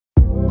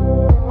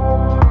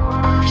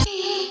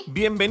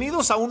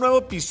Bienvenidos a un nuevo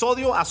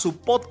episodio a su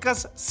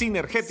podcast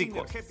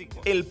Sinergéticos,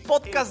 el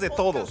podcast de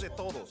todos.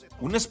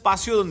 Un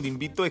espacio donde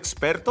invito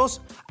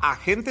expertos,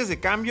 agentes de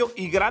cambio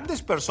y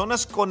grandes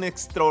personas con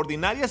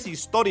extraordinarias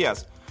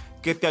historias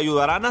que te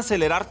ayudarán a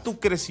acelerar tu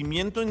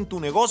crecimiento en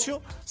tu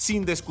negocio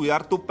sin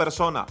descuidar tu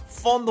persona,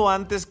 fondo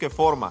antes que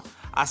forma,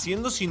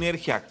 haciendo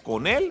sinergia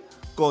con él,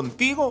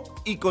 contigo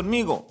y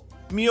conmigo.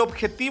 Mi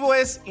objetivo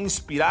es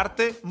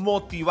inspirarte,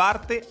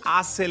 motivarte,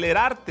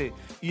 acelerarte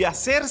y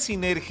hacer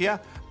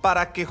sinergia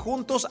para que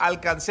juntos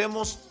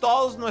alcancemos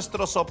todos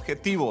nuestros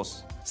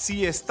objetivos.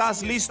 Si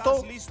estás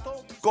listo,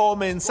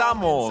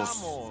 comenzamos.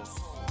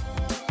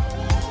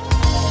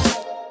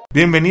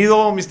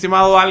 Bienvenido, mi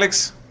estimado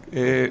Alex.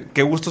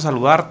 Qué gusto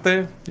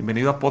saludarte.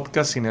 Bienvenido a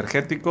Podcast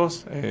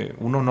Sinergéticos.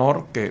 Un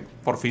honor que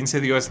por fin se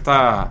dio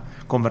esta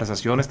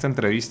conversación, esta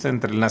entrevista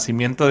entre el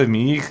nacimiento de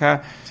mi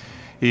hija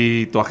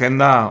y tu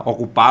agenda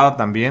ocupada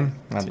también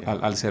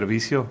al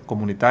servicio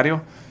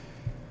comunitario.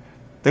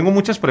 Tengo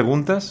muchas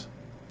preguntas.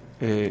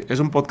 Es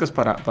un podcast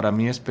para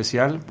mí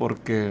especial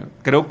porque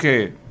creo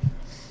que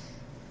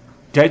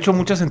ya he hecho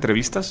muchas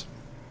entrevistas.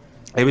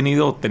 He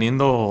venido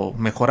teniendo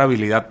mejor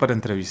habilidad para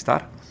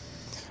entrevistar,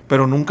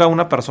 pero nunca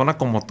una persona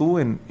como tú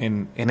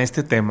en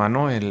este tema,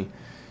 ¿no?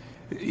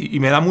 Y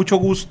me da mucho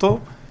gusto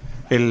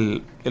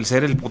el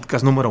ser el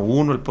podcast número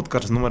 1, el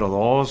podcast número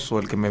 2 o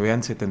el que me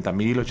vean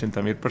 70,000,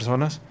 80,000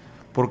 personas,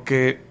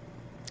 porque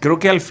creo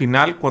que al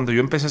final, cuando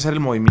yo empecé a hacer el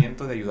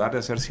movimiento de ayudar, de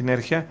hacer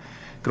sinergia,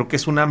 creo que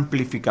es un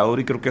amplificador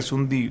y creo que es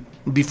un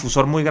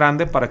difusor muy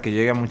grande para que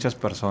llegue a muchas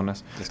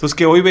personas. Entonces,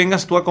 que hoy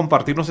vengas tú a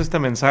compartirnos este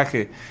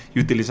mensaje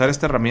y utilizar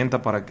esta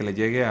herramienta para que le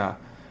llegue a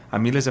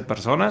miles de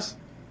personas,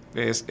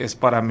 es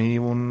para mí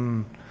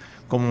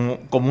como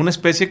una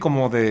especie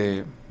como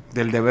del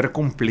deber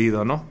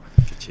cumplido, ¿no?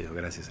 Qué chido,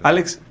 gracias.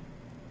 Alex,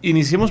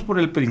 iniciemos por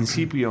el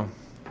principio.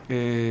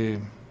 ¿De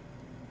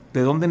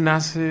dónde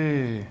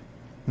nace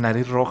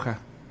Nariz Roja?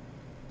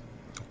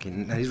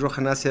 Nariz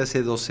Roja nace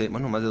hace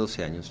más de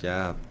 12 años,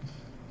 ya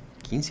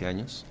 15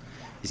 años.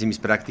 Hice mis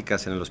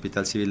prácticas en el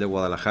Hospital Civil de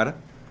Guadalajara,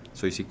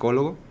 soy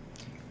psicólogo,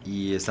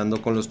 y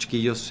estando con los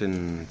chiquillos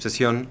en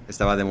sesión,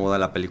 estaba de moda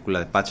la película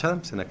de Patch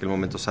Adams, en aquel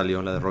momento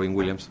salió la de Robin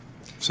Williams.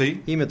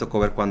 Sí. Y me tocó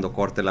ver cuando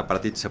corta el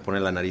aparatito y se pone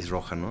la nariz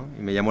roja, ¿no?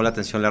 Y me llamó la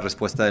atención la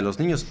respuesta de los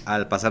niños.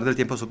 Al pasar del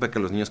tiempo supe que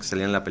los niños que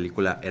salían en la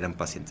película eran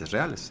pacientes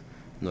reales,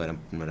 no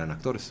eran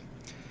actores.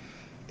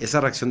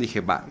 Esa reacción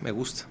dije, me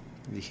gusta.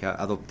 Dije,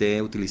 adopté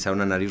utilizar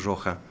una nariz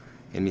roja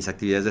en mis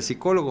actividades de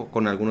psicólogo.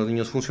 Con algunos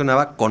niños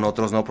funcionaba, con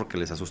otros no, porque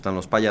les asustan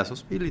los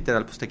payasos. Y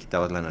literal, pues te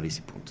quitabas la nariz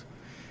y punto.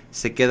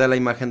 Se queda la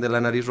imagen de la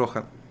nariz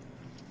roja.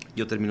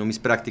 Yo termino mis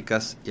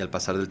prácticas y al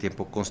pasar del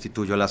tiempo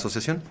constituyo la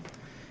asociación.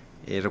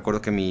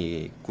 Recuerdo que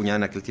mi cuñada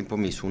en aquel tiempo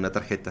me hizo una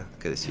tarjeta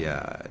que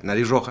decía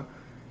Nariz Roja.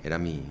 Era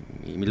mi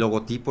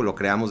logotipo, lo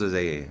creamos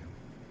desde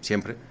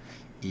siempre.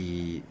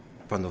 Y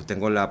cuando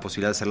tengo la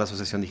posibilidad de hacer la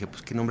asociación dije,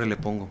 pues, ¿qué nombre le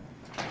pongo?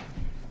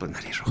 Pues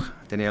Nariz Roja.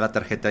 Tenía la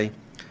tarjeta ahí.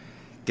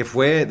 Que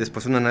fue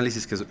después un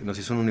análisis que nos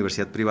hizo una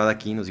universidad privada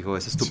aquí. Nos dijo,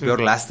 ese es tu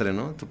peor lastre,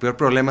 ¿no? Tu peor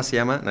problema se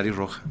llama Nariz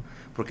Roja.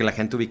 Porque la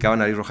gente ubicaba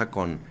Nariz Roja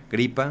con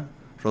gripa,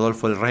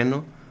 Rodolfo el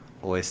Reno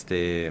o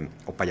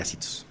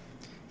payasitos.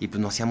 Y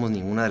pues no hacíamos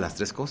ninguna de las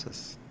tres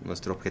cosas.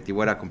 Nuestro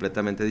objetivo era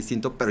completamente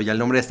distinto, pero ya el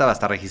nombre estaba,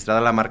 hasta registrada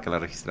la marca, la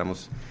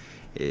registramos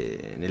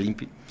en el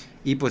INPI.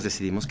 Y pues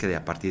decidimos que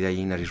a partir de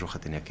ahí Nariz Roja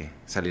tenía que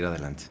salir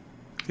adelante.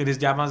 Tienes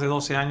ya más de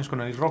 12 años con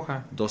Nariz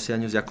Roja. 12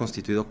 años ya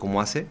constituido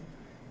como ACE,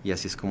 y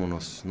así es como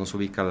nos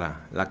ubica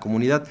la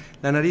comunidad.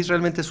 La nariz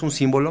realmente es un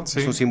símbolo,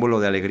 sí. Es un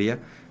símbolo de alegría.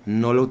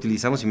 No lo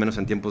utilizamos, y menos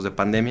en tiempos de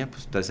pandemia,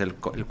 pues entonces el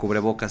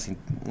cubrebocas,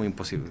 muy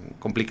imposible,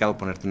 complicado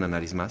ponerte una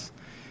nariz más.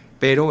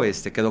 Pero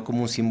quedó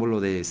como un símbolo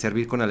de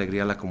servir con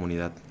alegría a la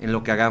comunidad en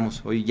lo que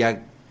hagamos. Hoy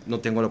ya no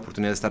tengo la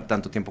oportunidad de estar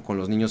tanto tiempo con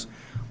los niños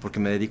porque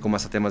me dedico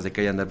más a temas de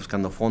que hay que andar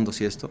buscando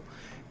fondos y esto.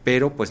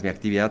 Pero pues mi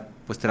actividad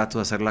pues trato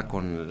de hacerla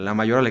con la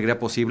mayor alegría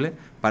posible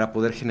para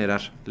poder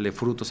generarle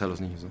frutos a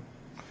los niños, ¿no?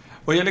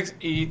 Oye, Alex,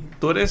 ¿y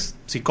tú eres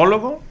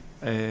psicólogo?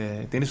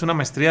 Tienes una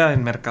maestría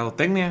en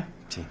mercadotecnia.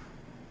 Sí.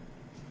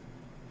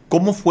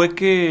 ¿Cómo fue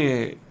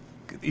que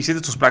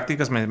hiciste tus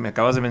prácticas? Me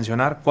acabas de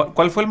mencionar.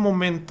 ¿Cuál fue el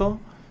momento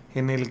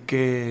en el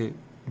que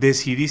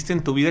decidiste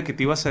en tu vida que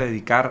te ibas a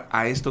dedicar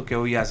a esto que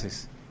hoy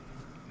haces?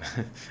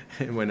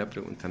 Buena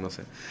pregunta, no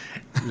sé.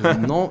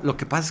 No, lo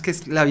que pasa es que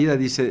es la vida,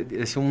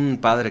 decía un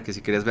padre que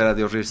si querías ver a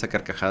Dios reírse a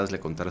carcajadas le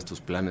contaras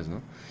tus planes,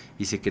 ¿no?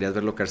 Y si querías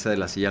verlo caerse de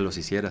la silla los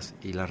hicieras.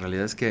 Y la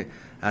realidad es que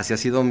así ha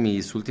sido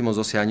mis últimos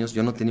 12 años.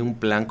 Yo no tenía un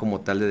plan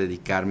como tal de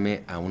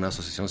dedicarme a una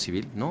asociación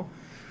civil, ¿no?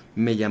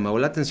 Me llamó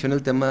la atención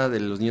el tema de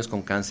los niños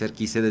con cáncer.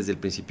 Quise desde el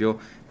principio,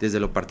 desde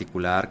lo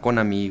particular, con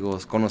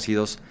amigos,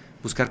 conocidos,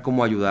 buscar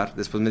cómo ayudar.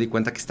 Después me di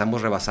cuenta que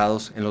estamos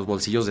rebasados en los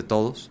bolsillos de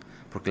todos,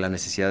 porque la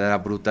necesidad era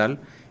brutal,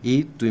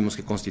 y tuvimos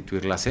que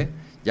constituir la C.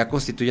 Ya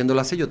constituyendo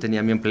la C, yo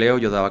tenía mi empleo,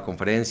 yo daba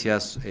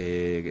conferencias,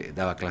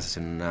 daba clases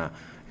en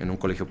un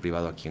colegio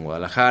privado aquí en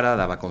Guadalajara,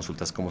 daba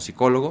consultas como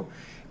psicólogo,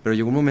 pero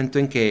llegó un momento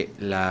en que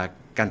la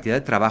cantidad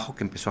de trabajo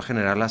que empezó a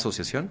generar la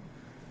asociación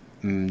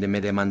me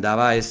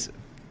demandaba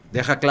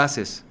deja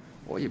clases,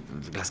 Oye,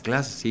 pues, las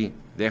clases, sí,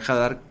 deja de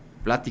dar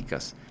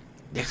pláticas,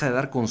 deja de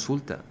dar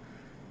consulta.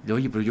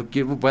 Oye, pero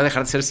voy a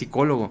dejar de ser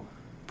psicólogo.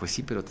 Pues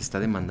sí, pero te está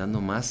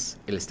demandando más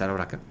el estar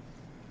ahora acá.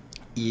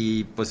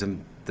 Y pues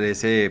entre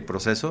ese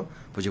proceso,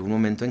 pues llegó un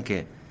momento en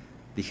que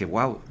dije,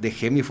 wow,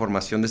 dejé mi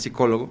formación de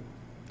psicólogo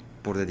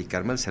por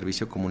dedicarme al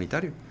servicio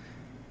comunitario.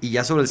 Y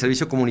ya sobre el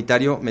servicio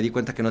comunitario me di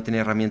cuenta que no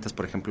tenía herramientas,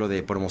 por ejemplo,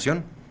 de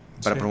promoción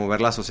para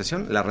promover la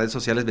asociación. Las redes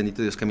sociales,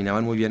 bendito Dios,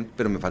 caminaban muy bien,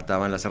 pero me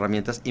faltaban las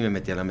herramientas y me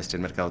metí a la maestría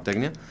en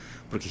mercadotecnia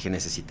porque dije,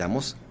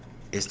 necesitamos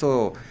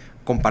esto,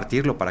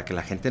 compartirlo para que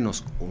la gente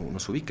nos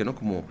ubique, ¿no?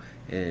 Como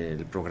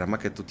el programa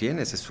que tú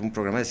tienes, es un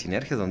programa de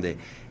sinergia donde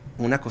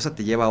una cosa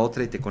te lleva a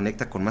otra y te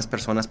conecta con más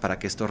personas para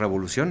que esto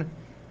revolucione.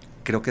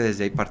 Creo que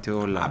desde ahí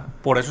partió la...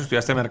 por eso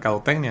estudiaste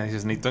mercadotecnia.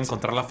 Dices, necesito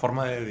encontrar la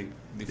forma de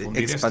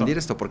difundir expandir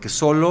esto, porque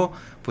solo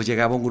pues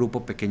llegaba un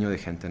grupo pequeño de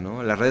gente,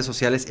 ¿no? Las redes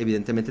sociales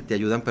evidentemente te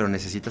ayudan, pero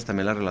necesitas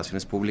también las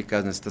relaciones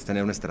públicas, necesitas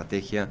tener una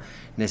estrategia,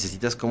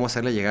 necesitas cómo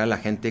hacerle llegar a la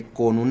gente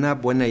con una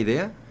buena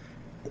idea,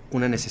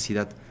 una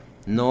necesidad.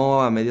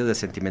 No a medio de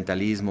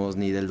sentimentalismos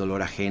ni del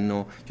dolor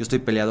ajeno. Yo estoy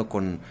peleado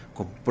con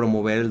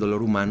promover el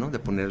dolor humano, de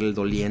poner el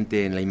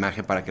doliente en la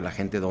imagen para que la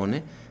gente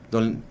done,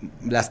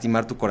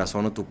 lastimar tu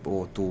corazón o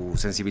tu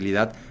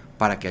sensibilidad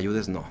para que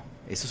ayudes, no.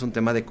 Eso es un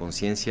tema de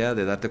conciencia,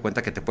 de darte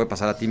cuenta que te puede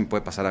pasar a ti, me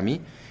puede pasar a mí,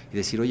 y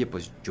decir, oye,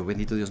 pues yo,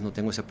 bendito Dios, no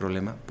tengo ese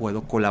problema,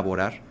 puedo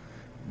colaborar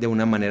de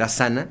una manera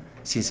sana,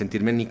 sin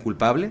sentirme ni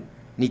culpable,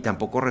 ni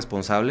tampoco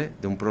responsable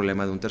de un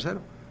problema de un tercero,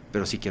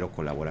 pero sí quiero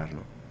colaborar,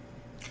 ¿no?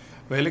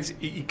 Alex,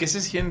 ¿y qué se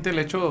siente el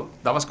hecho?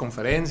 ¿Dabas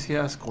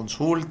conferencias,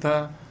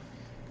 consulta?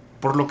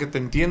 Por lo que te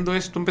entiendo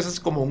tú empiezas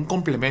como un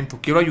complemento.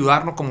 Quiero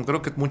ayudar, ¿no? Como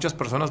creo que muchas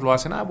personas lo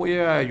hacen. Voy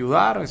a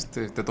ayudar.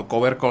 Te tocó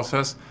ver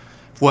cosas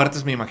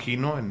fuertes, me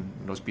imagino, en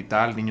el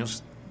hospital,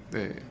 niños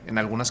en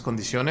algunas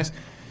condiciones.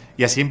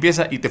 Y así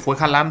empieza, y te fue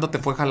jalando.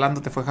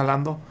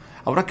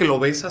 Ahora que lo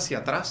ves hacia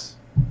atrás,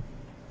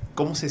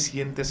 ¿cómo se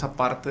siente esa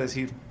parte de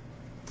decir,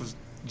 pues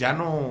ya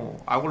no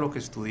hago lo que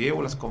estudié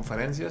o las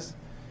conferencias?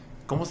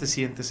 ¿Cómo se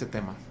siente ese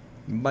tema?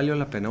 Valió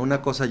la pena,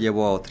 una cosa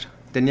llevó a otra.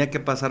 Tenía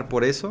que pasar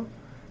por eso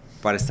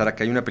para estar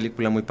acá. Hay una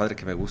película muy padre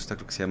que me gusta,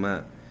 creo que se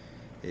llama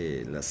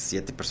Las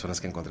 7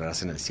 personas que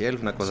encontrarás en el cielo,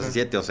 una cosa así,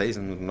 7 o 6,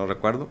 no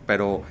recuerdo,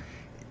 pero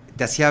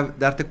te hace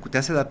darte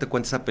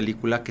cuenta esa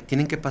película que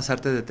tienen que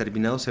pasarte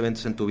determinados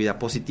eventos en tu vida,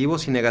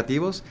 positivos y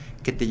negativos,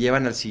 que te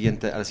llevan a la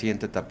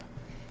siguiente etapa.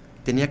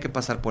 Tenía que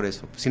pasar por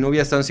eso. Si no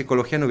hubiera estado en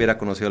psicología, no hubiera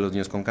conocido a los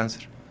niños con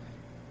cáncer,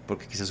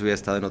 porque quizás hubiera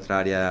estado en otra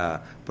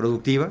área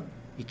productiva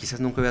y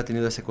quizás nunca hubiera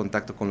tenido ese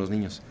contacto con los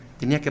niños.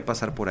 Tenía que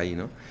pasar por ahí,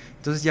 ¿no?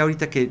 Entonces ya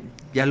ahorita que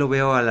ya lo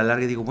veo a la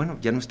larga, digo, bueno,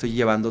 ya no estoy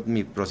llevando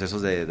mis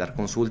procesos de dar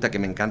consulta, que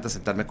me encanta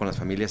sentarme con las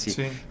familias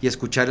y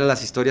escuchar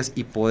las historias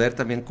y poder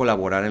también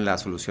colaborar en la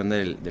solución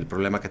del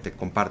problema que te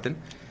comparten,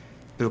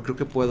 pero creo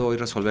que puedo hoy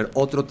resolver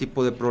otro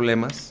tipo de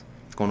problemas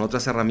con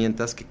otras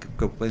herramientas que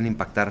pueden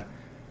impactar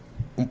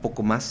un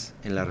poco más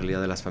en la realidad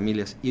de las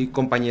familias. Y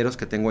compañeros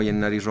que tengo ahí en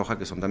Nariz Roja,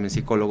 que son también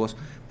psicólogos,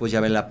 pues ya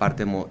ven la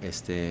parte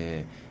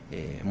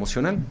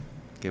emocional,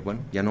 que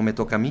bueno, ya no me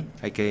toca a mí,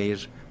 hay que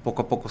ir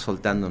poco a poco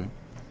soltando, ¿no?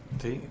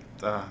 Sí,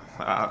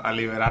 a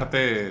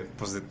liberarte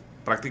pues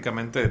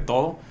prácticamente de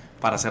todo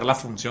para hacer la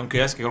función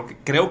que es, que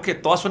creo que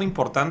todas son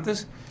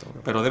importantes,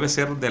 pero debe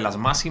ser de las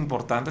más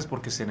importantes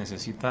porque se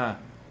necesita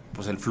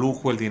pues el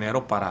flujo, el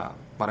dinero para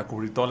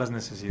cubrir todas las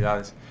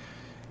necesidades.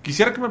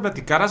 Quisiera que me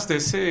platicaras de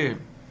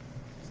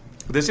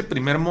ese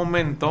primer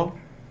momento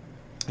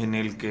en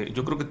el que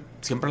yo creo que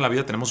siempre en la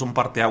vida tenemos un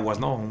parteaguas,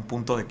 ¿no? Un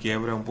punto de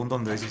quiebre, un punto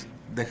donde dices,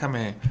 a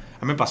mí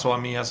me pasó a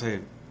mí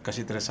hace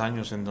casi 3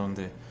 años en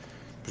donde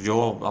pues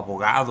yo,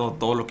 abogado,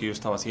 todo lo que yo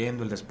estaba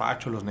haciendo, el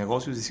despacho, los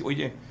negocios, decía,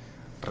 oye,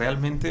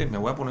 realmente me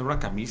voy a poner una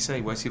camisa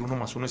y voy a decir 1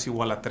 más 1 es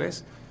igual a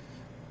 3.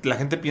 La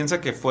gente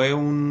piensa que fue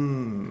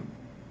un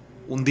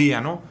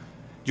día, ¿no?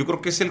 Yo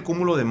creo que es el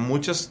cúmulo de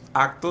muchos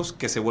actos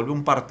que se vuelve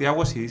un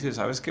parteaguas y dices,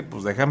 ¿sabes qué?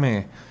 Pues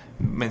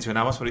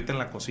mencionabas ahorita en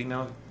la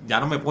cocina, ya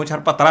no me puedo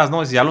echar para atrás,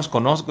 ¿no? Ya los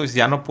conozco y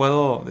ya no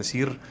puedo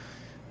decir,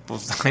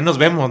 pues ahí nos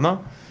vemos,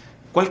 ¿no?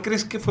 ¿Cuál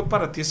crees que fue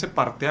para ti ese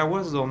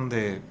parteaguas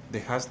donde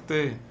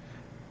dejaste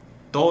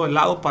todo de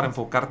lado para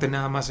enfocarte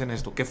nada más en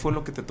esto? ¿Qué fue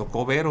lo que te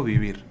tocó ver o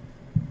vivir?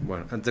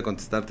 Bueno, antes de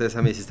contestarte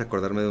esa, me hiciste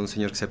acordarme de un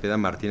señor que se apellida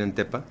Martín en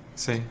Tepa.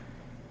 Sí.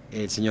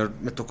 El señor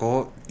me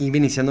tocó, iba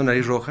iniciando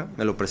Nariz Roja,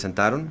 me lo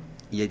presentaron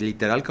y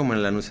literal como en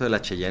el anuncio de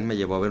la Cheyenne me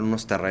llevó a ver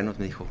unos terrenos,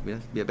 me dijo, mira,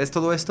 ¿ves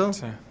todo esto?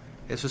 Sí.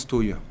 Eso es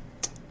tuyo,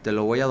 te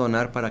lo voy a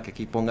donar para que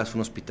aquí pongas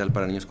un hospital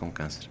para niños con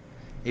cáncer.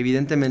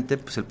 Evidentemente,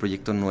 pues el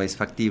proyecto no es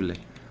factible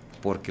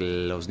porque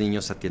los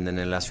niños se atienden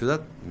en la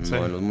ciudad,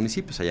 no en los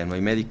municipios, allá no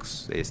hay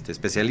médicos,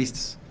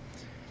 especialistas.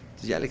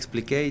 Entonces ya le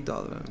expliqué y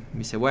todo, me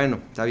dice, bueno,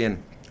 está bien,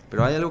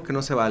 pero hay algo que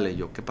no se vale.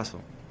 Yo, ¿qué pasó?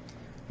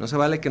 No se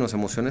vale que nos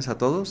emociones a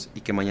todos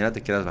y que mañana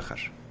te quieras rajar.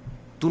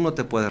 Tú no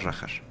te puedes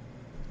rajar.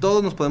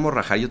 Todos nos podemos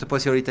rajar. Yo te puedo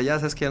decir ahorita, ya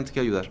sabes que ya no te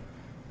quiero ayudar.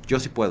 Yo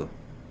sí puedo,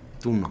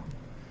 tú no.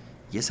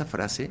 Y esa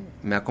frase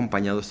me ha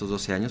acompañado estos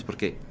 12 años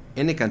porque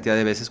N cantidad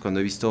de veces cuando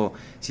he visto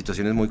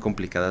situaciones muy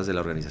complicadas de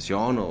la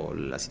organización o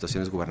las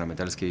situaciones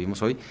gubernamentales que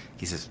vivimos hoy, y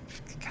dices,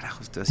 ¿qué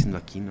carajo estoy haciendo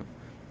aquí, no?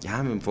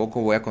 Ya me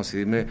enfoco, voy a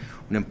conseguirme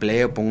un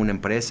empleo, pongo una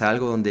empresa,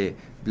 algo donde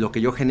lo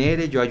que yo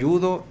genere, yo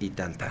ayudo y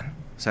tan.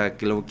 O sea,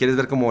 que lo quieres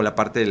ver como la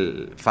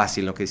parte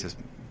fácil, ¿no? Que dices,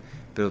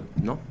 pero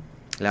no,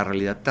 la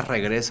realidad te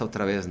regresa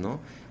otra vez,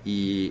 ¿no?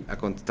 Y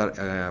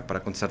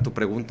para contestar tu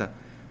pregunta,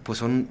 pues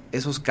son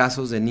esos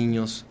casos de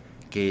niños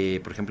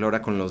que, por ejemplo,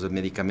 ahora con los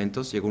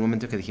medicamentos, llegó un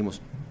momento en que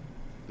dijimos,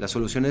 la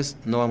solución es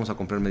no vamos a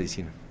comprar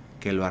medicina,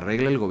 que lo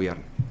arregle el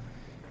gobierno.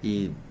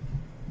 Y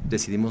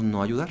decidimos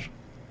no ayudar.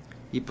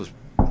 Y pues,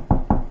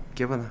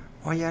 ¿qué van?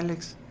 Oye,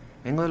 Alex,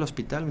 vengo del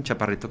hospital, un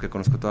chaparrito que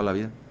conozco toda la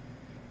vida.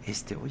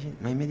 Oye,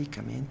 no hay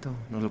medicamento,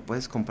 ¿no lo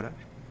puedes comprar?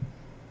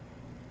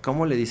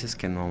 ¿Cómo le dices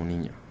que no a un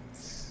niño?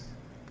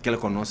 Que lo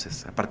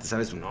conoces, aparte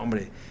sabes su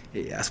nombre,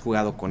 has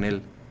jugado con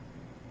él.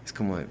 Es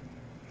como de,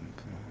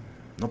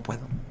 no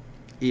puedo.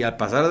 Y al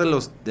pasar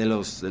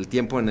del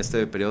tiempo en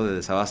este periodo de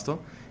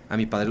desabasto, a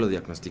mi padre lo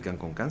diagnostican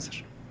con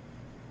cáncer.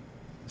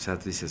 O sea,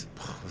 tú dices,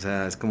 o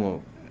sea, es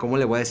como, ¿cómo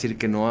le voy a decir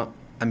que no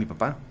a mi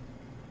papá?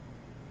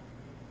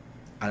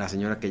 A la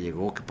señora que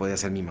llegó, que podía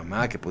ser mi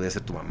mamá, que podía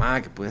ser tu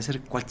mamá, que podía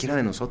ser cualquiera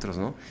de nosotros,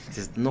 ¿no?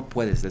 Dices, no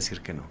puedes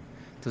decir que no.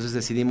 Entonces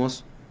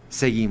decidimos,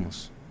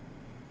 seguimos,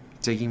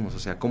 o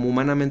sea, como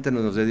humanamente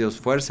nos dé Dios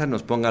fuerza,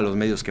 nos ponga los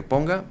medios que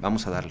ponga,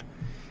 vamos a darle.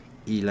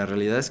 Y la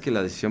realidad es que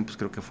la decisión pues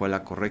creo que fue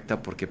la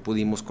correcta porque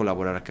pudimos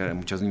colaborar a que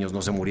muchos niños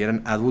no se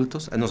murieran.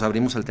 Adultos, nos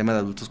abrimos al tema de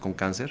adultos con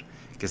cáncer,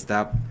 que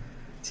está,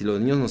 si los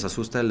niños nos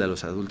asusta, el de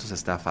los adultos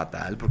está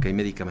fatal porque hay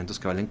medicamentos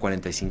que valen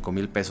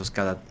 45,000 pesos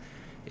cada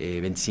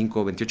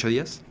 25 o 28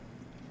 días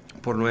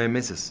por 9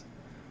 meses.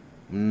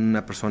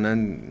 Una persona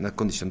en una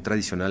condición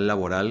tradicional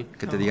laboral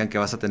que te digan que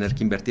vas a tener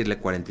que invertirle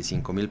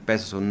 45,000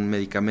 pesos en un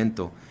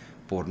medicamento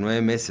por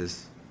 9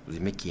 meses, pues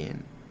dime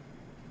quién.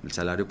 El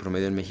salario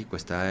promedio en México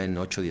está en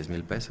 8 o 10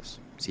 mil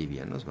pesos, si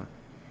bien nos va.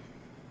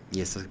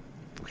 Y esta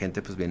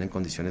gente pues viene en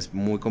condiciones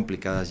muy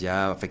complicadas,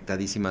 ya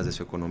afectadísimas de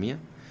su economía.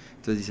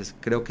 Entonces dices,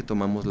 creo que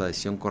tomamos la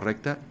decisión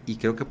correcta y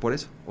creo que por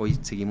eso hoy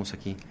seguimos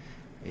aquí,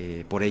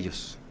 por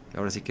ellos.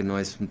 Ahora sí que no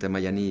es un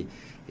tema ya ni,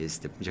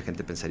 mucha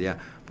gente pensaría,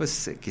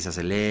 pues quizás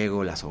el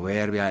ego, la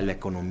soberbia, la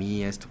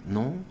economía, esto.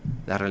 No,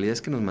 la realidad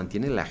es que nos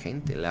mantiene la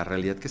gente, la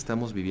realidad que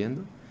estamos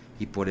viviendo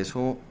y por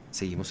eso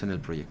seguimos en el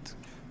proyecto.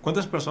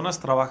 ¿Cuántas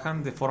personas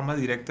trabajan de forma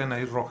directa en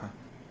Nariz Roja?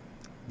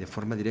 De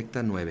forma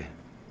directa, 9.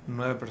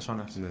 9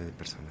 personas. 9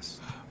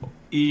 personas.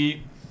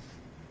 ¿Y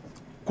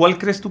cuál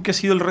crees tú que ha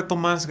sido el reto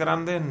más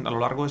grande a lo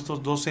largo de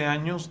estos 12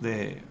 años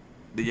de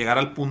llegar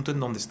al punto en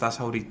donde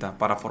estás ahorita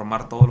para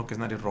formar todo lo que es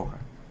Nariz Roja?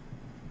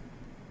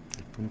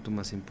 El punto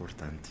más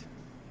importante,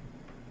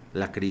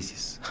 la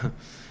crisis.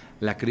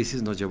 La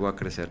crisis nos llevó a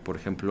crecer. Por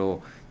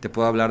ejemplo, te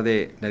puedo hablar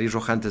de Nariz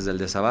Roja antes del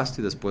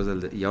desabasto y después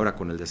y ahora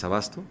con el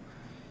desabasto.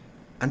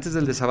 Antes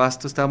del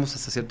desabasto estábamos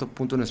hasta cierto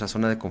punto en nuestra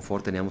zona de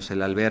confort, teníamos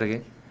el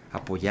albergue,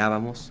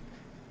 apoyábamos,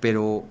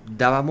 pero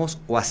dábamos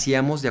o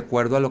hacíamos de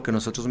acuerdo a lo que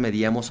nosotros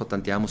medíamos o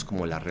tanteábamos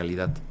como la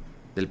realidad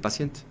del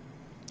paciente.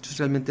 Entonces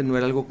realmente no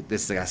era algo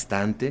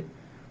desgastante,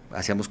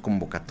 hacíamos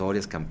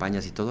convocatorias,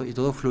 campañas y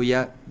todo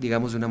fluía,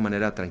 digamos, de una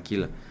manera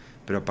tranquila.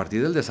 Pero a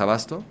partir del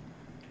desabasto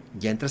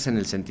ya entras en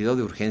el sentido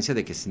de urgencia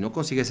de que si no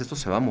consigues esto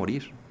se va a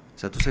morir. O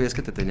sea, tú sabías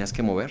que te tenías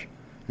que mover.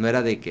 No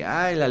era de que,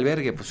 el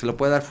albergue, pues se lo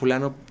puede dar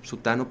fulano,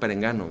 sutano,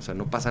 perengano. O sea,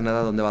 no pasa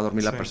nada dónde va a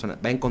dormir la persona.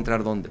 Va a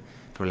encontrar dónde.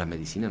 Pero la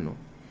medicina no.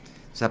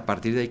 O sea, a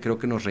partir de ahí creo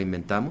que nos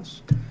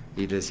reinventamos.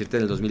 Y de decirte,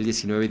 en el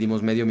 2019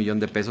 dimos $500,000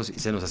 de pesos y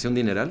se nos hacía un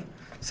dineral.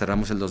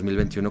 Cerramos el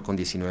 2021 con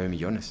 19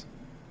 millones.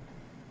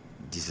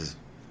 Dices,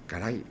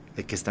 caray,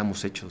 ¿de qué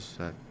estamos hechos? O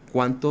sea,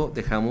 ¿cuánto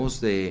dejamos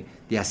de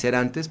hacer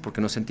antes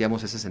porque no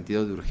sentíamos ese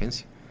sentido de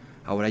urgencia?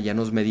 Ahora ya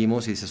nos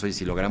medimos y dices, oye,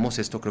 si logramos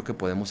esto, creo que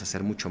podemos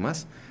hacer mucho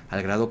más,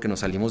 al grado que nos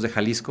salimos de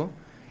Jalisco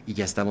y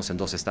ya estamos en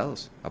 2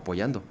 estados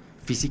apoyando,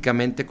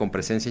 físicamente con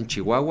presencia en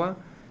Chihuahua,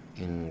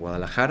 en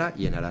Guadalajara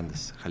y en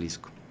Arandas,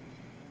 Jalisco.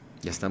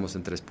 Ya estamos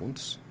en 3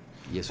 puntos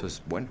y eso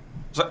es bueno.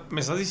 O sea, me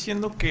estás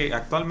diciendo que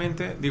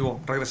actualmente,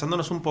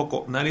 regresándonos un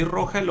poco, Nariz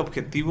Roja, el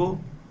objetivo,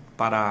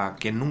 para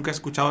quien nunca ha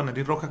escuchado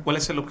Nariz Roja, ¿cuál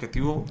es el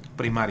objetivo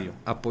primario?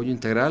 Apoyo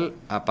integral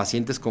a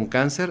pacientes con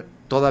cáncer.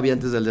 Todavía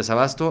antes del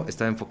desabasto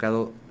estaba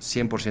enfocado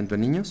 100%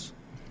 en niños.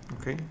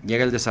 Okay.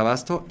 Llega el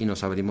desabasto y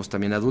nos abrimos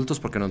también a adultos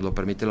porque nos lo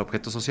permite el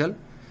objeto social,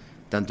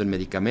 tanto en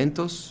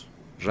medicamentos,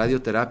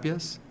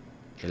 radioterapias,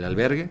 el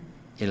albergue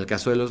y en el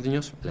caso de los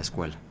niños, la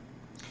escuela.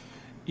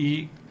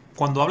 Y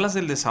cuando hablas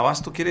del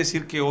desabasto, ¿quiere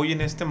decir que hoy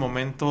en este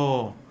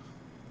momento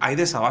hay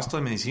desabasto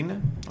de medicina?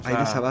 Hay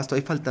desabasto,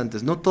 hay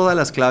faltantes. No todas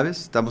las claves,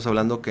 estamos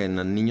hablando que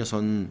en niños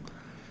son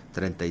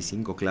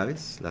 35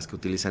 claves las que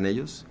utilizan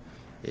ellos.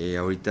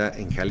 Ahorita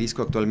en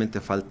Jalisco actualmente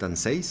faltan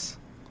 6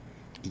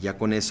 y ya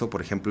con eso,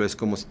 por ejemplo, es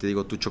como si te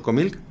digo tu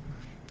Chocomilk,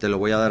 te lo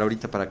voy a dar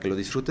ahorita para que lo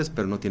disfrutes,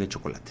 pero no tiene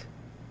chocolate.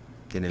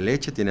 Tiene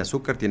leche, tiene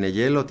azúcar, tiene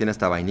hielo, tiene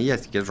hasta vainilla,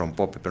 si quieres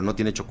rompope, pero no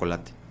tiene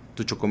chocolate.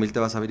 ¿Tu Chocomilk te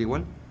vas a ver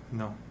igual?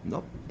 No.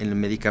 En el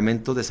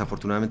medicamento,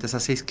 desafortunadamente,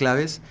 esas 6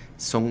 claves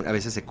a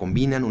veces se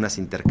combinan, unas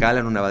se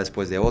intercalan, una va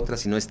después de otra.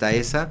 Si no está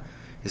esa,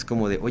 Es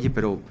como de, oye,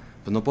 pero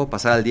pues no puedo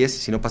pasar al 10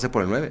 si no pasé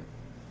por el 9.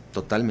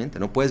 Totalmente,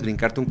 no puedes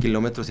brincarte 1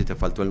 kilómetro si te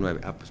faltó el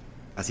 9. Pues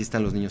así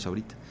están los niños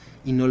ahorita.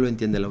 Y no lo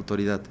entiende la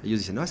autoridad. Ellos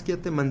dicen, no, es que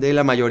ya te mandé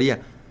la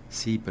mayoría.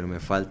 Sí, pero me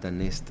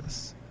faltan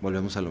estas.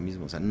 Volvemos a lo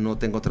mismo, o sea, no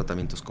tengo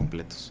tratamientos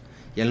completos.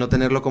 Y al no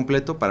tenerlo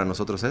completo, para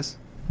nosotros es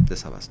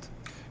desabasto.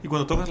 Y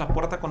cuando tocas la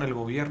puerta con el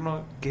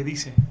gobierno, ¿qué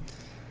dice?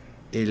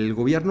 El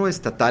gobierno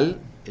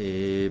estatal,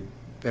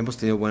 hemos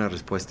tenido buena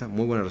respuesta,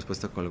 muy buena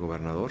respuesta con el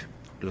gobernador.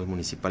 Los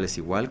municipales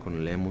igual,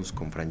 con Lemus,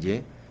 con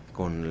Frangé,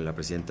 con la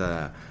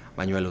presidenta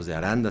Bañuelos de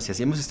Arandas, y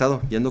así hemos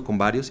estado yendo con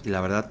varios, y la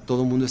verdad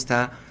todo el mundo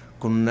está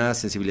con una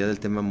sensibilidad del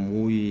tema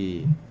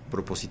muy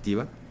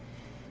propositiva,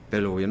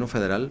 pero el gobierno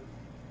federal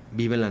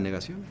vive en la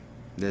negación,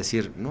 de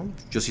decir, no,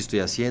 yo sí estoy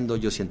haciendo,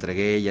 yo sí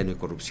entregué, ya no hay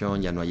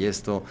corrupción, ya no hay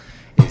esto,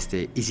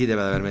 y sí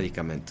debe de haber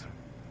medicamento,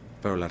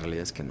 pero la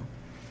realidad es que no.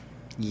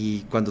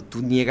 Y cuando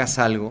tú niegas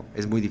algo,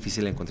 es muy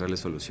difícil encontrarle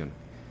solución.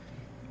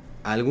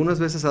 Algunas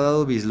veces ha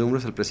dado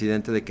vislumbres al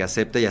presidente de que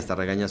acepta y hasta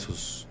regaña a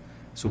sus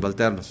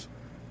subalternos,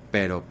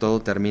 pero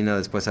todo termina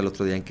después al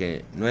otro día en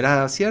que no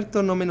era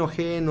cierto, no me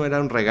enojé, no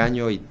era un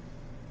regaño y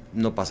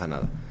no pasa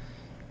nada.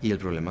 Y el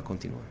problema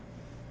continúa.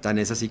 Tan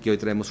es así que hoy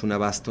traemos un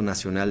abasto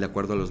nacional, de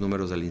acuerdo a los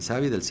números del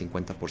INSABI, del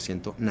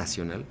 50%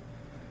 nacional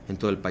en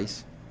todo el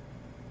país.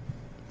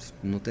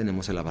 No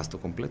tenemos el abasto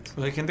completo.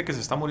 Pues hay gente que se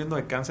está muriendo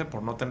de cáncer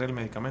por no tener el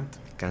medicamento.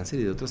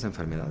 Cáncer y de otras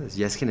enfermedades,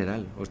 ya es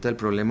general. Ahorita el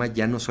problema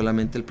ya no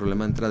solamente el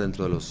problema entra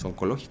dentro de los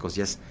oncológicos,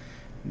 ya es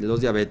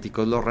los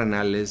diabéticos, los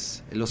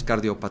renales, los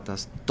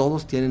cardiópatas,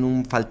 todos tienen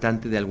un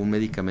faltante de algún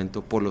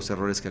medicamento por los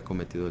errores que ha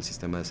cometido el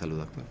sistema de salud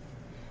actual.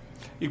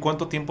 ¿Y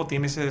cuánto tiempo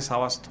tiene ese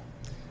desabasto?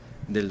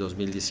 Del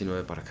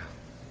 2019 para acá.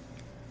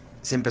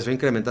 Se empezó a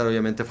incrementar,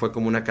 obviamente fue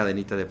como una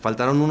cadenita de...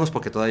 Faltaron unos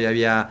porque todavía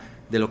había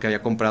de lo que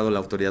había comprado la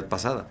autoridad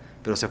pasada,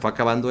 pero se fue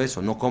acabando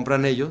eso. No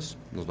compran ellos,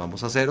 nos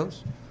vamos a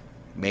ceros,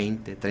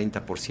 20,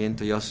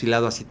 30%, y ha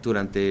oscilado así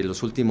durante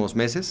los últimos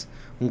meses,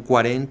 un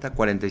 40,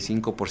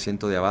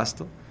 45% de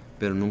abasto,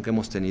 pero nunca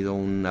hemos tenido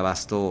un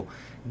abasto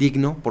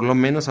digno, por lo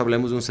menos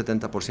hablemos de un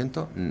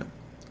 70%, no.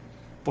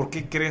 ¿Por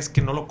qué crees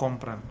que no lo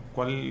compran?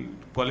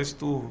 ¿Cuál es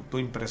tu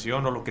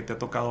impresión o lo que te ha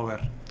tocado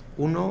ver?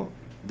 Uno,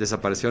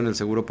 desapareció en el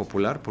Seguro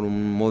Popular por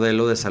un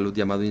modelo de salud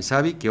llamado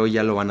INSABI, que hoy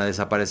ya lo van a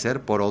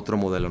desaparecer por otro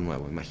modelo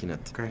nuevo,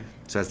 imagínate. Okay.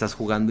 O sea, estás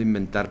jugando a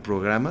inventar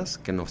programas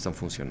que no están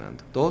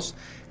funcionando. Dos,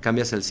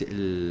 cambias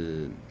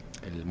el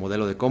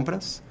modelo de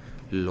compras,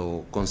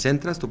 lo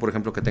concentras, tú por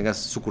ejemplo que tengas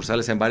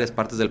sucursales en varias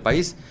partes del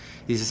país,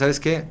 y dices,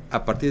 ¿sabes qué?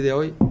 A partir de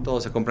hoy todo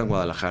se compra en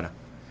Guadalajara,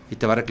 y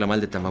te va a reclamar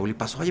el de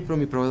Tamaulipas, oye, pero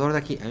mi proveedor de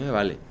aquí, a mí me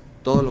vale,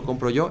 todo lo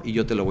compro yo y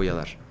yo te lo voy a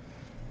dar.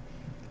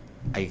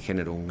 Ahí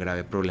generó un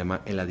grave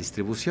problema en la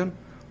distribución,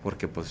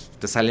 porque pues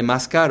te sale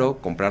más caro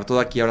comprar todo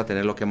aquí, ahora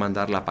tenerlo que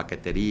mandar la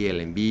paquetería,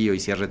 el envío,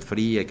 y si es red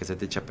fría, que se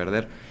te echa a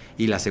perder,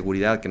 y la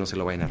seguridad, que no se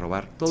lo vayan a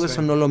robar. Todo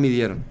eso no lo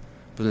midieron,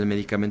 pues el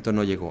medicamento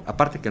no llegó.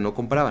 Aparte que no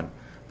compraban,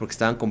 porque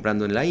estaban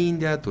comprando en la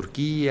India,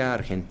 Turquía,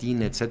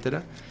 Argentina,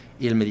 etcétera,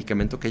 y el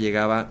medicamento que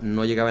llegaba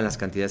no llegaba en las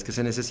cantidades que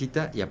se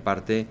necesita, y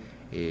aparte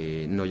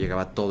no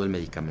llegaba todo el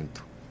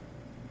medicamento,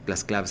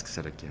 las claves que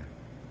se requieren.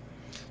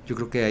 Yo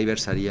creo que ahí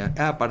versaría,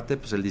 aparte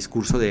pues el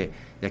discurso de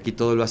aquí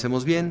todo lo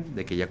hacemos bien,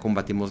 de que ya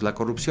combatimos la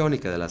corrupción y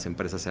que de las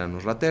empresas eran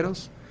los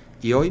rateros,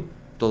 y hoy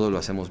todo lo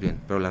hacemos bien,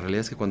 pero la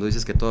realidad es que cuando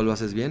dices que todo lo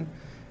haces bien,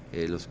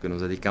 los que nos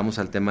dedicamos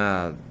al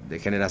tema de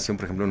generación,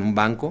 por ejemplo en un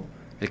banco,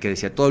 el que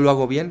decía todo lo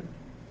hago bien,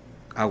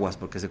 aguas,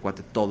 porque ese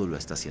cuate todo lo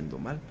está haciendo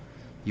mal,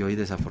 y hoy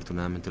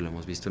desafortunadamente lo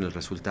hemos visto en el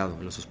resultado.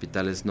 En los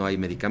hospitales no hay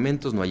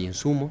medicamentos, no hay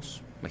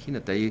insumos,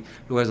 imagínate, hay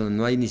lugares donde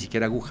no hay ni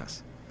siquiera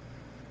agujas.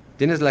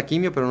 Tienes la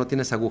quimio pero no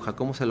tienes aguja,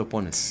 ¿cómo se lo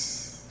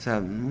pones? O sea,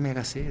 no me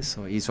hagas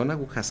eso. Y son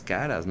agujas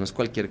caras, no es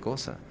cualquier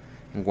cosa.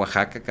 En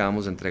Oaxaca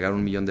acabamos de entregar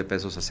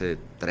 $1,000,000 hace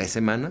 3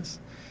 semanas.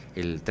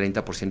 El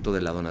 30%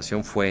 de la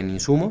donación fue en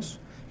insumos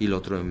y el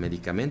otro en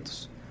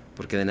medicamentos.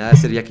 Porque de nada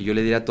sería que yo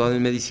le diera toda mi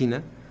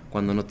medicina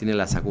cuando no tiene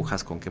las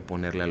agujas con que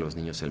ponerle a los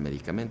niños el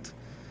medicamento.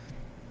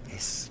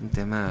 Es un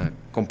tema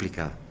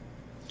complicado.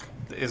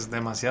 Es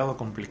demasiado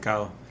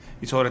complicado.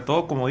 Y sobre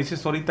todo, como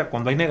dices ahorita,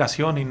 cuando hay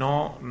negación y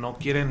no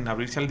quieren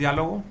abrirse al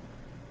diálogo,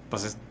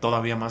 pues es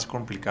todavía más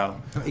complicado.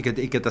 Y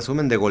que te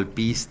asumen de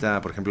golpista.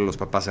 Por ejemplo, los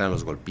papás eran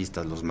los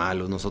golpistas, los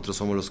malos, nosotros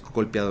somos los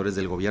golpeadores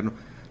del gobierno.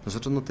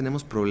 Nosotros no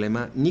tenemos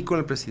problema ni con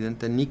el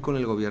presidente, ni con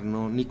el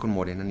gobierno, ni con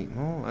Morena.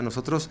 No, a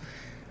nosotros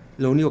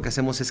lo único que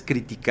hacemos es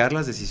criticar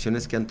las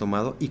decisiones que han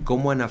tomado y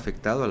cómo han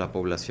afectado a la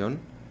población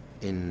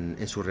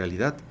en su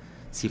realidad.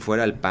 Si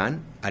fuera el PAN,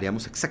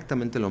 haríamos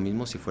exactamente lo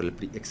mismo, si fuera el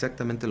PRI,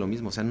 exactamente lo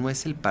mismo. O sea, no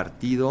es el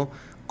partido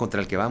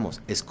contra el que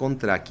vamos, es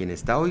contra quien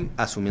está hoy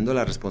asumiendo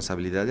la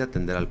responsabilidad de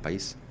atender al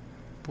país.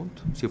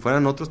 Punto. Si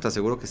fueran otros, te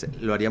aseguro que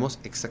lo haríamos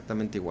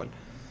exactamente igual.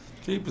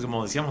 Sí, pues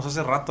como decíamos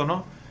hace rato,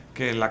 ¿no?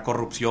 Que la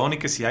corrupción y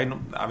que si hay,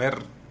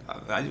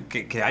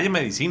 que haya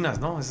medicinas,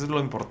 ¿no? Eso es lo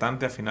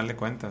importante a final de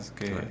cuentas,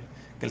 que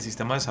el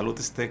sistema de salud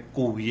esté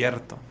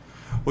cubierto.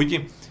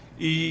 Oye,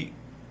 y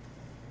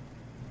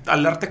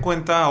al darte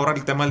cuenta ahora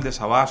el tema del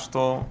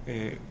desabasto,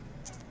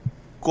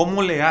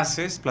 ¿Cómo le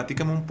haces?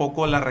 Platícame un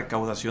poco la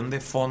recaudación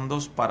de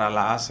fondos para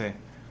la ACE.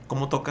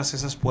 ¿Cómo tocas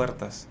esas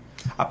puertas?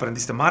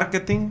 ¿Aprendiste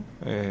marketing?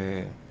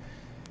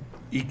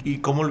 ¿Y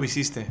cómo lo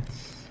hiciste?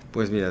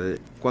 Pues mira,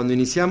 cuando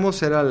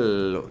iniciamos era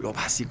lo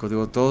básico.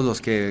 Digo, todos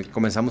los que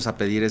comenzamos a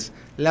pedir es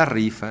la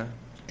rifa,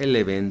 el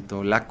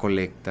evento, la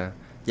colecta.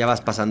 Ya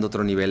vas pasando a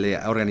otro nivel de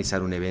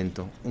organizar un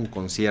evento, un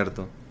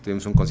concierto.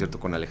 Tuvimos un concierto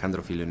con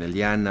Alejandro Filio en el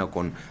Diana, o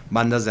con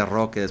bandas de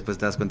rock, que después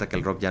te das cuenta que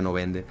el rock ya no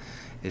vende.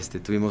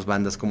 Tuvimos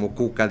bandas como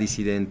Cuca,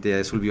 Disidente,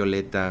 Azul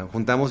Violeta.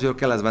 Juntamos yo creo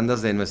que a las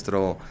bandas de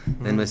nuestro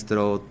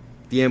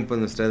tiempo, de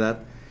nuestra edad,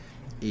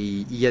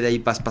 y ya de ahí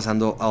vas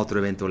pasando a otro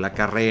evento, la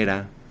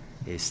carrera,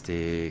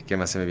 ¿qué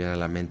más se me viene a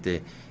la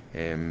mente?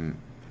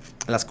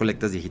 Las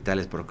colectas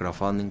digitales por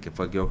crowdfunding, que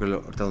fue yo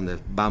creo que ahorita donde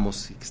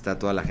vamos y que está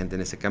toda la gente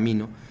en ese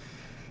camino.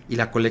 Y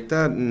la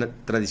colecta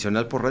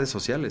tradicional por redes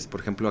sociales. Por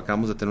ejemplo,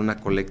 acabamos de tener una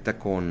colecta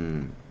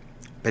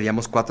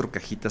pedíamos 4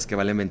 cajitas que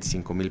valen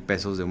 25,000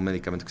 pesos de un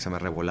medicamento que se llama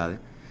Revolade.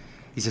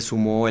 Y se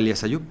sumó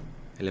Elías Ayub,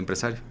 el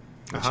empresario,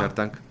 el Shark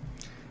Tank.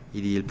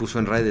 Y él puso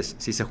en redes,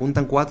 si se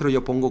juntan 4,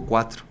 yo pongo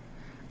 4.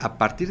 A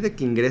partir de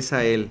que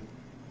ingresa él,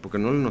 porque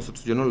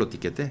yo no lo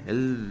etiqueté,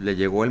 él le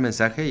llegó el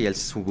mensaje y él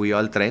subió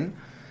al tren,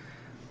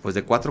 pues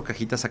de 4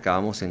 cajitas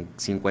acabamos en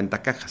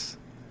 50 cajas.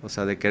 O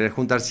sea, de querer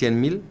juntar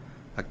 100,000,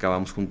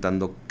 acabamos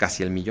juntando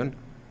casi el 1,000,000.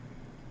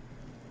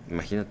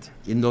 Imagínate.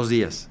 Y en 2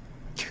 días.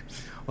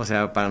 O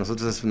sea, para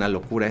nosotros es una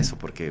locura eso,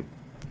 porque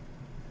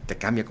te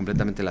cambia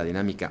completamente la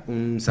dinámica.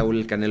 Un Saúl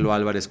El Canelo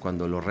Álvarez,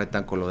 cuando lo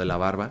retan con lo de la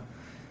barba,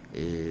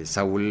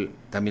 Saúl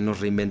también nos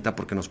reinventa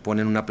porque nos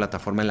pone en una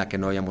plataforma en la que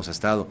no habíamos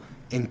estado.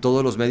 En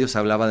todos los medios se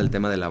hablaba del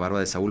tema de la barba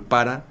de Saúl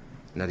para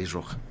Nariz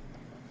Roja.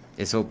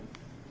 Eso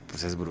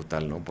pues es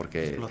brutal, ¿no?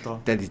 Porque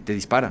te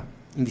dispara.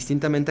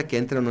 Indistintamente a que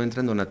entre o no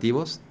entren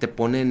donativos, te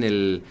pone en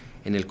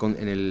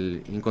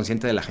el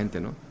inconsciente de la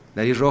gente, ¿no?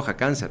 Nariz Roja,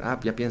 cáncer,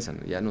 ya piensan,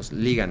 ya nos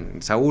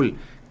ligan, Saúl,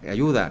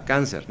 ayuda,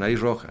 cáncer, Nariz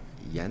Roja,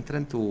 y ya entra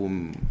en tu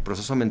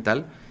proceso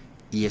mental,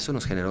 y eso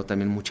nos generó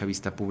también mucha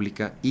vista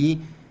pública y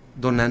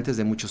donantes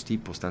de muchos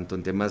tipos, tanto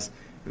en temas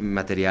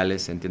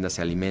materiales,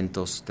 entiéndase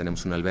alimentos,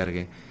 tenemos un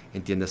albergue,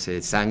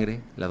 entiéndase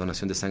sangre, la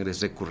donación de sangre es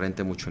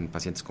recurrente mucho en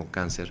pacientes con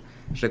cáncer,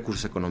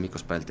 recursos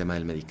económicos para el tema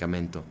del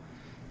medicamento.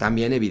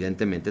 También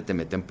evidentemente te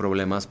meten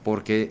problemas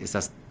porque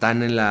estás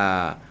tan en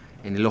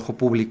el ojo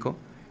público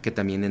que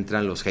también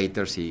entran los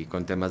haters y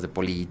con temas de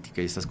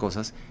política y estas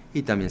cosas,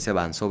 y también se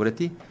van sobre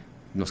ti.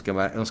 Nos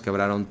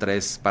quebraron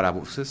 3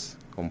 parabuses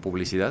con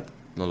publicidad,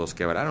 nos los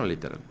quebraron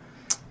literal.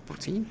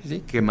 Sí,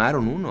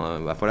 quemaron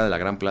uno afuera de la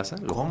Gran Plaza.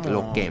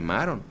 Lo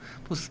quemaron.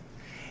 Pues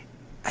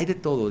hay de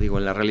todo, digo,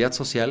 en la realidad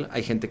social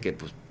hay gente que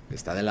pues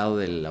está del lado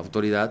de la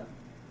autoridad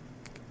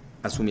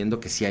asumiendo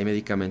que sí hay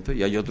medicamento,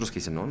 y hay otros que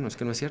dicen, no, es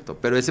que no es cierto.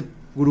 Pero ese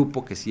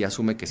grupo que sí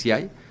asume que sí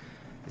hay,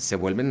 se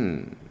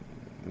vuelven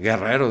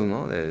guerreros,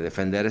 ¿no? De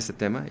defender este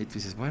tema, y tú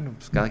dices, bueno,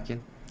 pues cada quien,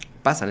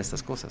 pasan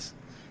estas cosas.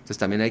 Entonces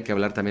también hay que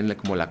hablar también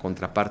como la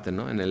contraparte,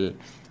 ¿no? En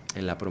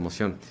la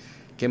promoción.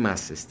 ¿Qué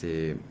más?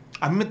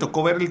 A mí me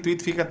tocó ver el tweet,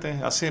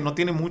 fíjate, no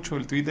tiene mucho,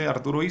 el tweet de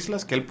Arturo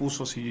Islas, que él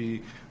puso,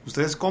 si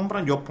ustedes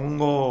compran, yo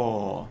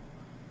pongo...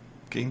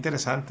 Qué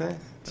interesante,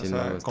 sí,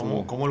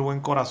 cómo el buen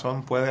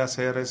corazón puede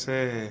hacer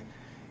ese...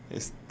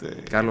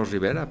 Carlos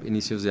Rivera,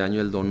 inicios de año,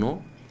 él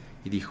donó,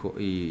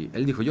 y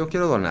él dijo, yo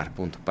quiero donar,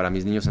 punto, para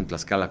mis niños en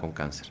Tlaxcala con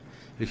cáncer.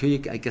 Le dije,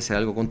 oye, hay que hacer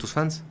algo con tus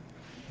fans.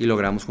 Y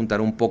logramos juntar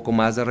un poco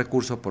más de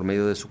recursos por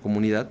medio de su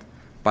comunidad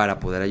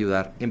para poder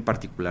ayudar en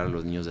particular a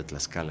los niños de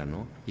Tlaxcala,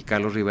 ¿no? Y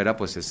Carlos Rivera,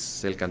 pues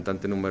es el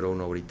cantante número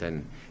 1 ahorita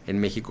en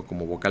México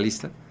como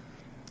vocalista,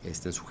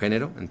 en su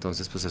género.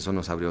 Entonces, pues eso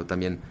nos abrió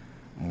también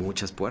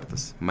muchas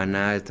puertas.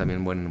 Maná es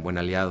también buen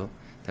aliado.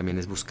 También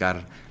es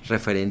buscar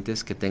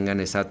referentes que tengan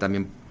esa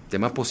también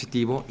tema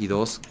positivo, y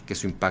 2, que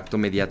su impacto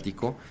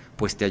mediático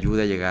pues te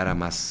ayude a llegar a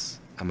más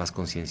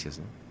conciencias,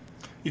 ¿no?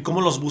 ¿Y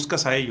cómo los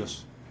buscas a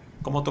ellos?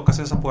 ¿Cómo tocas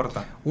esa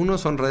puerta? Uno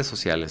son redes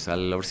sociales. A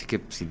ver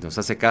si nos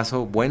hace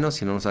caso, bueno,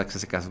 si no nos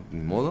hace caso,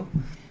 ni modo.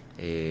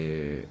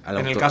 En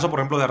el caso, por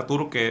ejemplo, de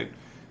Arturo, que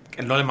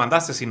no le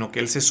mandaste, sino que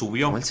él se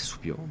subió. No, él se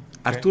subió.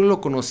 Arturo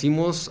lo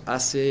conocimos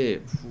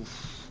hace...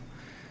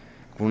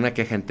 con una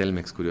queja en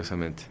Telmex,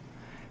 curiosamente.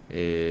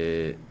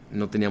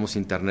 No teníamos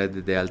internet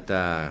de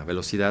alta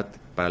velocidad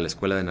para la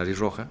escuela de Nariz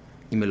Roja,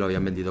 y me lo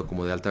habían vendido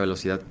como de alta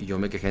velocidad, y yo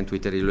me quejé en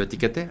Twitter y lo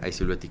etiqueté. Ahí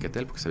sí lo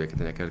etiqueté, porque sabía que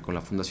tenía que ver con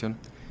la fundación.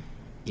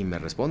 Y me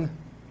responde.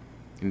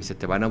 Y me dice,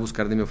 te van a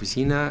buscar de mi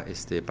oficina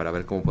para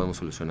ver cómo podemos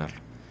solucionarlo.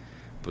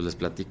 Pues les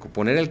platico.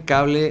 Poner el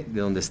cable de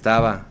donde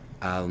estaba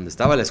a donde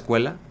estaba la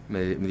escuela,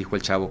 me dijo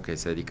el chavo que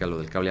se dedica a lo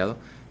del cableado,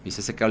 me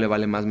dice, ese cable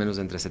vale más o menos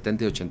de entre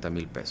 70 y 80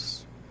 mil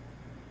pesos.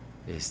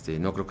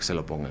 No creo que se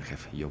lo ponga el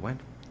jefe. Y yo, bueno,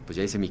 pues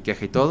ya hice mi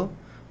queja y todo.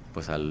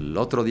 Pues al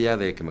otro día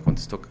de que me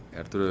contestó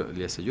Arturo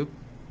Elías Ayub,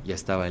 ya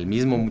estaba el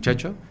mismo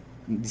muchacho.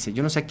 Dice,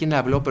 yo no sé a quién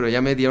habló, pero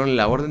ya me dieron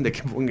la orden de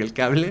que ponga el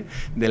cable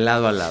de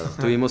lado a lado.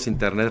 Tuvimos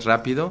internet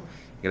rápido,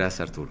 gracias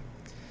a Arturo.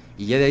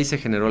 Y ya de ahí se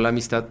generó la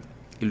amistad,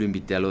 y lo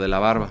invité a lo de la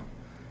barba.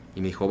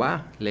 Y me dijo,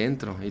 va, le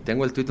entro. Y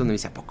tengo el tuit donde me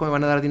dice, ¿a poco me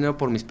van a dar dinero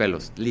por mis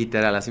pelos?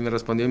 Literal, así me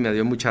respondió y me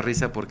dio mucha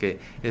risa porque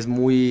es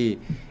muy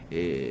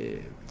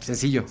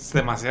sencillo. Es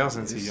demasiado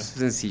sencillo. Es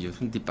sencillo, es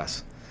un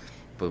tipazo.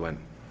 Pues bueno,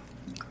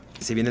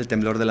 se viene el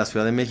temblor de la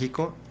Ciudad de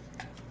México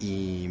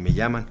y me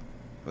llaman.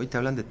 Hoy te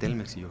hablan de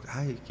Telmex. Y yo,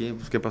 ay,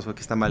 ¿qué pasó?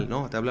 ¿Qué está mal?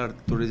 No, te habla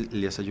Arturo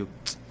Elías Ayub.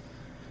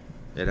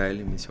 Era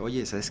él y me dice,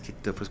 oye, ¿sabes qué?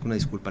 Te ofrezco una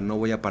disculpa, no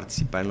voy a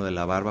participar en lo de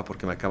la barba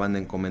porque me acaban de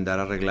encomendar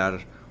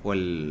arreglar o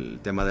el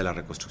tema de la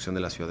reconstrucción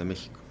de la Ciudad de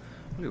México.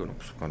 Le digo, no,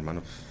 pues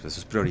hermano, pues,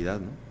 eso es prioridad,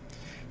 ¿no?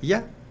 Y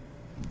ya,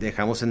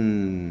 dejamos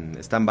en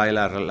stand-by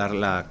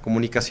la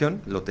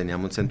comunicación, lo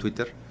teníamos en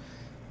Twitter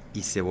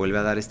y se vuelve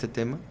a dar este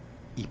tema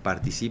y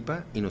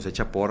participa y nos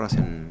echa porras,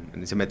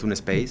 se mete un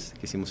space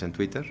que hicimos en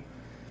Twitter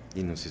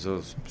y nos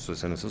hizo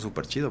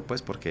súper chido,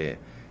 pues, porque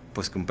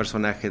pues que un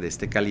personaje de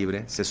este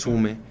calibre se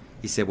sume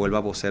y se vuelva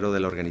vocero de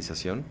la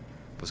organización,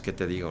 pues qué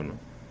te digo, ¿no?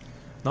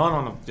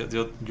 No.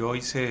 Yo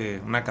hice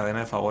una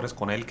cadena de favores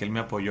con él, que él me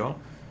apoyó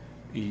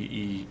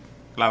y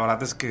la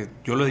verdad es que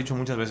yo lo he dicho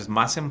muchas veces,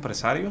 más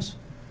empresarios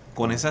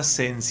con esa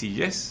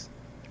sencillez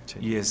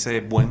y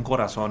ese buen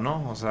corazón,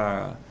 ¿no? O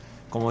sea,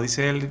 como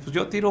dice él, pues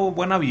yo tiro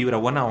buena vibra,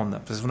 buena onda,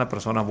 pues es una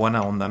persona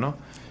buena onda, ¿no?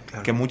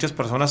 Claro. Que muchas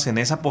personas en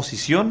esa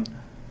posición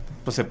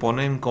pues se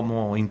ponen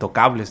como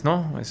intocables,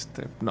 ¿no?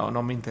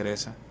 No me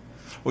interesa.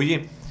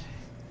 Oye,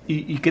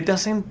 ¿y qué te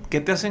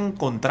has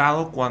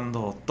encontrado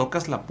cuando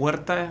tocas la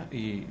puerta?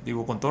 Y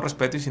digo, con todo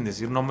respeto y sin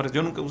decir nombres,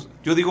 yo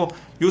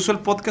uso el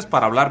podcast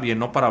para hablar bien,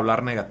 no para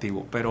hablar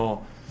negativo,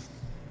 pero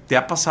 ¿te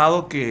ha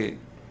pasado que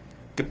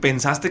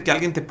pensaste que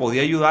alguien te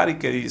podía ayudar y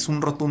que es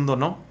un rotundo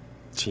no?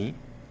 Sí.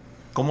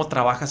 ¿Cómo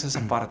trabajas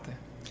esa parte?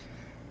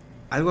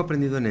 Algo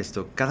aprendido en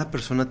esto, cada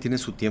persona tiene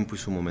su tiempo y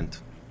su momento.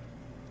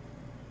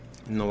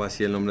 No va a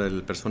decir el nombre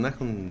del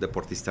personaje, un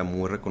deportista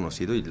muy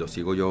reconocido y lo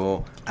sigo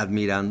yo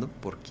admirando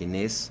por quién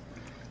es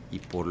y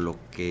por lo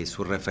que es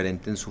su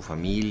referente en su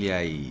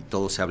familia y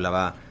todo se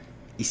hablaba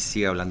y se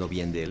sigue hablando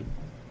bien de él.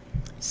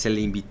 Se le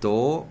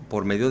invitó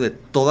por medio de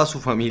toda su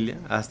familia,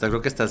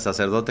 creo que hasta el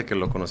sacerdote que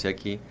lo conocí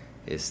aquí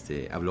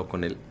habló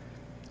con él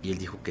y él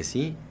dijo que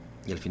sí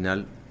y al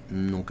final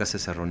nunca se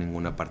cerró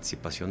ninguna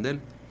participación de él.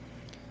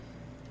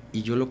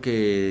 Y yo lo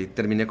que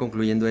terminé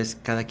concluyendo es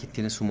cada quien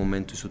tiene su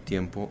momento y su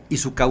tiempo y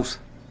su causa.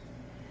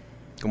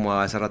 Como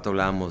hace rato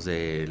hablábamos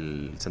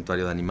del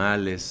santuario de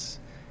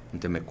animales, un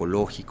tema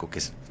ecológico que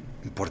es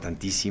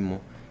importantísimo,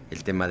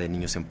 el tema de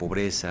niños en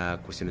pobreza,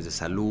 cuestiones de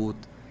salud.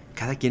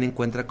 Cada quien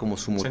encuentra como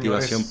su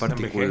motivación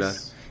particular.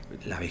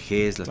 La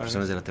vejez, las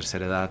personas de la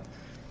tercera edad.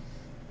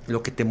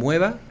 Lo que te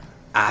mueva,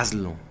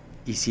 hazlo.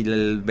 Y si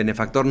el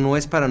benefactor no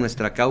es para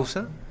nuestra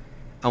causa,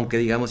 aunque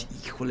digamos,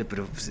 híjole,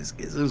 pero pues es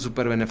el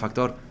super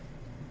benefactor,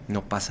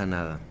 no pasa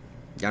nada.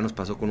 Ya nos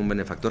pasó con un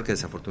benefactor que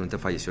desafortunadamente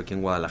falleció aquí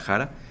en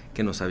Guadalajara,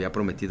 que nos había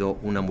prometido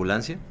una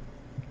ambulancia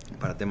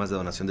para temas de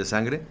donación de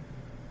sangre.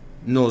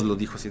 Nos lo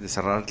dijo así de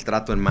cerrar el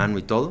trato en mano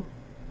y todo,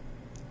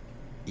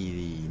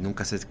 y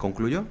nunca se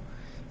concluyó.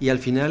 Y al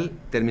final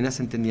terminas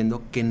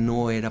entendiendo que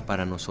no era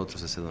para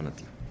nosotros ese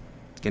donativo,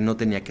 que no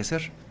tenía que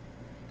ser.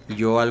 Y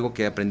yo algo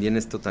que aprendí en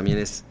esto también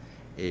es,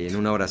 en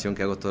una oración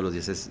que hago todos los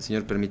días, es: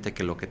 Señor, permite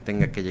que lo que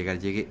tenga que llegar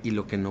llegue, y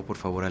lo que no, por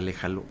favor,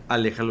 aléjalo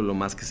lo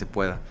más que se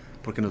pueda,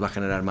 porque nos va a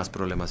generar más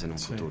problemas en un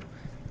futuro.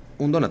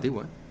 Un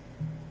donativo,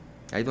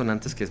 hay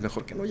donantes que es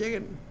mejor que no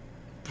lleguen,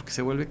 porque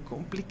se vuelve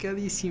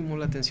complicadísimo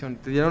la atención.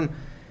 Te dieron,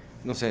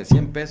 no sé,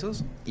 100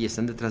 pesos y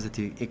están detrás de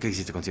ti. ¿Qué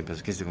hiciste con 100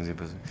 pesos? ¿Qué hiciste con 100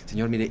 pesos?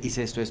 Señor, mire,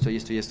 hice esto y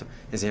esto.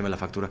 Enséñame la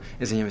factura,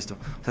 enséñame esto.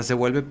 O sea, se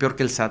vuelve peor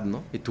que el SAT,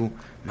 ¿no? Y tú,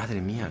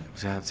 madre mía, o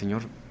sea,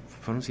 señor,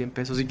 fueron 100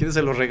 pesos, si quieres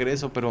se los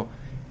regreso, pero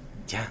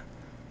ya,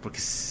 porque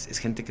es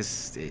gente que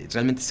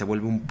realmente se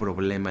vuelve un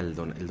problema el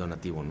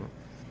donativo, ¿no?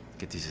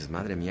 Que te dices,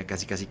 madre mía,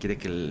 casi quiere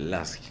que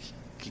las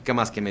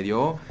jícamas que me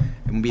dio,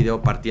 un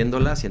video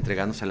partiéndolas y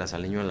entregándoselas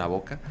al niño en la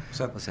boca.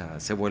 O sea,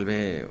 se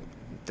vuelve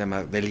un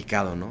tema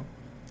delicado, ¿no?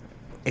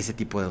 Ese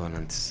tipo de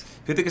donantes.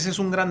 Fíjate que ese es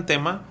un gran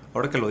tema,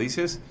 ahora que lo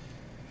dices.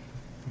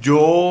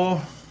 Yo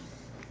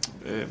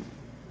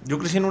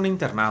crecí en un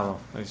internado.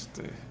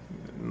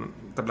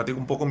 Te platico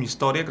un poco mi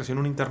historia. Crecí en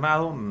un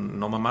internado,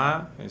 no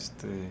mamá,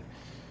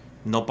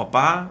 no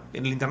papá.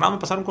 En el internado me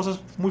pasaron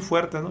cosas muy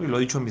fuertes, ¿no? Y lo he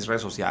dicho en mis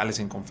redes sociales,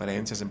 en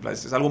conferencias,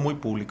 es algo muy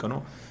público,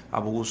 ¿no?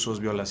 Abusos,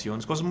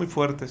 violaciones, cosas muy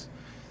fuertes.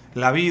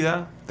 La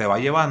vida te va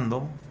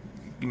llevando,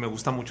 y me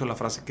gusta mucho la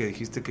frase que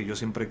dijiste, que yo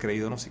siempre he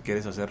creído, ¿no? Si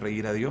quieres hacer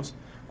reír a Dios,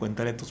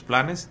 cuéntale tus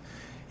planes.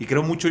 Y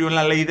creo mucho yo en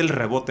la ley del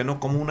rebote, ¿no?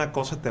 Como una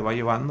cosa te va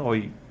llevando.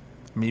 Hoy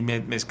a mí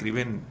me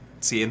escriben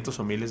cientos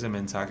o miles de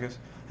mensajes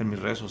en mis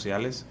redes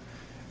sociales.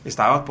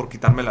 Estaba por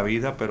quitarme la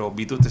vida, pero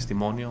vi tu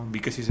testimonio,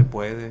 vi que sí se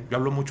puede. Yo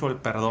hablo mucho del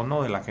perdón,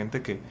 ¿no? De la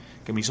gente que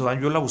me hizo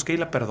daño. Yo la busqué y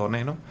la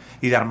perdoné, ¿no?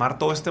 Y de armar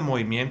todo este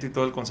movimiento y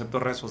todo el concepto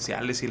de redes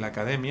sociales y la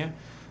academia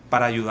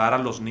para ayudar a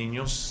los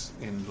niños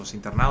en los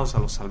internados, a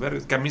los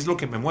albergues, que a mí es lo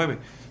que me mueve.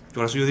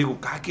 Por eso yo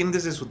digo, cada quien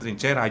desde su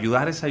trinchera,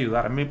 ayudar es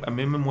ayudar. A mí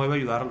me mueve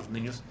ayudar a los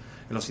niños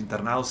en los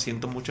internados.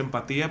 Siento mucha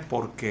empatía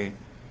porque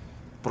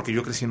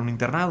yo crecí en un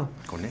internado.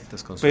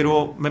 Conectas con su...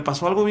 Pero me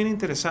pasó algo bien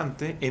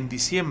interesante. En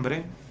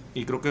diciembre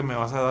y creo que me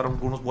vas a dar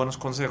algunos buenos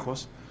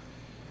consejos.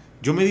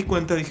 Yo me di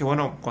cuenta, dije,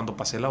 bueno, cuando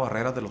pasé la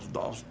barrera de los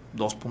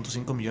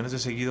 2.5 millones de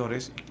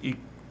seguidores y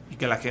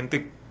que la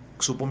gente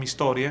supo mi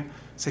historia,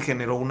 se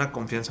generó una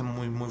confianza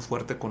muy, muy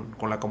fuerte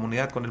con la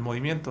comunidad, con el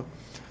movimiento.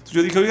 Entonces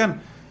yo dije,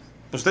 oigan,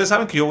 pues ustedes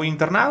saben que yo voy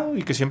internado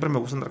y que siempre me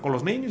gusta andar con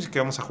los niños y que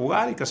vamos a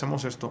jugar y que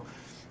hacemos esto.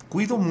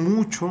 Cuido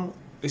mucho,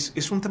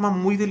 es un tema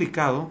muy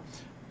delicado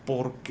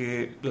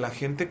porque la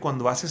gente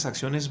cuando haces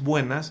acciones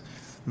buenas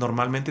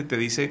normalmente te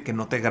dice que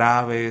no te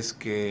grabes,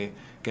 que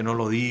no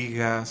lo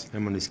digas. La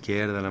mano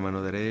izquierda, la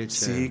mano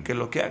derecha. Sí, que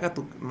lo que haga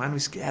tu mano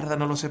izquierda,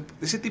 no lo sé.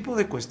 Ese tipo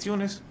de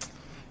cuestiones.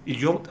 Y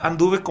yo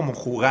anduve como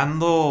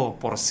jugando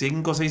por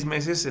 5 o 6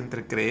 meses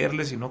entre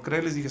creerles y no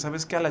creerles. Dije,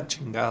 ¿sabes qué? A la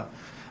chingada.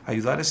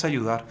 Ayudar es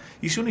ayudar.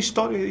 Hice una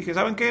historia y dije,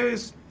 ¿saben qué?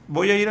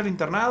 Voy a ir al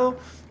internado.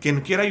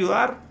 Quien quiera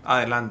ayudar,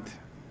 adelante.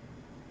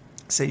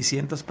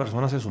 600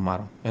 personas se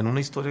sumaron en una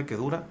historia que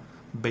dura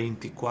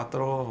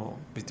 24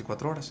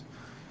 horas.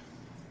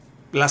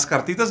 Las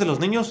cartitas de los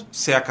niños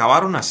se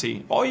acabaron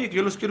así. Oye, que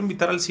yo los quiero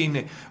invitar al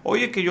cine.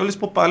 Oye, que yo les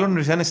puedo pagar la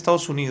universidad en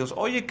Estados Unidos.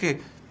 Oye,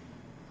 que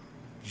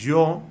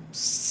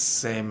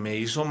se me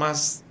hizo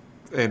más,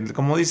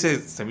 como dice,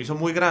 se me hizo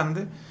muy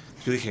grande.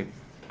 Yo dije,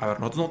 a ver,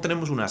 nosotros no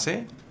tenemos una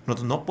C,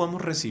 nosotros no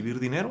podemos recibir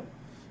dinero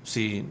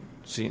sin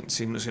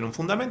un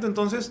fundamento.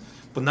 Entonces,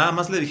 pues nada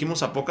más le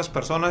dijimos a pocas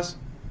personas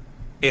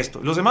esto.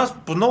 Los demás,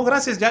 pues no,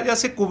 gracias, ya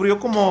se cubrió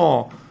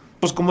como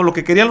lo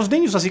que querían los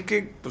niños, así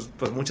que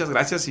pues muchas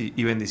gracias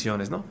y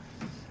bendiciones, ¿no?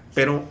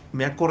 Pero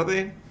me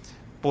acordé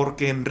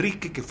porque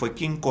Enrique, que fue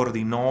quien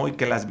coordinó y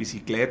que las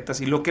bicicletas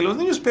y lo que los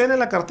niños pedían en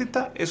la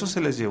cartita, eso se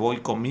les llevó y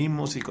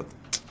comimos.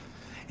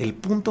 El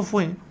punto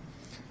fue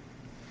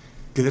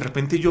que de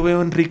repente yo veo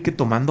a Enrique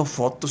tomando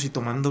fotos y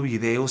tomando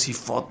videos y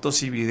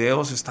fotos y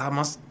videos, estaba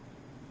más...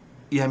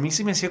 Y a mí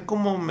se me hacía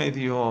como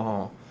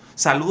medio...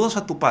 Saludos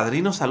a tu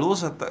padrino,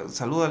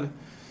 salúdale.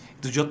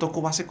 Entonces yo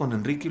toco base con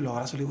Enrique y lo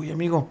abrazo y le digo, oye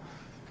amigo,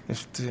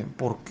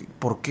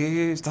 ¿por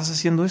qué estás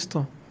haciendo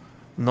esto?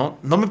 No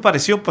me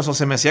pareció, pues, o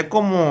se me hacía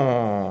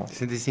como... ¿Te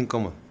sentiste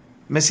incómodo?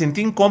 Me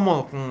sentí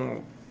incómodo,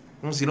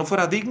 como si no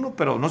fuera digno,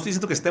 pero no estoy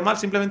diciendo que esté mal,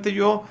 simplemente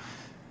yo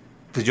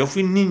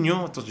fui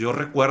niño, entonces yo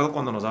recuerdo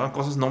cuando nos daban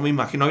cosas, no me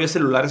imagino, había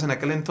celulares en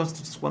aquel entonces,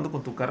 tú estás jugando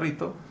con tu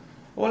carrito,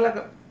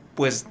 hola,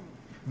 pues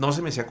no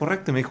se me hacía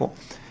correcto, y me dijo,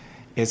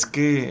 es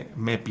que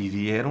me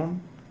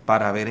pidieron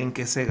para ver en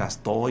qué se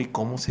gastó y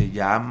cómo se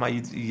llama,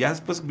 y ya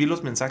después vi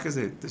los mensajes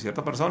de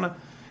cierta persona,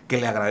 que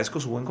le agradezco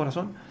su buen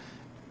corazón,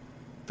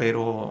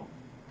 pero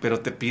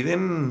te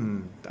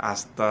piden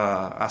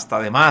hasta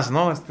de más,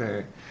 ¿no?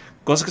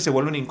 Cosas que se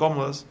vuelven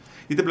incómodas.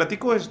 Y te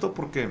platico esto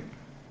porque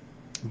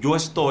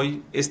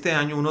este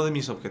año uno de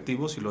mis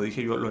objetivos, y lo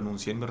dije yo, lo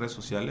anuncié en mis redes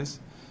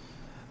sociales,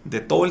 de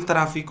todo el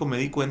tráfico me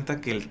di cuenta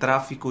que el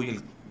tráfico y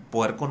el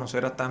poder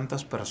conocer a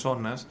tantas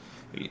personas,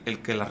 el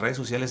que las redes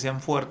sociales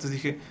sean fuertes,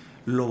 dije,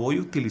 lo voy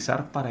a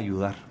utilizar para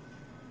ayudar.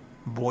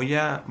 Voy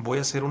a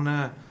hacer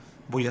una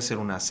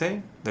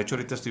C. De hecho,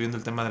 ahorita estoy viendo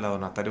el tema de la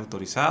donataria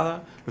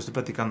autorizada. Lo estoy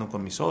platicando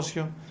con mi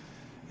socio.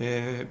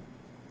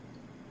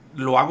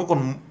 Lo hago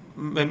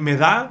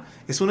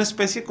es una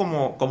especie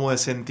como de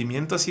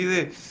sentimiento así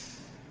de...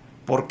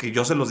 Porque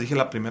yo se los dije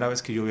la primera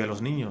vez que yo vi a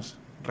los niños.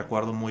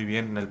 Recuerdo muy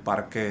bien en el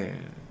parque,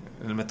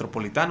 en el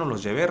Metropolitano,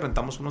 los llevé,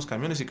 rentamos unos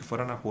camiones y que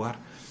fueran a jugar.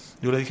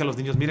 Yo le dije a los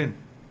niños, miren,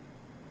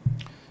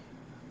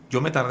 yo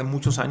me tardé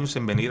muchos años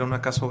en venir a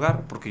una casa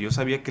hogar porque yo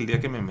sabía que el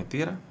día que me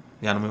metiera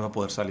ya no me iba a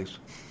poder salir.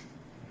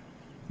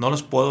 No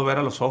los puedo ver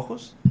a los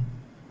ojos.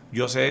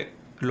 Yo sé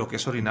lo que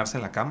es orinarse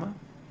en la cama.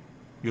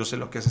 Yo sé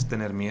lo que es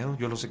tener miedo.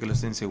 Yo lo sé que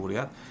es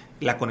inseguridad.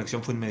 La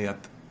conexión fue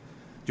inmediata.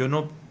 Yo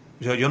no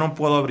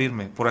puedo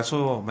abrirme. Por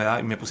eso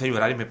me puse a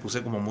llorar y me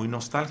puse como muy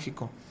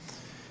nostálgico.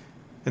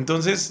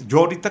 Entonces, yo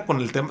ahorita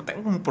con el tema,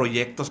 tengo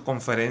proyectos,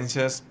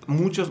 conferencias,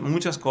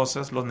 muchas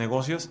cosas, los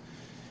negocios,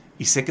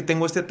 y sé que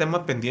tengo este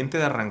tema pendiente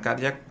de arrancar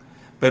ya,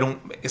 pero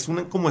es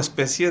una como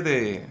especie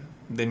de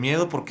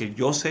miedo porque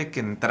yo sé que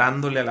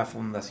entrándole a la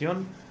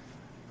fundación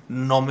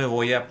no me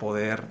voy a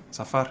poder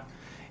zafar.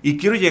 Y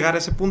quiero llegar a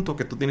ese punto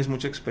que tú tienes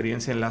mucha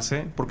experiencia en la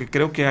C, porque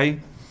creo que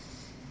hay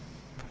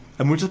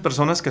muchas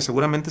personas que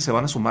seguramente se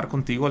van a sumar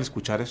contigo al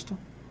escuchar esto,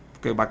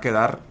 que va a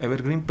quedar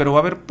evergreen, pero va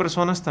a haber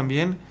personas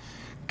también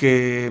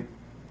que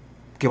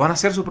van a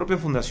hacer su propia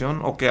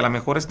fundación, o que a lo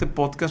mejor este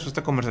podcast o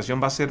esta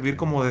conversación va a servir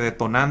como de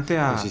detonante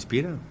a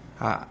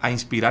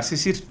inspirarse y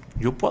decir,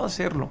 yo puedo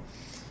hacerlo.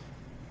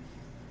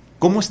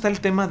 ¿Cómo está el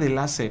tema del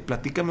ACE?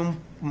 Platícame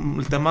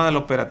el tema de la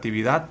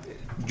operatividad.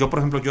 Yo, por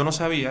ejemplo, yo no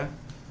sabía,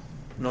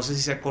 no sé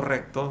si sea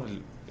correcto,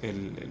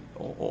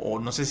 o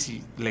no sé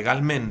si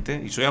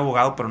legalmente, y soy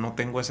abogado, pero no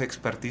tengo esa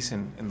expertise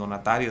en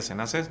donatarias,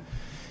 en ACEs,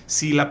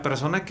 si la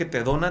persona que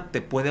te dona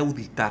te puede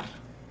auditar.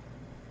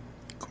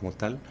 ¿Como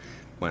tal?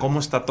 Bueno, ¿cómo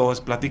está todo?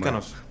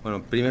 Platícanos.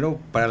 Bueno, primero,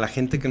 para la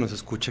gente que nos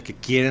escucha, que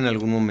quiere en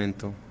algún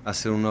momento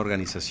hacer una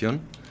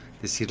organización,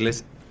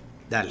 decirles,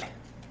 dale.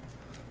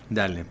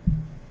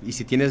 Y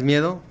si tienes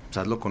miedo, pues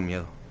hazlo con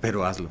miedo,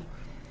 pero hazlo.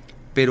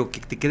 Pero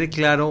que te quede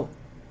claro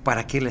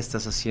para qué la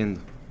estás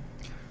haciendo.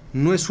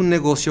 No es un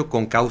negocio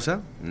con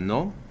causa,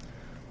 no.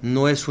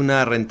 no es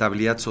una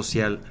rentabilidad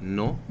social,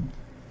 no,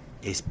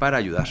 es para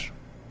ayudar.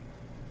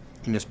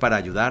 Y no es para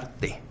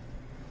ayudarte,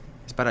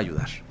 es para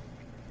ayudar.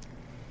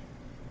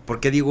 ¿Por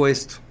qué digo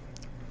esto?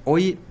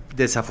 Hoy,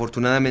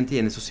 desafortunadamente, y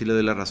en eso sí le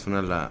doy la razón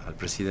al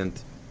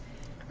presidente,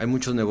 hay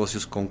muchos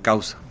negocios con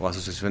causa o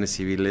asociaciones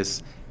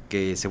civiles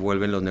que se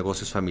vuelven los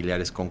negocios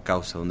familiares con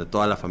causa, donde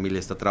toda la familia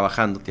está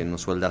trabajando, tienen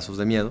unos sueldazos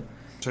de miedo,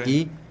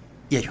 sí,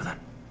 y ayudan.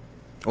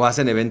 O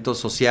hacen eventos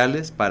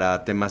sociales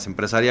para temas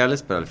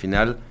empresariales, pero al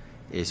final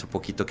eso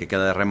poquito que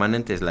queda de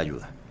remanente es la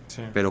ayuda.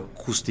 Sí. Pero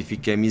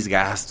justifiqué mis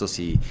gastos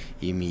y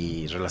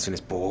mis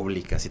relaciones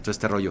públicas y todo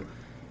este rollo.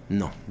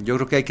 No, yo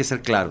creo que hay que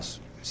ser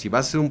claros. Si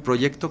vas a hacer un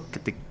proyecto, que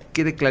te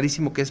quede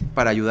clarísimo que es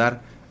para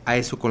ayudar a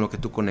eso con lo que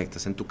tú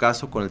conectas. En tu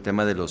caso, con el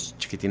tema de los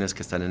chiquitines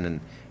que están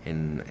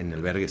en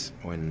albergues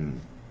o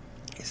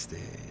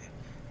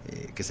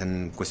que están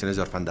en cuestiones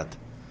de orfandad.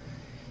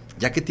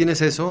 Ya que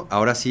tienes eso,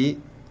 ahora sí,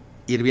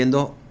 ir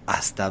viendo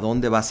hasta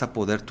dónde vas a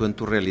poder tú en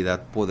tu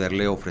realidad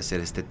poderle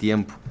ofrecer este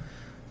tiempo.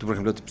 Tú, por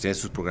ejemplo, tienes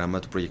tus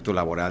programas, tu proyecto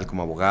laboral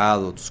como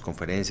abogado, tus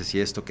conferencias y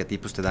esto, que a ti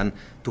pues, te dan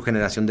tu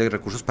generación de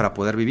recursos para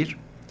poder vivir.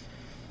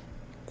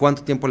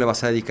 ¿Cuánto tiempo le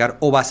vas a dedicar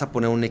o vas a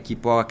poner un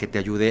equipo a que te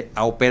ayude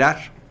a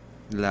operar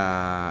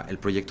el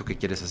proyecto que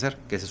quieres hacer?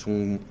 Que ese es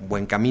un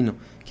buen camino.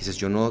 Quizás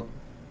yo no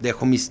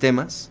dejo mis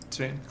temas,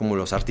 sí, como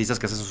los artistas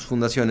que hacen sus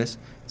fundaciones,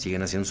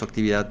 siguen haciendo su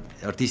actividad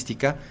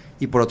artística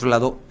y por otro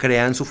lado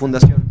crean su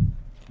fundación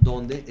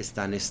donde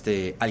están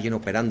alguien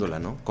operándola,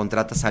 ¿no?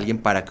 Contratas a alguien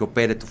para que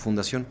opere tu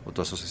fundación o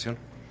tu asociación,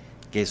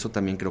 que eso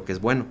también creo que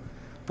es bueno,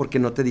 porque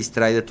no te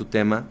distrae de tu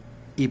tema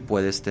y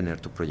puedes tener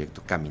tu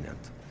proyecto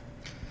caminando.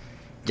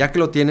 Ya que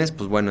lo tienes,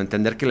 pues bueno,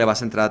 entender que le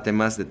vas a entrar a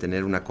temas de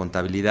tener una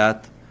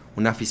contabilidad,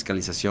 una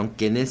fiscalización,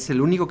 que es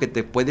el único que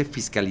te puede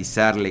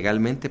fiscalizar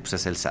legalmente, pues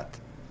es el SAT,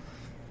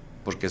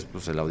 porque es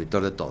pues, el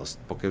auditor de todos,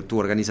 porque tu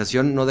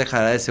organización no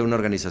dejará de ser una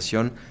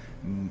organización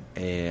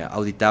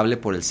auditable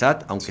por el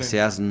SAT, aunque sí,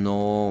 seas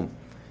no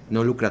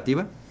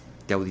lucrativa,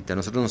 te audita.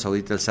 Nosotros nos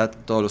audita el SAT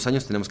todos los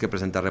años, tenemos que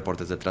presentar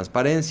reportes de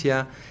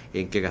transparencia,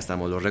 en qué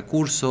gastamos los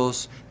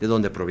recursos, de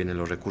dónde provienen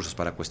los recursos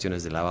para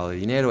cuestiones de lavado de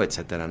dinero,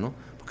 etcétera, ¿no?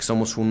 Porque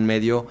somos un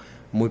medio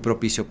muy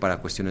propicio para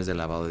cuestiones de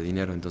lavado de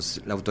dinero,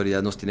 entonces la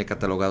autoridad nos tiene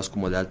catalogados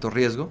como de alto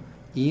riesgo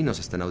y nos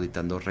están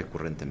auditando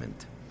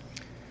recurrentemente.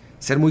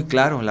 Ser muy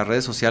claro en las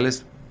redes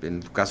sociales, en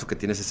tu caso que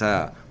tienes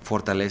esa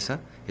fortaleza,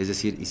 es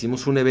decir,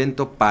 hicimos un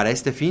evento para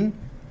este fin,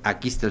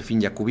 aquí está el fin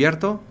ya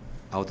cubierto,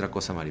 a otra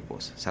cosa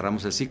mariposa.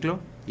 Cerramos el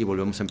ciclo y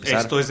volvemos a empezar.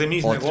 Esto es de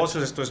mis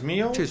negocios, esto es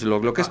mío. Sí,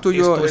 lo que es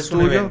tuyo es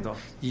tuyo. Evento.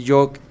 Y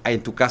yo,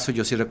 en tu caso,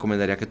 yo sí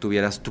recomendaría que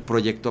tuvieras tu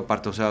proyecto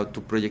aparte, o sea,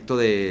 tu proyecto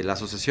de la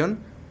asociación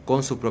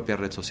con su propia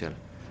red social,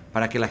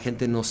 para que la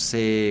gente no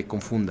se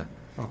confunda.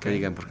 Okay. Que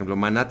digan, por ejemplo,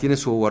 Maná tiene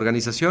su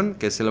organización,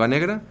 que es Selva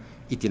Negra,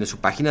 y tiene su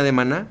página de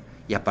Maná,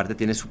 y aparte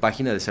tiene su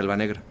página de Selva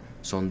Negra.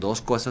 Son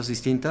dos cosas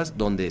distintas,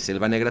 donde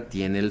Selva Negra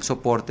tiene el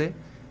soporte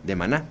de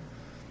Maná.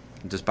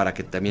 Entonces, para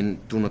que también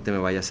tú no te me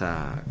vayas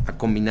a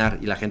combinar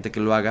y la gente que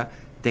lo haga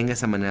tenga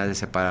esa manera de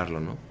separarlo,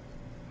 ¿no?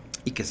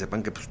 Y que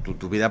sepan que pues,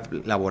 tu vida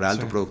laboral,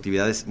 sí, tu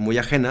productividad es muy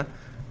ajena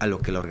a lo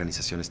que la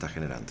organización está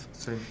generando.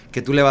 Sí.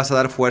 Que tú le vas a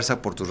dar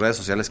fuerza por tus redes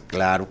sociales,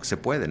 claro que se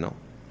puede, ¿no?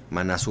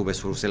 Maná sube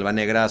su Selva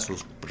Negra a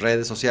sus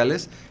redes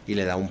sociales y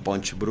le da un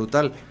punch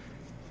brutal,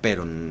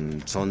 pero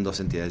son dos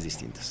entidades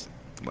distintas.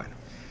 Bueno,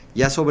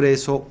 ya sobre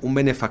eso, un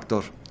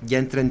benefactor ya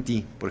entra en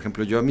ti. Por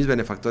ejemplo, yo a mis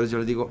benefactores yo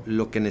les digo,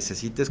 lo que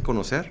necesites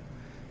conocer,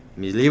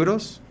 mis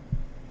libros,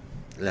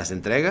 las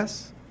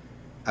entregas.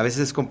 A veces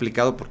es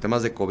complicado por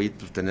temas de COVID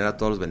pues, tener a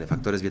todos los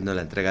benefactores viendo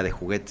la entrega de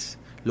juguetes.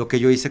 Lo que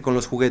yo hice con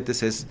los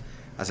juguetes es,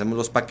 hacemos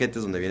los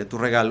paquetes donde viene tu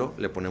regalo,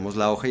 le ponemos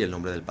la hoja y el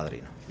nombre del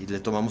padrino. Y le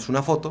tomamos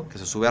una foto que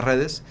se sube a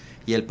redes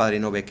y el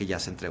padrino ve que ya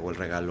se entregó el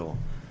regalo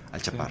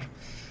al chaparro. Sí.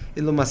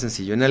 Es lo más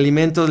sencillo. En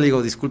alimentos le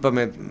digo,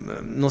 discúlpame,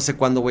 no sé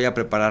cuándo voy a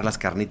preparar las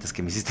carnitas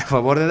que me hiciste a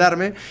favor de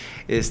darme.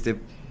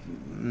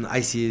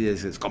 Ahí sí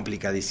es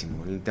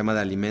complicadísimo. El tema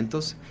de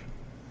alimentos.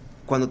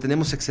 Cuando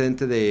tenemos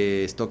excedente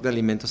de stock de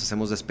alimentos,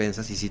 hacemos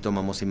despensas y sí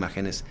tomamos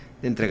imágenes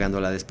entregando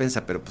la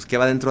despensa. Pero pues, ¿qué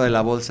va dentro de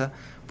la bolsa?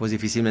 Pues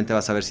difícilmente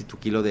vas a ver si tu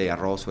kilo de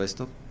arroz o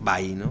esto va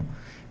ahí, ¿no?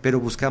 Pero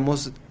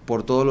buscamos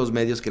por todos los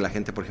medios que la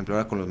gente, por ejemplo,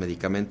 ahora con los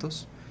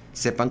medicamentos,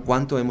 sepan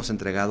cuánto hemos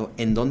entregado,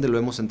 en dónde lo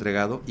hemos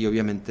entregado y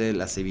obviamente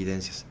las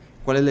evidencias.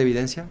 ¿Cuál es la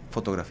evidencia?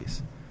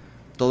 Fotografías.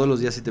 Todos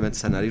los días si te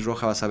metes a Nariz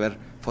Roja vas a ver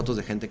fotos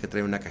de gente que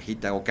trae una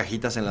cajita o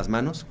cajitas en las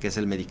manos, que es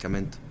el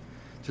medicamento.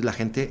 Entonces la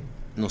gente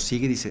nos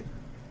sigue y dice,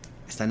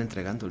 están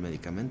entregando el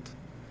medicamento.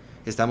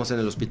 Estamos en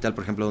el hospital,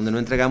 por ejemplo, donde no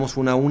entregamos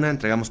una a una,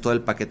 entregamos todo el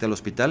paquete al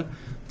hospital,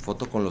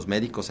 foto con los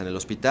médicos en el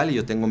hospital y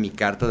yo tengo mi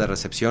carta de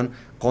recepción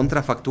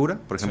contra factura.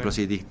 Por ejemplo,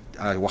 sí, si di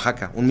a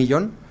Oaxaca 1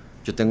 millón,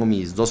 yo tengo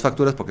mis 2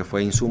 facturas porque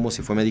fue insumos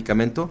y fue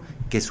medicamento,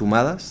 que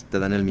sumadas te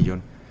dan el 1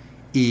 millón.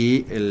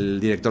 Y el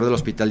director del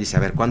hospital dice,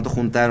 a ver, ¿cuánto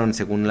juntaron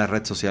según la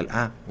red social?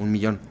 1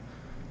 millón.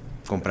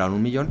 Compraron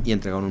 1 millón y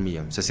entregaron 1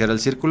 millón. Se cierra el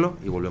círculo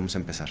y volvemos a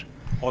empezar.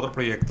 Otro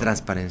proyecto.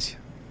 Transparencia.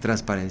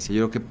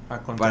 Yo creo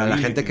que para la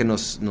gente que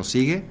nos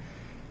sigue,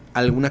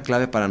 alguna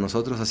clave para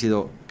nosotros ha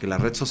sido que la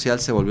red social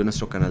se volvió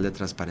nuestro canal de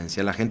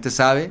transparencia. La gente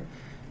sabe,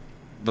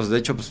 pues de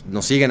hecho pues,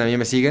 nos siguen, a mí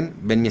me siguen,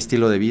 ven mi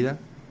estilo de vida,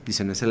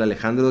 dicen, es el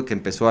Alejandro que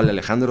empezó al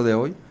Alejandro de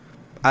hoy,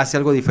 hace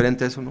algo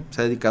diferente a eso, ¿no?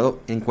 Se ha dedicado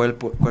en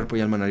cuerpo y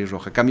alma a Nariz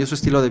Roja. ¿Cambió su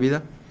estilo de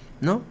vida?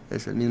 No,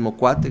 es el mismo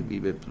cuate,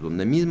 vive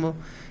donde mismo,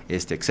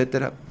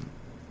 etcétera.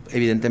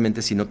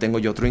 Evidentemente, si no tengo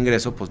yo otro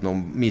ingreso, pues no,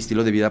 mi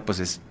estilo de vida pues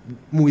es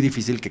muy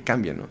difícil que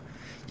cambie, ¿no?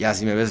 Ya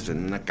si me ves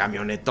en una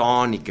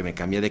camionetón y que me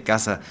cambié de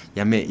casa,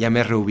 ya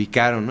me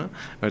reubicaron, ¿no?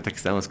 Ahorita que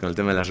estamos con el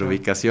tema de las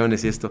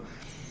reubicaciones y esto,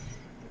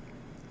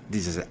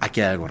 dices,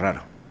 aquí hay algo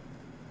raro.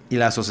 Y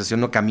la asociación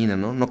no camina,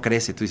 ¿no? No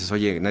crece. Tú dices,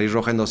 oye, Nariz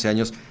Roja en 12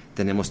 años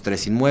tenemos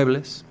 3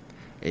 inmuebles,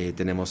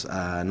 tenemos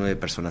a 9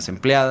 personas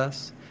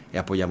empleadas,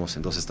 apoyamos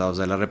en 2 estados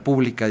de la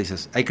República.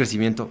 Dices, ¿hay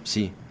crecimiento?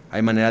 Sí.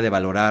 ¿Hay manera de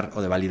valorar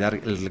o de validar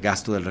el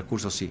gasto del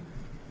recurso? Sí.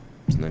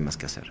 Pues no hay más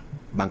que hacer.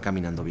 Van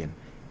caminando bien.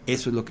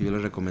 Eso es lo que yo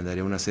les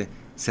recomendaría a una C,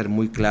 ser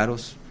muy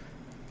claros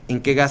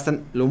en qué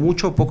gastan, lo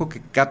mucho o poco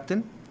que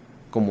capten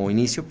como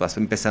inicio, vas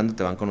empezando,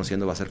 te van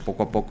conociendo, va a ser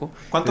poco a poco.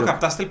 ¿Cuánto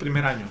captaste el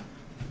primer año?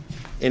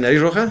 ¿En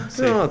Nariz Roja?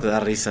 Sí. No, te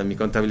da risa. Mi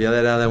contabilidad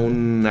era de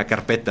una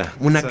carpeta.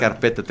 Una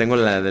carpeta. Tengo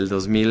la del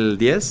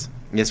 2010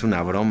 y es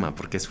una broma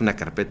porque es una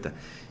carpeta.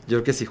 Yo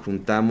creo que si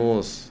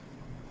juntamos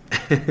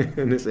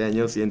en ese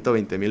año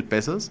 120,000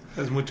 pesos...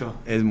 Es mucho.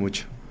 Es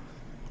mucho.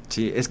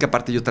 Sí, es que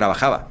aparte yo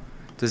trabajaba.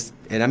 Entonces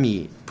era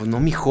pues no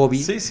mi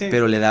hobby, sí.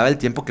 pero le daba el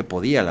tiempo que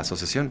podía a la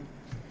asociación.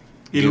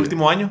 ¿Y el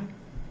último año?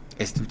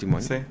 Este último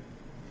año. Sí.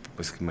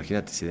 Pues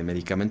imagínate, si de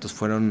medicamentos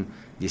fueron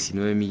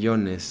 19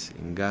 millones,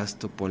 en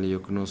gasto ponle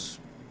yo que unos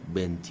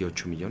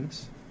 28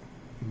 millones.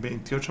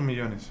 28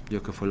 millones.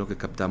 Yo que fue lo que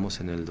captamos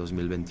en el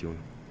 2021.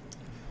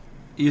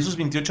 ¿Y esos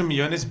 28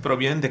 millones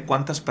provienen de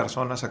cuántas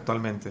personas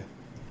actualmente?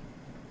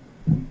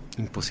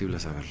 Imposible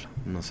saberlo,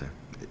 no sé.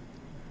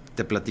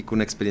 Te platico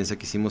una experiencia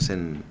que hicimos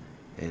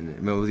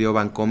me dio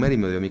Bancomer y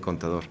me dio mi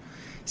contador.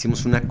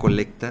 Hicimos una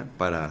colecta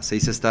para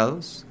 6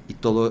 estados y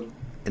todo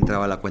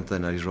entraba a la cuenta de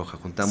Nariz Roja.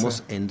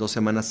 Juntamos en 2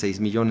 semanas 6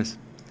 millones.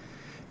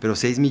 Pero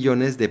 6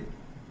 millones de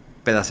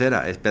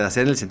pedacera. Es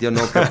pedacera en el sentido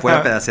no que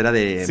fuera pedacera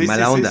de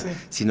mala onda,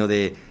 sino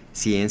de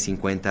 100,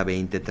 50,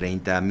 20,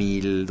 30,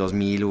 1,000,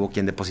 2,000. Hubo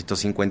quien depositó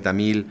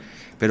 50,000.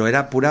 Pero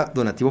era pura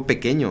donativo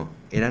pequeño.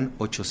 Eran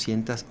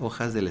 800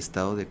 hojas del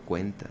estado de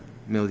cuenta.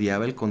 Me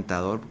odiaba el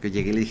contador porque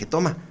llegué y le dije,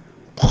 toma.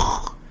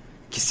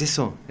 ¿Qué es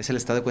eso? Es el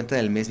estado de cuenta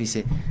del mes. Me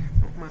dice,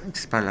 no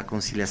manches, para la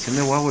conciliación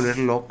me voy a volver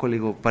loco. Le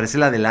digo, parece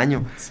la del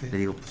año. Sí. Le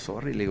digo, pues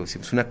sorry. Le digo,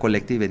 hicimos una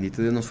colecta y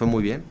bendito Dios nos fue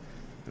muy bien.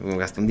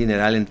 Gasté un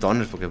dineral en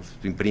toners porque pues,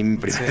 imprimí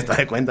el estado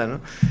de cuenta, ¿no?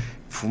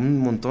 Fue un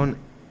montón.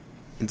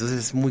 Entonces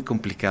es muy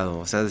complicado.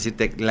 O sea,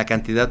 decirte, la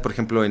cantidad, por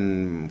ejemplo,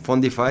 en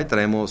Fundify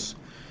traemos,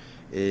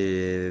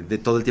 de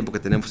todo el tiempo que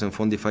tenemos en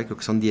Fundify, creo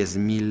que son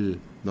 10,000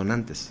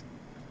 donantes.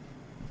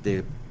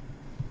 De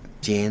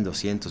 100,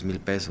 200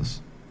 mil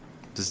pesos.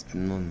 Entonces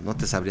no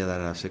te sabría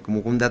dar, o sea,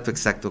 como un dato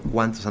exacto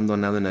cuántos han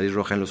donado en Nariz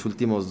Roja en los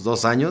últimos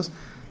 2 años.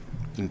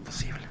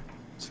 Imposible,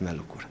 es una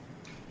locura.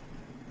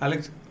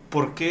 Alex,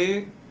 ¿por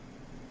qué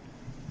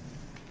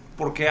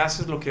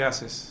haces lo que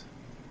haces?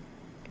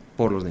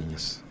 Por los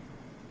niños.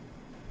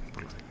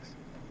 Por los niños.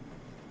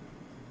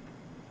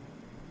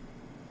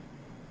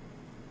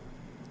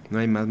 No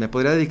hay más, me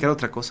podría dedicar a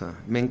otra cosa.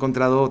 Me he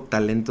encontrado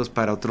talentos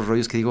para otros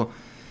rollos que digo,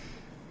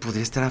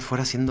 podría estar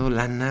afuera haciendo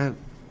lana,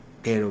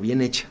 pero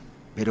bien hecha.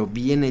 Pero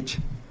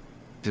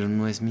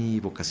no es mi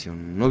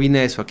vocación, no vine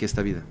a eso aquí a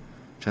esta vida,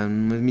 o sea,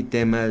 no es mi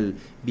tema el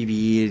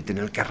vivir,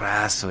 tener el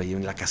carrazo y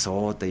la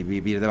casota y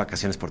vivir de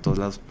vacaciones por todos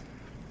lados,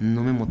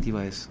 no me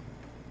motiva eso.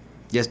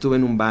 Ya estuve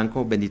en un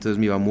banco, bendito Dios,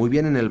 me iba muy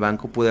bien en el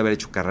banco, pude haber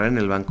hecho carrera en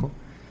el banco,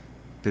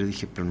 pero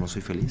dije, pero no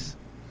soy feliz.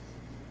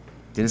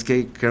 Tienes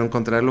que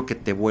encontrar lo que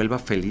te vuelva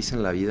feliz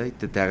en la vida y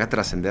te haga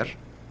trascender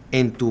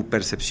en tu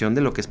percepción de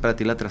lo que es para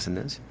ti la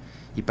trascendencia,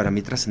 y para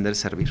mí trascender es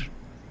servir.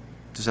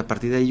 Entonces a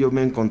partir de ahí yo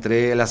me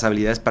encontré las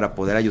habilidades para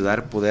poder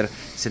ayudar, poder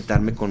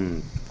sentarme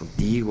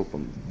contigo,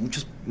 con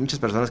muchas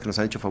personas que nos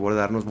han hecho favor de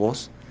darnos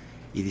voz,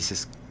 y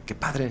dices, qué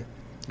padre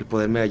el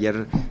poderme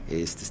ayer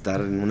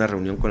estar en una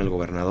reunión con el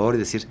gobernador y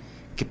decir,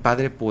 qué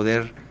padre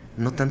poder,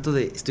 no tanto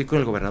de estoy con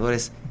el gobernador,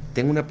 es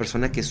tengo una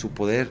persona que su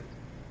poder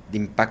de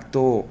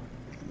impacto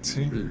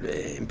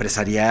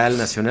empresarial,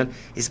 nacional,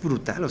 es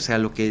brutal. O sea,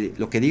 lo que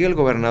diga el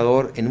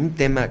gobernador en un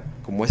tema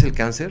como es el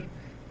cáncer,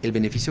 el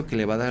beneficio que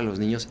le va a dar a los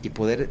niños y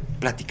poder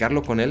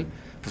platicarlo con él,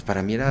 pues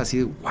para mí era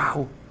así,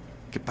 wow,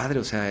 qué padre,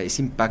 o sea,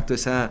 ese impacto,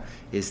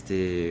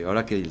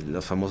 ahora que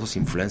los famosos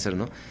influencers,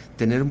 ¿no?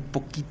 Tener un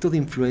poquito de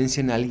influencia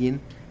en alguien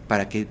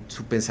para que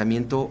su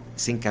pensamiento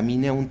se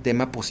encamine a un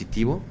tema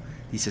positivo,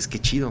 dices, qué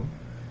chido.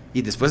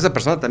 Y después esa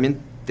persona también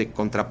te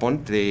contrapone,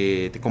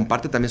 te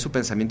comparte también su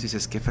pensamiento y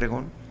dices, qué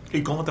fregón.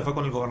 ¿Y cómo te fue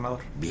con el gobernador?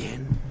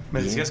 Bien.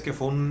 Me decías que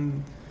fue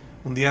un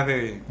día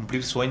de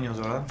cumplir sueños,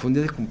 ¿verdad? Fue un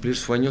día de cumplir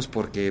sueños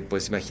porque,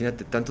 pues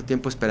imagínate, tanto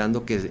tiempo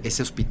esperando que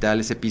ese hospital,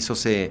 ese piso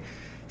se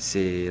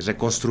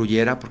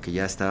reconstruyera porque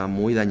ya estaba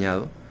muy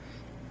dañado,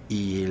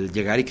 y el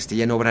llegar y que esté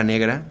ya en obra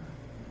negra,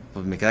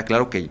 pues me queda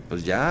claro que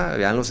pues ya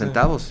vean los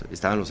centavos,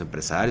 estaban los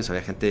empresarios,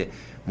 había gente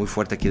muy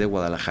fuerte aquí de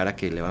Guadalajara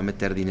que le va a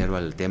meter dinero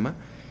al tema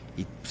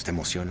y pues te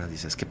emociona,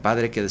 dices, qué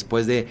padre que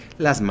después de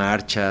las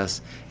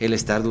marchas, el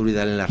estar duro y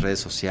dar en las redes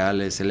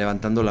sociales, el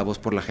levantando la voz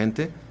por la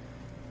gente,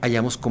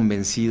 hayamos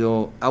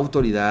convencido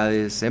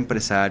autoridades,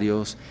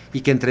 empresarios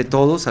y que entre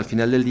todos al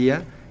final del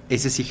día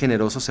ese sí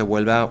generoso se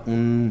vuelva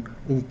un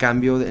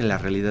cambio en la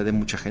realidad de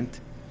mucha gente.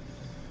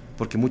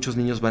 Porque muchos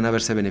niños van a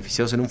verse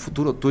beneficiados en un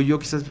futuro. Tú y yo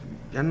quizás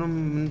ya no,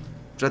 un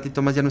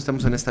ratito más ya no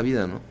estamos en esta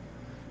vida, ¿no?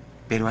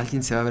 Pero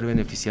alguien se va a ver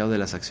beneficiado de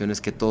las acciones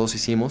que todos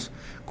hicimos.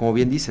 Como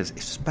bien dices,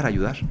 esto es para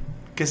ayudar.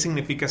 ¿Qué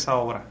significa esa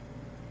obra?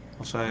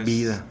 O sea, es...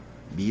 Vida.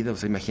 O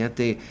sea,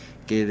 imagínate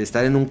que de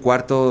estar en un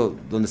cuarto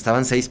donde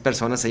estaban 6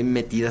 personas ahí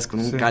metidas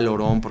con un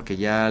calorón porque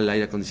ya el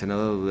aire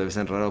acondicionado de vez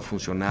en raro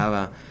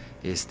funcionaba,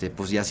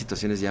 pues ya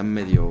situaciones ya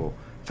medio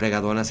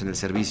fregadonas en el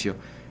servicio.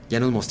 Ya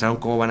nos mostraron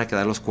cómo van a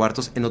quedar los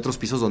cuartos en otros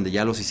pisos donde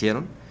ya los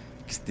hicieron.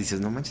 Que dices,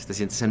 no manches, te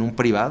sientes en un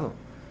privado.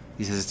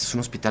 Dices, este es un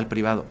hospital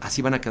privado.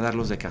 Así van a quedar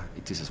los de acá.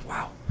 Y tú dices,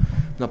 wow.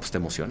 No, pues te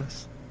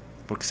emocionas.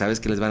 Porque sabes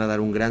que les van a dar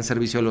un gran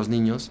servicio a los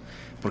niños.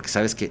 Porque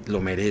sabes que lo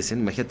merecen.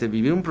 Imagínate,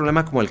 vivir un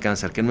problema como el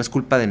cáncer, que no es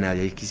culpa de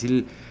nadie. Y que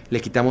sí le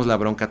quitamos la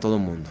bronca a todo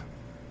mundo.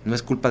 No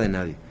es culpa de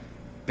nadie.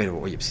 Pero,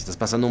 oye, si estás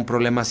pasando un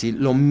problema así,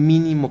 lo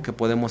mínimo que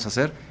podemos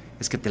hacer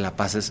es que te la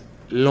pases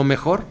lo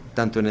mejor,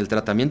 tanto en el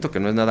tratamiento, que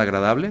no es nada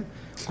agradable,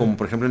 como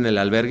por ejemplo en el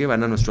albergue.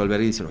 Van a nuestro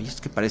albergue y dicen, oye, es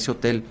que parece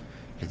hotel.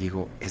 Les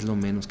digo, es lo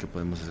menos que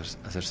podemos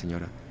hacer,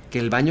 señora. Que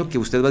el baño que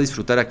usted va a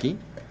disfrutar aquí,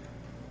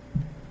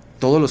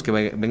 todos los que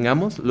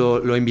vengamos,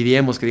 lo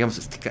envidiemos, que digamos,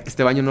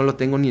 este baño no lo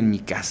tengo ni en mi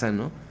casa,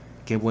 ¿no?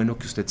 Qué bueno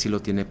que usted sí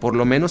lo tiene. Por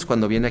lo menos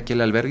cuando viene aquí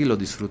al albergue y lo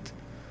disfrute.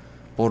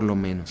 Por lo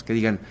menos. Que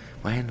digan,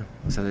 bueno,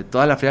 o sea, de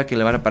toda la friega que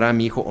le van a parar a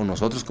mi hijo, o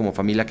nosotros como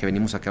familia que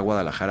venimos acá a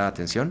Guadalajara,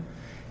 atención,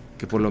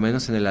 que por lo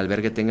menos en el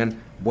albergue tengan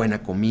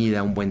buena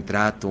comida, un buen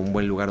trato, un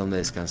buen lugar donde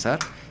descansar,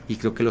 y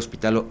creo que el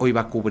hospital hoy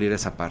va a cubrir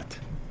esa parte.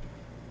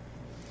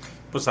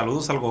 Pues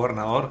saludos al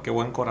gobernador, qué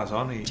buen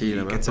corazón, y sí,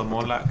 que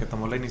tomó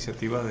la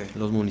iniciativa de...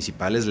 Los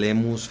municipales,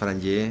 Lemus,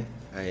 Frangé,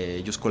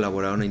 ellos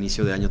colaboraron a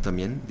inicio de año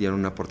también, dieron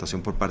una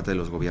aportación por parte de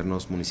los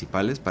gobiernos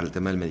municipales para el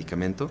tema del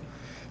medicamento,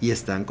 y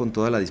están con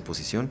toda la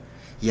disposición.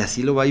 Y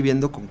así lo va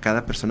viendo con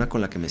cada persona con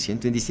la que me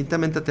siento,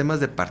 indistintamente a temas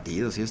de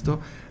partidos y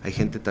esto. Hay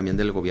gente también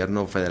del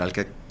gobierno federal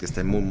que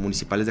está en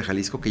municipales de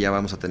Jalisco que ya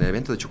vamos a tener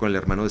eventos. De hecho, con el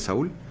hermano de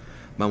Saúl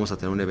vamos a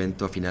tener un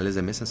evento a finales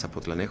de mes en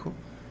Zapotlanejo,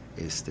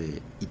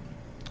 y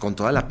con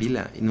toda la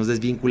pila. Y nos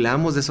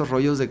desvinculamos de esos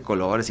rollos de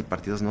colores y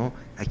partidos. No,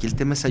 aquí el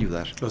tema es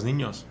ayudar. Los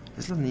niños.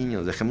 Es los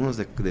niños, dejémonos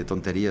de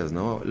tonterías,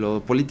 ¿no?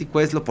 Lo político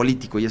es lo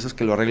político y eso es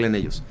que lo arreglen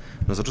ellos.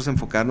 Nosotros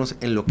enfocarnos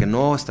en lo que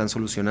no están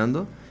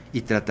solucionando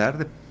y tratar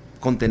de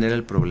contener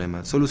el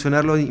problema.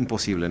 Solucionarlo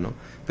imposible, ¿no?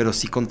 Pero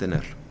sí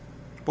contenerlo.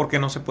 ¿Por qué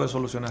no se puede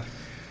solucionar?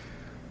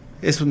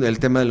 El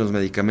tema de los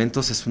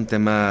medicamentos es un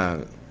tema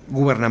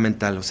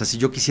gubernamental. O sea, si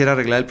yo quisiera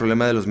arreglar el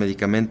problema de los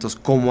medicamentos,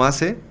 ¿cómo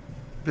hace?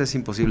 Es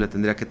imposible.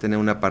 Tendría que tener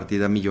una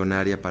partida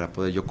millonaria para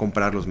poder yo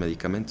comprar los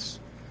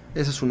medicamentos.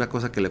 Eso es una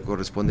cosa que le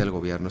corresponde al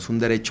gobierno. Es un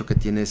derecho que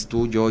tienes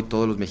tú, yo y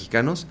todos los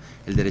mexicanos,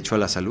 el derecho a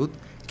la salud,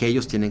 que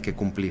ellos tienen que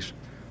cumplir.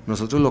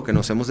 Nosotros lo que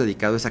nos hemos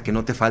dedicado es a que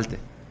no te falte.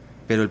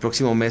 Pero el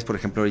próximo mes, por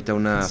ejemplo, ahorita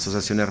una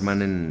asociación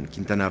hermana en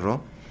Quintana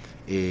Roo,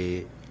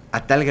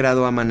 a tal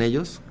grado aman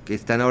ellos que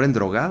están ahora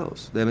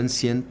endrogados. Deben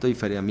 100 y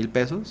feria 1,000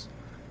 pesos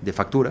de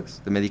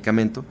facturas, de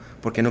medicamento,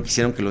 porque no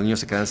quisieron que los niños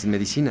se quedaran sin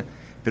medicina.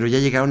 Pero ya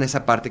llegaron a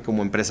esa parte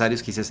como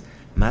empresarios que dices,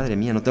 madre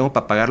mía, no tengo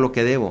para pagar lo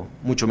que debo,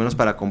 mucho menos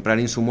para comprar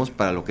insumos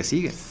para lo que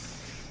sigue.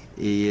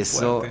 Y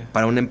eso fuerte.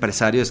 Para un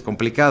empresario es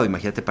complicado.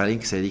 Imagínate para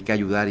alguien que se dedica a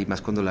ayudar y más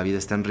cuando la vida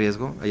está en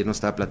riesgo. Ayer nos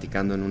estaba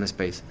platicando en un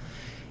space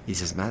y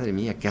dices, madre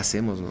mía, ¿qué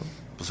hacemos, no?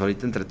 Pues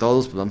ahorita entre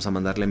todos pues vamos a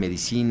mandarle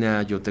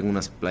medicina. Yo tengo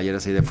unas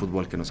playeras ahí de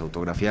fútbol que nos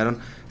autografiaron,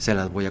 se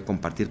las voy a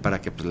compartir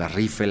para que pues las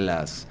rife,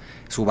 las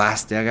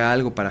subaste, haga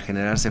algo para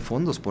generarse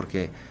fondos,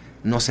 porque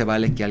no se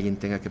vale que alguien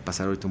tenga que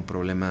pasar ahorita un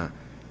problema,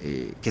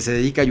 que se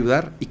dedique a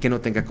ayudar y que no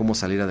tenga cómo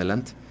salir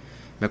adelante.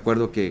 Me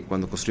acuerdo que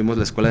cuando construimos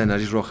la escuela de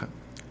Nariz Roja,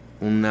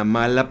 una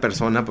mala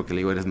persona, porque le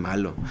digo, eres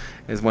malo,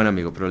 es buen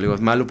amigo, pero le digo, es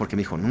malo porque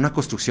me dijo, en una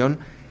construcción,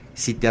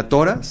 si te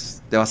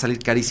atoras, te va a salir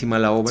carísima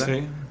la obra,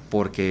 sí,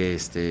 porque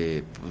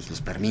pues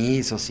los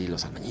permisos y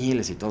los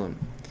albañiles y todo, ¿no?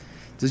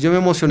 Entonces yo me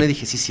emocioné y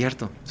dije, sí,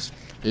 cierto. Entonces,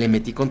 le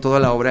metí con toda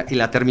la obra y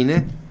la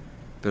terminé,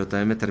 pero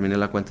también me terminé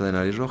la cuenta de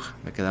Nariz Roja.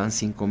 Me quedaban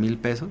 5,000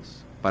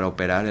 pesos para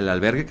operar el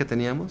albergue que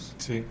teníamos,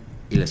 sí,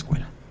 y la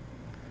escuela.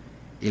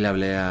 Y le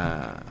hablé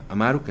a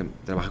Maru, que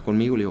trabaja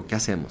conmigo, le digo, ¿qué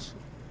hacemos?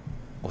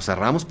 ¿O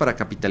cerramos para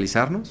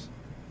capitalizarnos,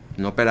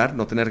 no operar,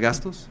 no tener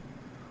gastos?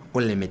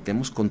 ¿O le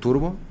metemos con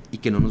turbo y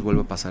que no nos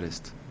vuelva a pasar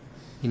esto?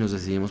 Y nos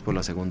decidimos por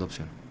la segunda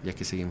opción, ya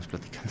que seguimos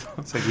platicando.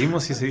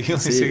 Seguimos.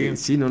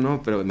 Sí,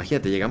 no, pero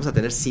imagínate, llegamos a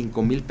tener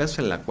 5,000 pesos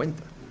en la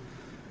cuenta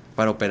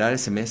para operar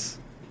ese mes.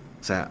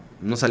 O sea,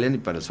 no salía ni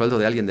para el sueldo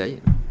de alguien de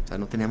ahí, ¿no? O sea,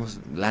 no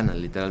teníamos lana,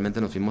 literalmente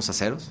nos fuimos a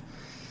ceros.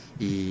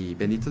 Y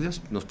bendito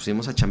Dios, nos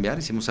pusimos a chambear,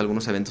 hicimos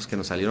algunos eventos que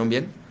nos salieron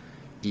bien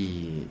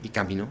y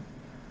caminó.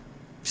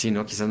 Si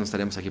no, quizás no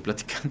estaríamos aquí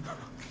platicando.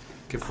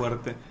 Qué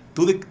fuerte.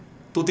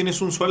 ¿Tú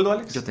tienes un sueldo,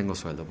 Alex? Yo tengo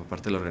sueldo por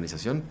parte de la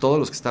organización. Todos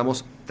los que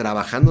estamos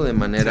trabajando de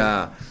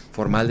manera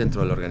formal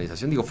dentro de la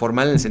organización, digo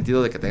formal en el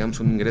sentido de que tengamos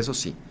un ingreso,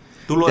 sí.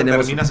 ¿Tú lo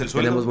determinas el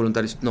sueldo? Tenemos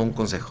voluntarios, no, un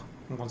consejo.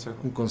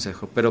 Un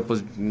consejo, pero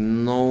pues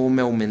no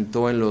me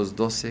aumentó en los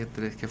 12,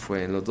 ¿qué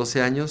fue? En los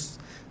 12 años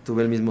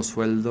tuve el mismo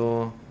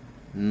sueldo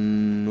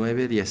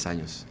 9, 10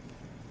 años.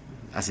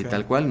 Así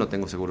tal cual, no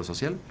tengo seguro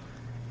social.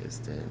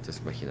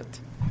 Entonces imagínate.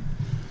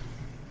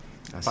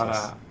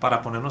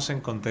 Para ponernos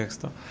en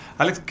contexto.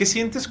 Alex, ¿qué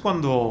sientes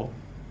cuando...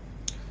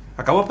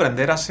 Acabo de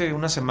aprender hace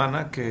una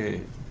semana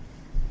que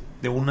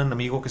de un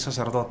amigo que es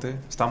sacerdote,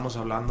 estábamos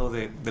hablando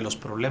de los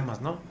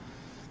problemas, ¿no?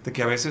 De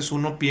que a veces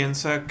uno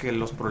piensa que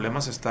los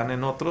problemas están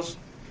en otros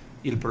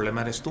y el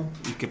problema eres tú,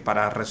 y que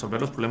para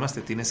resolver los problemas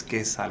te tienes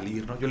que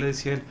salir, ¿no? Yo le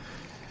decía a él,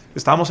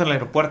 estábamos en el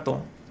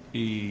aeropuerto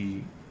y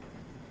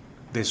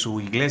de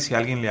su iglesia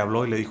alguien le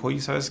habló y le dijo,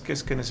 oye, ¿sabes qué?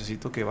 Es que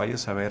necesito que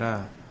vayas a ver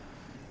a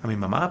mi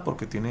mamá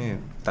porque tiene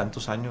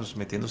tantos años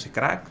metiéndose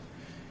crack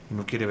y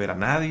no quiere ver a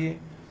nadie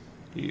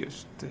y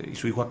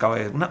su hijo acaba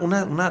de...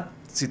 Una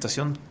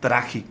situación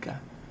trágica.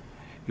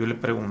 Yo le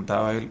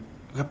preguntaba a él,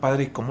 oiga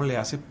padre, ¿y cómo le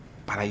hace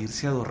para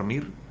irse a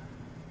dormir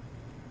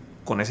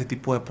con ese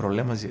tipo de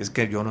problemas? Es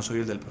que yo no soy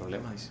el del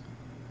problema, dice.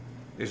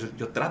 Eso,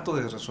 yo trato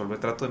de resolver,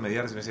 trato de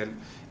mediar. Me decía,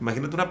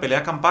 imagínate una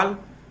pelea campal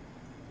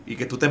y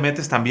que tú te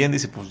metes también,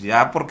 dice, pues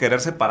ya por querer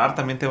separar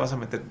también te vas a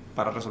meter.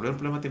 Para resolver un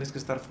problema tienes que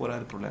estar fuera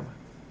del problema.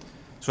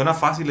 Suena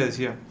fácil, le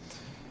decía.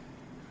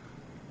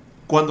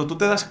 Cuando tú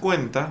te das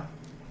cuenta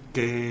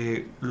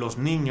que los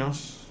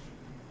niños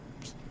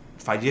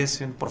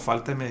fallecen por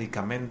falta de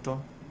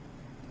medicamento,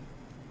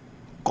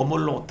 ¿cómo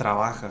lo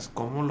trabajas?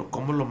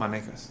 ¿Cómo lo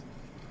manejas?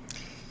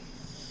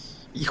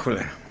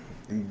 Híjole,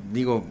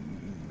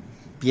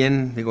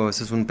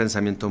 ese es un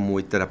pensamiento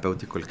muy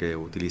terapéutico el que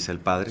utiliza el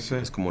padre, sí.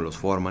 Es como los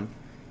forman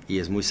y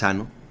es muy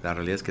sano. La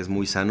realidad es que es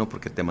muy sano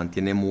porque te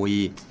mantiene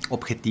muy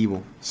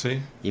objetivo,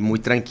 sí, y muy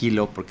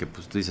tranquilo porque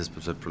pues tú dices,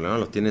 pues el problema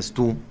lo tienes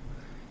tú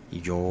y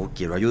yo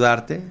quiero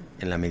ayudarte,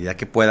 en la medida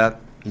que pueda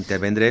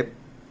intervendré,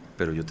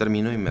 pero yo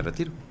termino y me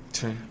retiro.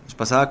 Sí. Nos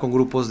pasaba con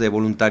grupos de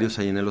voluntarios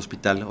ahí en el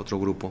hospital, otro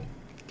grupo,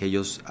 que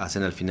ellos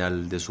hacen al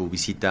final de su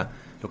visita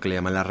lo que le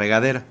llaman la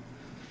regadera.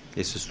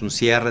 Eso es un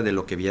cierre de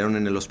lo que vieron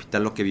en el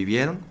hospital, lo que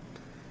vivieron,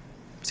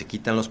 se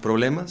quitan los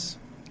problemas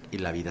y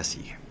la vida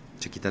sigue.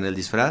 Se quitan el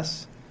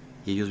disfraz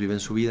y ellos viven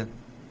su vida.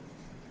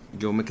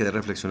 Yo me quedé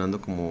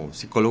reflexionando como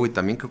psicólogo y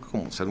también creo que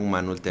como ser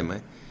humano el tema.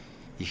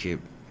 Dije,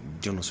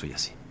 yo no soy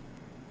así.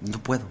 No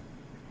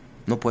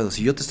puedo.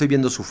 Si yo te estoy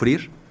viendo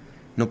sufrir,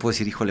 no puedo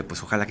decir, híjole,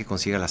 pues ojalá que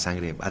consiga la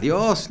sangre.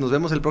 Adiós, nos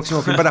vemos el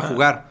próximo fin para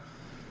jugar.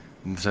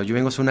 O sea, yo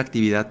vengo a hacer una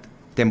actividad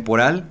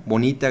temporal,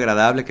 bonita,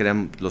 agradable, que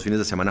eran los fines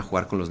de semana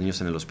jugar con los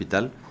niños en el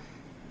hospital.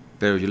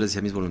 Pero yo les decía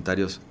a mis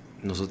voluntarios,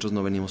 nosotros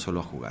no venimos solo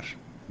a jugar,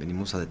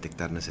 venimos a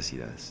detectar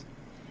necesidades.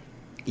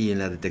 Y en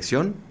la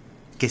detección,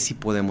 ¿qué sí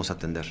podemos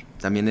atender?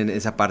 También en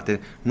esa parte,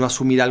 no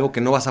asumir algo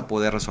que no vas a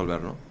poder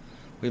resolver, ¿no?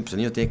 Oye, pues el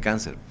niño tiene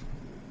cáncer.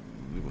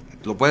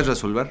 ¿Lo puedes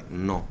resolver?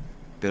 No.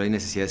 Pero hay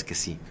necesidades que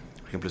sí.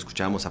 Por ejemplo,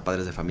 escuchábamos a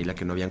padres de familia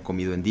que no habían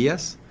comido en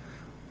días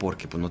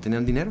porque pues no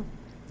tenían dinero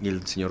y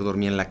el señor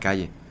dormía en la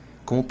calle.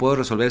 ¿Cómo puedo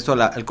resolver esto?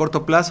 Al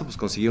corto plazo, pues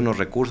conseguir unos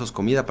recursos,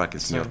 comida para que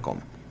el señor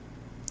coma.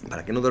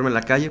 Para que no duerma en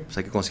la calle, pues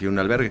hay que conseguir un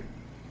albergue.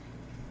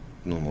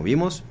 Nos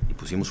movimos y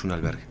pusimos un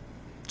albergue.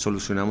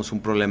 Solucionamos un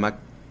problema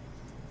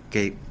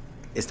que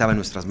estaba en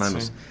nuestras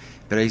manos. Sí.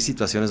 Pero hay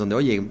situaciones donde,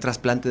 oye, un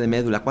trasplante de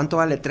médula, ¿cuánto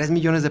vale? 3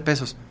 millones de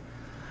pesos.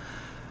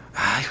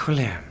 Ay,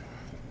 híjole,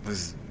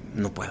 pues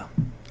no puedo.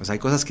 O sea, hay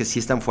cosas que sí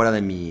están fuera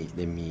de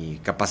mi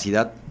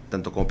capacidad,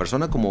 tanto como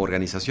persona como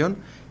organización,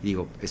 y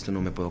digo, esto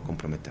no me puedo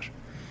comprometer.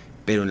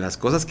 Pero en las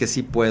cosas que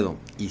sí puedo,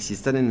 y sí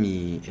están en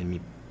mi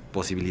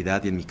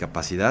posibilidad y en mi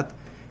capacidad,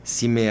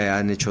 sí me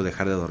han hecho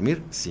dejar de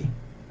dormir, sí.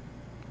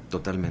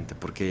 Totalmente,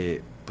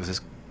 porque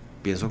pues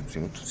pienso,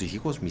 tus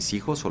hijos, mis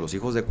hijos o los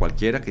hijos de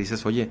cualquiera que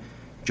dices, oye,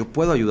 ¿yo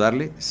puedo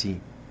ayudarle? Sí.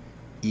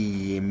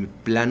 Y en mi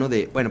plano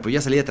de, bueno, pues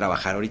ya salí de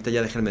trabajar, ahorita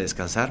ya déjenme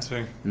descansar. Sí.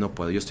 No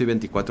puedo, yo estoy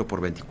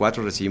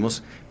 24/24,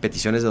 recibimos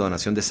peticiones de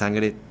donación de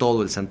sangre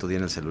todo el santo día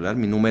en el celular.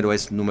 Mi número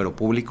es número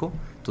público.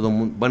 Todo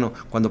mundo, bueno,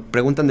 cuando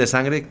preguntan de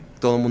sangre,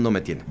 todo el mundo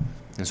me tiene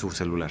en su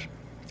celular.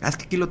 Es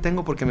que aquí lo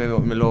tengo porque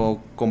me lo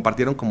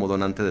compartieron como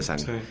donante de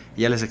sangre. Sí.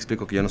 Y ya les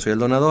explico que yo no soy el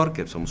donador,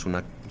 que somos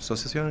una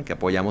asociación que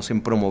apoyamos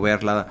en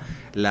promover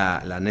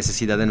la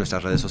necesidad de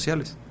nuestras redes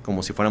sociales,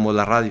 como si fuéramos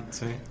la radio.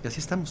 Sí. Y así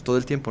estamos todo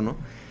el tiempo, ¿no?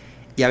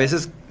 Y a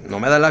veces no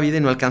me da la vida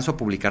y no alcanzo a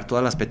publicar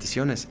todas las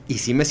peticiones. Y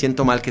sí me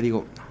siento mal que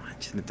digo, no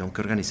manches, me tengo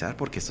que organizar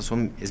porque esto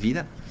es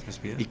vida. Es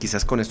vida. Y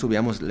quizás con esto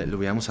le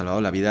hubiéramos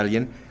salvado la vida a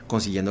alguien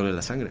consiguiéndole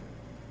la sangre.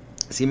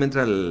 Sí me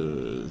entra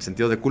el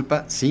sentido de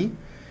culpa, sí.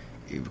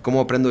 ¿Cómo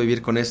aprendo a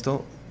vivir con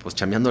esto? Pues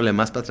chambeándole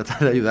más para tratar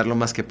de ayudar lo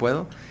más que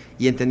puedo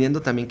y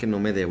entendiendo también que no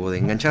me debo de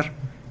enganchar,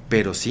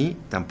 pero sí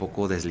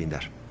tampoco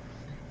deslindar.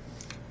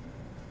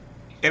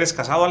 ¿Eres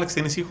casado, Alex?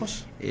 ¿Tienes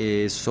hijos?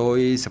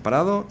 Soy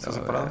separado. ¿Estás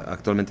separado?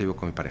 Actualmente vivo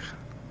con mi pareja.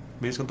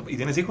 ¿Vives con ¿Y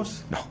tienes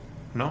hijos? No.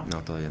 ¿No?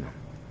 No, todavía no.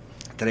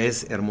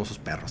 3 hermosos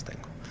perros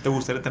tengo. ¿Te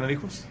gustaría tener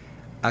hijos?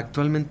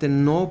 Actualmente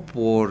no,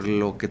 por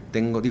lo que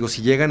tengo. Digo,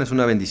 si llegan es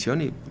una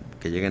bendición y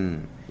que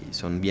lleguen y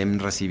son bien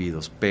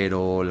recibidos.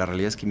 Pero la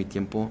realidad es que mi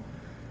tiempo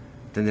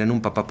tendrían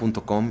un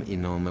papá.com y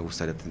no me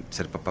gustaría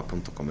ser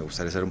papá.com. Me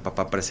gustaría ser un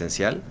papá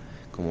presencial,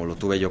 como lo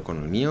tuve yo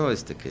con el mío,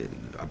 que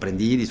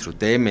aprendí,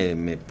 disfruté,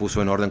 me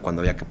puso en orden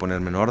cuando había que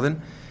ponerme en orden.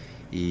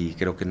 Y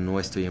creo que no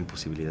estoy en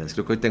posibilidades.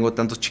 Creo que hoy tengo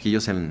tantos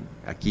chiquillos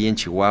aquí en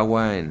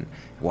Chihuahua, en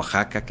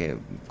Oaxaca, que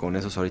con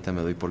esos ahorita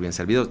me doy por bien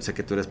servido. Sé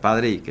que tú eres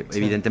padre y que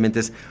evidentemente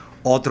es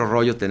otro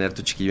rollo tener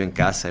tu chiquillo en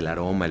casa, el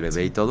aroma, el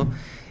bebé y todo.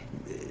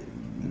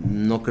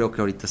 No creo que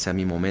ahorita sea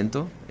mi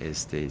momento.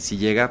 Si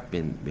llega,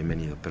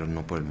 bienvenido, pero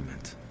no por el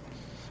momento.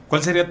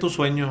 ¿Cuál sería tu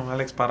sueño,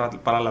 Alex,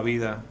 para la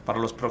vida, para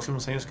los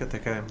próximos años que te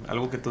queden?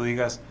 Algo que tú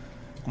digas,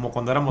 como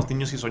cuando éramos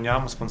niños y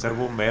soñábamos con ser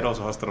bomberos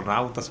o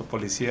astronautas o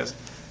policías.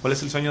 ¿Cuál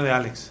es el sueño de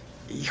Alex?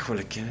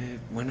 Híjole, qué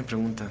buena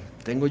pregunta.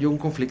 Tengo yo un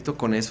conflicto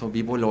con eso,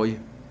 vivo el hoy.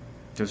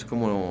 Yo soy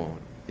como,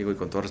 digo, y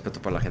con todo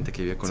respeto para la gente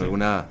que vive con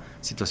alguna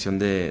situación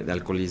de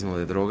alcoholismo,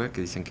 de droga, que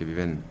dicen que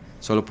viven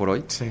solo por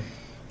hoy. Sí.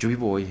 Yo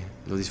vivo hoy,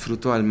 lo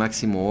disfruto al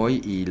máximo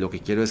hoy y lo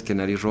que quiero es que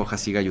Nariz Roja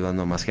siga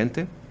ayudando a más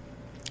gente.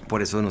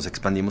 Por eso nos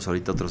expandimos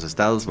ahorita a otros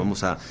estados.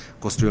 Vamos a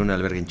construir un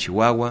albergue en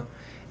Chihuahua.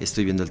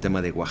 Estoy viendo el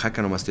tema de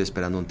Oaxaca, nomás estoy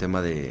esperando un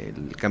tema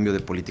del cambio de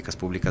políticas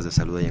públicas de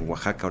salud ahí en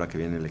Oaxaca, ahora que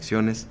vienen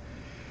elecciones.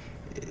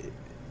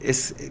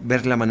 Es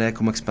ver la manera de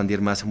cómo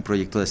expandir más un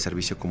proyecto de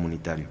servicio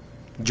comunitario.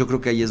 Yo creo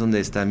que ahí es donde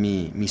está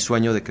mi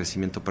sueño de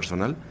crecimiento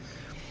personal.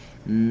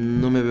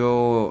 No me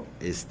veo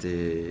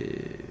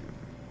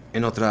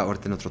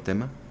ahorita en otro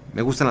tema.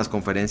 Me gustan las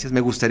conferencias,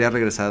 me gustaría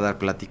regresar a dar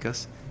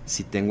pláticas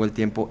si tengo el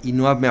tiempo y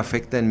no me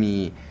afecta en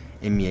mi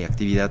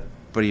actividad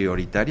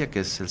prioritaria, que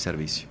es el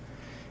servicio.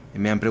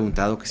 Me han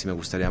preguntado que si me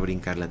gustaría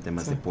brincarle a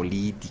temas de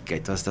política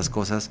y todas estas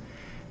cosas.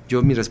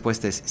 Mi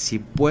respuesta es, si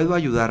puedo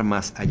ayudar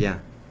más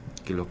allá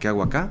que lo que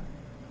hago acá,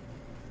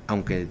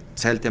 aunque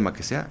sea el tema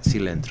que sea, sí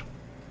le entro.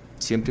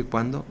 Siempre y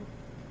cuando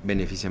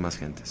beneficie a más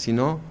gente. Si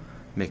no,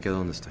 me quedo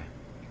donde estoy.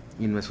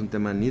 Y no es un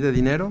tema ni de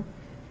dinero,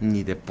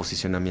 ni de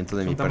posicionamiento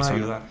de mi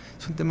persona.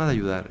 Es un tema de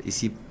ayudar. Y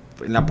si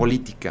en la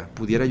política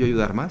pudiera yo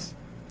ayudar más,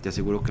 te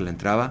aseguro que le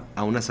entraba,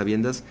 a unas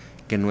sabiendas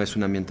que no es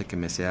un ambiente que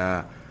me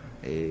sea...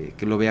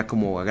 que lo vea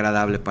como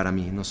agradable para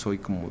mí. No soy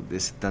como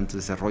de tanto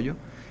desarrollo,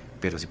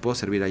 pero si puedo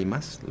servir ahí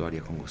más, lo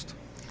haría con gusto.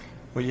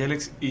 Oye,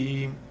 Alex,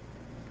 y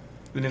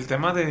en el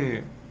tema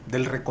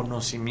del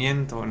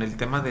reconocimiento, en el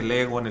tema del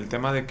ego, en el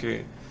tema de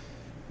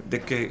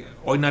que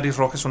hoy Nariz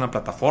Roja es una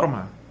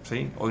plataforma,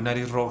 ¿sí? Hoy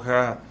Nariz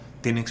Roja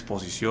tiene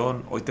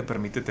exposición, hoy te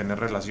permite tener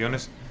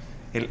relaciones.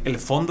 El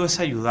fondo es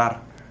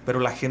ayudar, pero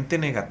la gente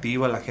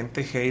negativa, la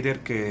gente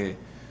hater que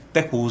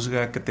te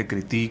juzga, que te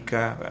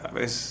critica, a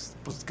veces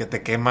pues, que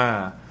te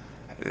quema,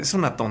 es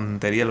una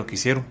tontería lo que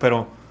hicieron,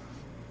 pero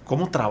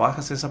 ¿cómo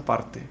trabajas esa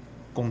parte?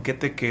 ¿Con qué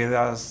te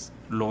quedas?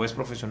 ¿Lo ves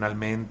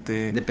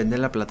profesionalmente? Depende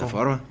de la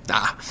plataforma.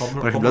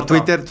 Por ejemplo,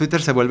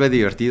 Twitter se vuelve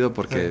divertido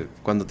porque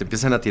cuando te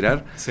empiezan a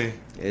tirar,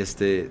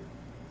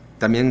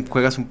 también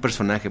juegas un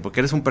personaje,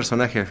 porque eres un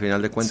personaje al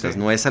final de cuentas,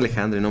 no es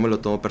Alejandro y no me lo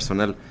tomo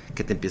personal,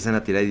 que te empiezan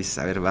a tirar y dices,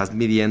 a ver, vas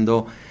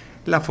midiendo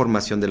la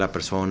formación de la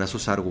persona,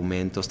 sus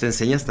argumentos, te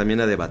enseñas también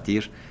a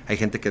debatir. Hay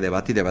gente que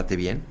debate y debate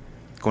bien,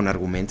 con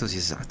argumentos, y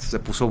dices, se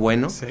puso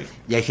bueno,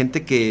 y hay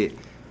gente que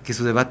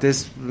su debate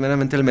es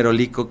meramente el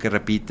merolico, que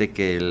repite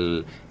que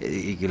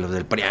lo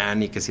del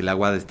PRIAN y que si el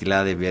agua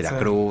destilada de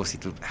Veracruz y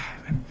tú,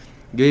 bueno.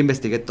 Yo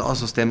investigué todos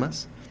esos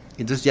temas,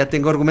 entonces ya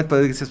tengo argumentos,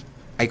 pero dices,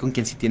 hay con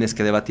quien sí tienes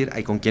que debatir,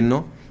 hay con quien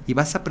no, y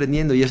vas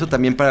aprendiendo, y eso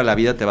también para la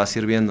vida te va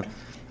sirviendo.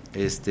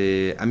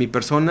 A mi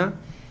persona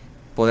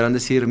podrán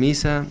decir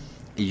misa,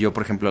 y yo,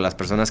 por ejemplo, a las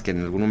personas que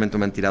en algún momento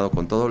me han tirado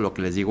con todo, lo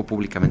que les digo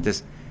públicamente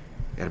es,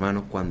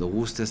 hermano, cuando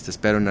gustes, te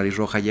espero en Nariz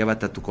Roja,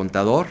 llévate a tu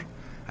contador,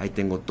 ahí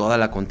tengo toda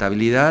la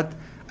contabilidad,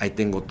 ahí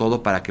tengo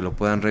todo para que lo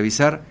puedan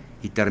revisar,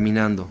 y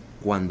terminando,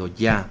 cuando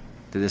ya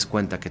te des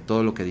cuenta que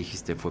todo lo que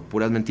dijiste fue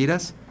puras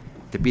mentiras,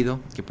 te pido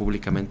que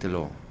públicamente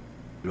lo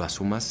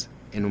asumas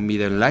en un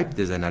video en live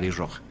desde Nariz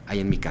Roja, ahí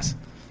en mi casa.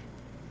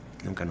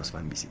 Nunca nos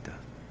van a visitar.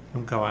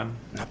 Nunca van.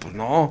 No, pues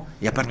no.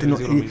 Y aparte,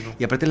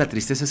 y aparte la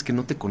tristeza es que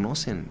no te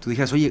conocen. Tú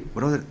dijeras, oye,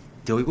 brother,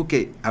 te oigo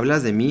que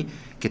hablas de mí,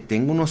 que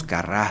tengo unos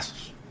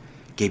carrazos,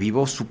 que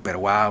vivo súper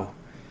guau,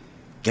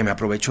 que me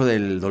aprovecho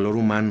del dolor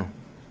humano.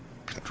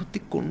 Pero no te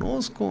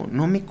conozco,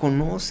 no me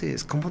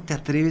conoces. ¿Cómo te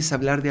atreves a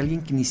hablar de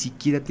alguien que ni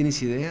siquiera tienes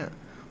idea?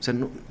 O sea,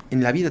 no,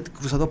 en la vida te he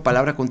cruzado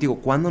palabra contigo.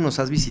 ¿Cuándo nos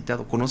has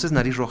visitado? ¿Conoces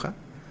Nariz Roja?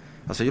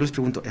 O sea, yo les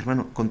pregunto,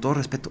 hermano, con todo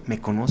respeto, ¿me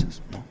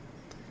conoces? No.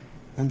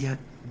 Un día,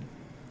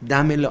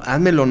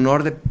 hazme el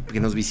honor de que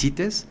nos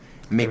visites,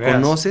 me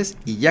conoces,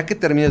 y ya que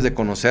termines de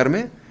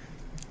conocerme,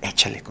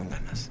 échale con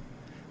ganas.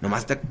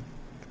 Nomás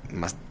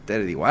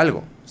te digo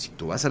algo, si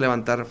tú vas a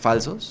levantar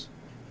falsos,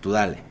 tú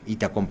dale, y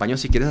te acompaño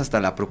si quieres hasta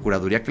la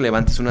procuraduría que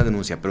levantes una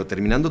denuncia, pero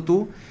terminando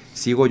tú,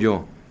 sigo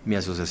yo, mi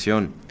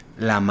asociación,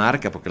 la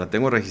marca, porque la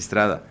tengo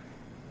registrada,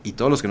 y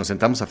todos los que nos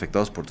sentamos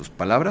afectados por tus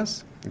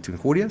palabras y tus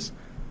injurias,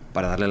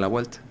 para darle la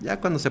vuelta.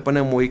 Ya cuando se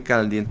pone muy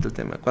caliente el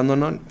tema, cuando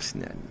no, pues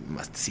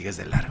más te sigues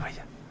de largo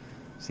ya,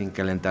 sin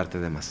calentarte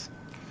de más.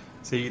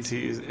 Sí,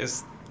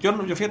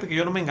 yo fíjate que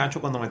yo no me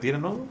engancho cuando me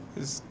tiran, ¿no?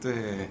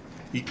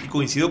 Y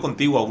coincido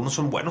contigo, algunos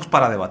son buenos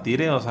para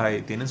debatir, o sea,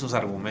 y tienen sus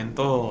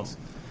argumentos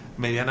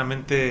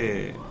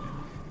medianamente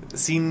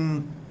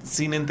sin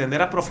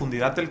entender a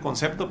profundidad el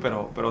concepto,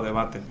 pero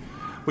debaten.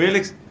 Oye,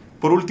 Alex,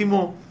 por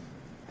último,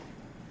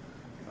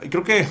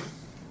 creo que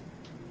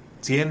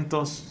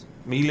cientos,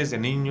 miles de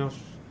niños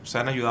se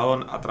han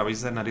ayudado a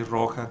través de Nariz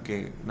Roja,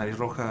 que Nariz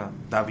Roja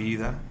da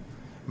vida,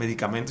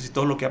 medicamentos y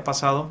todo lo que ha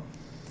pasado.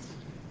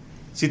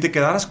 Si te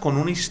quedaras con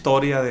una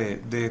historia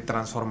de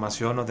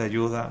transformación o de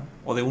ayuda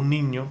o de un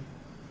niño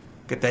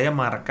que te haya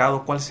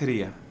marcado, ¿cuál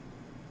sería?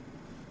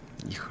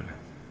 Híjole.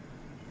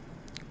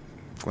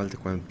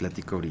 ¿Cuál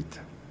platico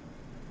ahorita?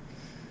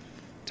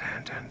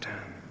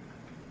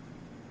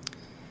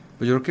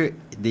 Pues yo creo que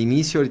de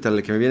inicio ahorita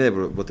el que me viene de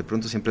bote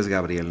pronto siempre es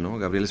Gabriel, ¿no?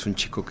 Gabriel es un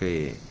chico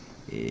que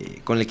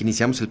con el que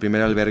iniciamos el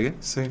primer albergue.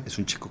 Sí. Es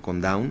un chico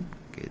con Down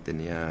que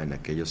tenía en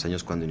aquellos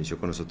años cuando inició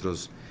con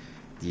nosotros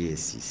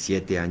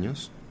 17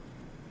 años.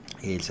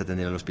 Él se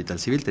atendía en el hospital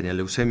civil, tenía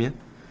leucemia,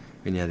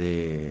 venía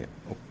de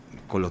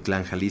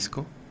Colotlán,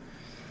 Jalisco.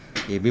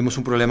 Vimos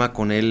un problema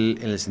con él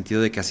en el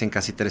sentido de que hacían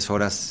casi 3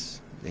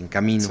 horas en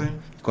camino. Sí.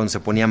 Cuando se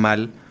ponía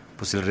mal,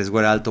 pues el riesgo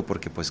era alto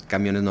porque pues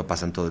camiones no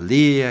pasan todo el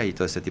día y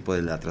todo este tipo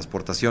de la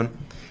transportación.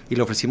 Y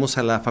le ofrecimos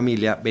a la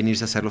familia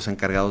venirse a ser los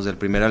encargados del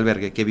primer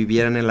albergue, que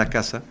vivieran en la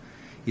casa,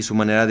 y su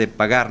manera de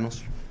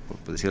pagarnos,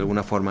 por decir de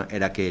alguna forma,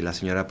 era que la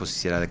señora pues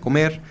hiciera de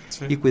comer,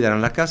 sí, y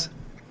cuidaran la casa.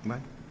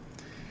 Vale.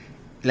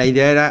 La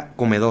idea era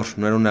comedor,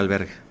 no era un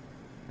albergue.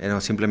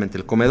 Era simplemente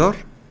el comedor,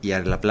 y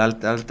en la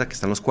planta alta, que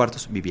están los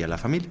cuartos, vivía la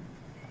familia.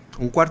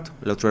 Un cuarto,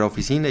 el otro era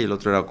oficina y el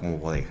otro era como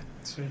bodega.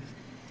 Sí.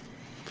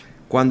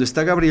 Cuando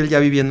está Gabriel ya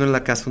viviendo en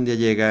la casa, un día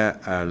llega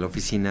a la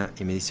oficina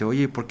y me dice,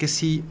 oye, ¿por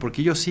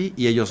qué yo sí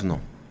y ellos no?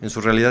 En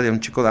su realidad era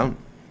un chico down.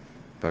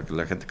 Para que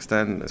la gente que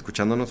está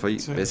escuchándonos oye,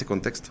 sí, ve ese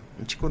contexto.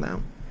 Un chico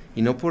down.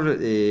 Y no por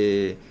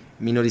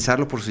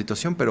minorizarlo por su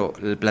situación, pero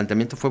el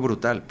planteamiento fue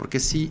brutal. ¿Por qué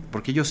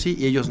yo sí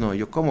y ellos no?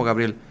 Yo, ¿cómo,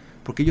 Gabriel?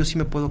 Porque yo sí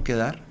me puedo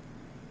quedar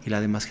y la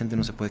demás gente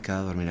no se puede quedar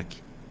a dormir aquí.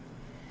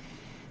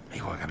 Me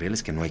digo, Gabriel,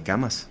 es que no hay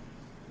camas.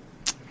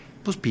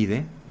 Pues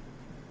pide.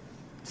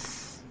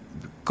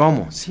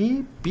 ¿Cómo?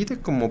 Sí, pide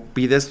como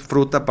pides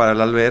fruta para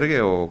el albergue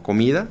o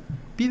comida,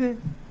 pide.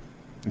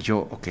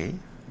 Yo, ok,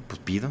 pues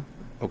pido.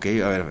 Ok,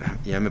 a ver,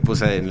 ya me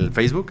puse en el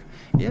Facebook.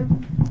 Yeah.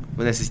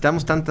 Pues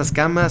necesitamos tantas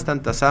camas,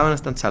 tantas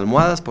sábanas, tantas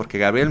almohadas, porque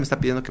Gabriel me está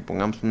pidiendo que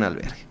pongamos un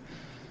albergue.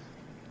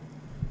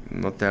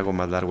 No te hago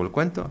más largo el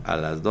cuento. A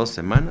las 2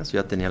 semanas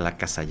yo ya tenía la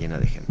casa llena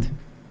de gente.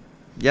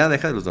 Ya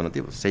deja de los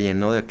donativos. Se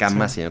llenó de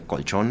camas, sí, y de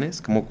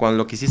colchones, como cuando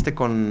lo que hiciste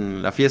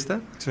con la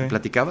fiesta, sí,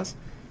 platicabas.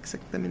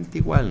 Exactamente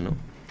igual,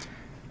 ¿no?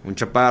 Un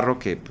chaparro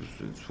que, pues,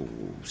 su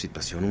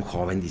situación, un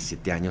joven,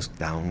 17 años,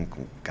 down,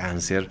 con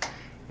cáncer,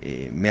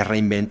 me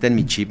reinventa en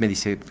mi chip, me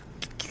dice,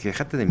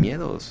 déjate de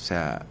miedos, o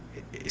sea,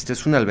 esto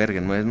es un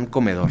albergue, no es un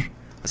comedor.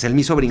 O sea, él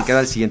me hizo brincar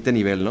al siguiente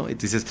nivel, ¿no? Y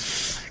tú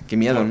dices, qué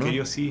miedo, porque ¿no? Porque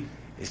yo sí.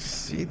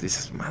 Sí, tú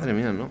dices, madre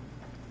mía, ¿no?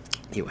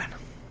 Y bueno,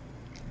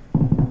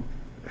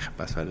 deja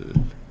paso al...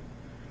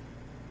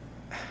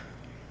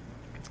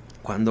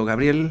 Cuando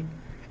Gabriel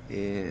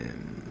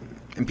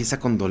empieza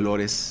con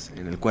dolores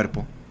en el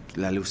cuerpo,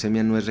 la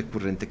leucemia no es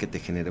recurrente que te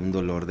genere un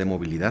dolor de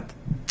movilidad.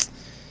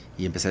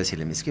 Y empecé a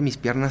decirle, es que mis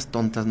piernas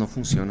tontas no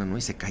funcionan, ¿no?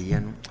 Y se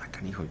caían, ¿no? Ah,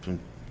 canijo, un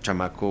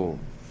chamaco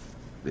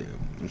de,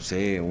 no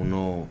sé,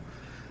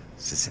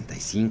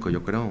 1.65,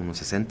 yo creo,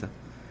 1.60.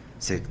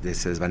 Se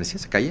desvanecía,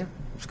 se caía.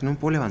 Es que no me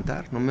puedo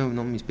levantar,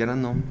 mis piernas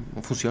no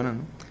funcionan,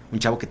 ¿no? Un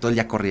chavo que todo el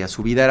día corría,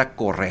 su vida era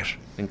correr,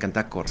 le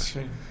encantaba correr. Sí.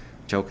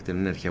 Un chavo que tiene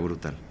una energía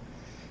brutal.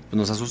 Pues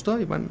nos asustó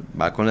y bueno,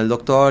 va con el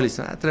doctor y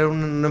dice, traer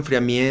un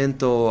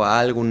enfriamiento,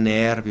 algo, un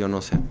nervio,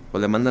 no sé.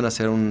 Pues le mandan a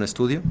hacer un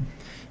estudio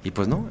y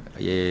pues no,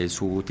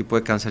 su tipo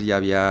de cáncer ya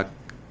había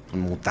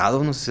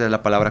mutado, no sé si es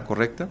la palabra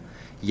correcta,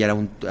 y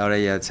ahora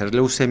ya al ser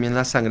leucemia en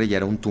la sangre ya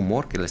era un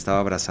tumor que le estaba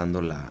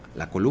abrazando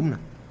la columna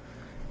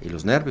y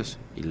los nervios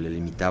y le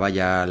limitaba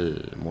ya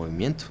el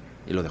movimiento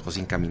y lo dejó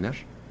sin caminar.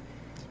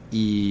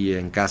 Y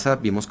en casa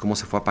vimos cómo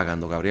se fue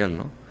apagando Gabriel,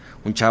 ¿no?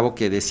 Un chavo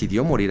que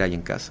decidió morir ahí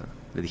en casa.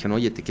 Le dijeron,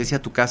 oye, ¿te quieres ir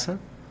a tu casa?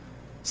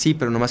 Sí,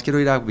 pero nomás quiero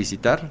ir a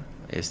visitar.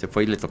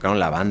 Fue y le tocaron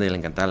la banda y le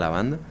encantaba la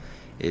banda.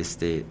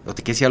 ¿O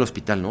te quieres ir al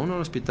hospital? No,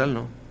 al hospital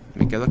no.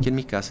 Me quedo aquí en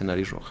mi casa, en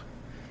Nariz Roja.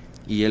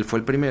 Y él fue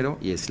el primero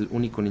y es el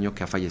único niño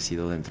que ha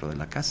fallecido dentro de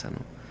la casa, ¿no?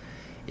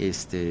 Y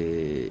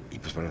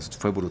pues bueno, esto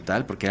fue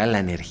brutal porque era la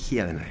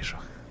energía de Nariz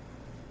Roja.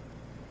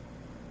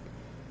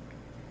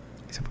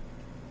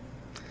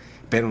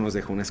 Pero nos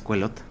dejó una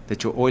escuelota. De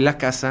hecho, hoy la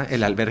casa,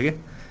 el albergue,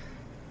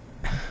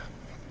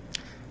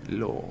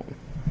 lo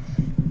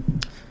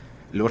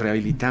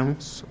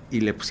rehabilitamos y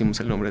le pusimos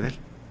el nombre de él.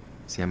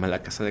 Se llama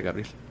la casa de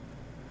Gabriel,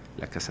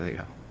 la casa de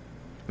Gabo.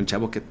 Un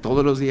chavo que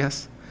todos los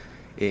días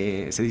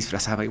se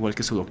disfrazaba igual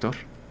que su doctor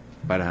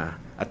para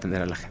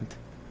atender a la gente.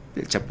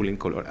 El Chapulín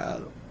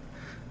Colorado.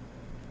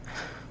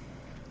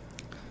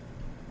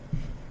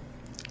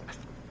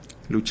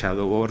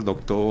 Luchador,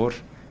 doctor,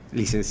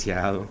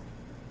 licenciado.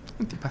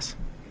 Un tipazo.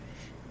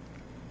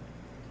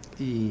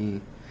 Y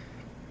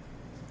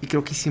Y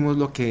creo que hicimos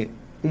lo que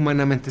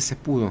humanamente se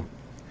pudo.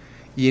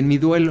 Y en mi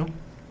duelo,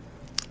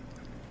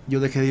 yo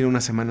dejé de ir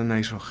una semana a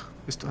Nariz Roja.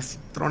 Estoy así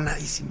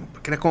tronadísimo,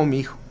 porque era como mi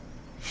hijo.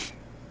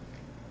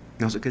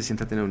 No sé qué se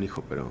sienta tener un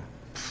hijo, pero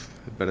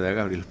perder a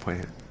Gabriel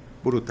fue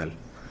brutal.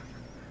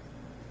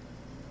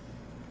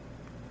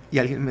 Y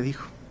alguien me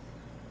dijo,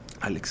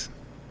 Alex,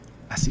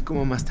 así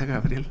como amaste a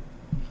Gabriel,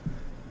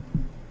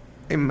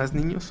 hay más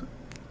niños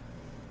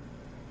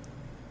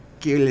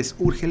que les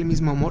urge el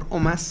mismo amor o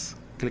más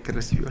que el que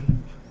recibió él.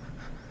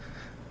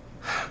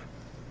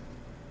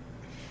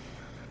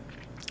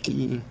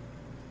 Y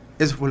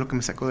eso fue lo que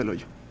me sacó del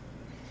hoyo.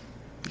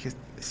 Dije,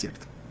 es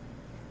cierto.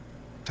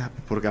 O sea,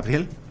 por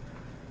Gabriel,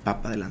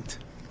 va para adelante.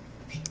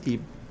 Y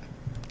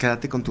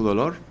quédate con tu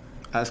dolor,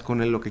 haz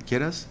con él lo que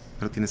quieras,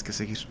 pero tienes que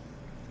seguir.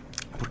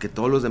 Porque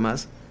todos los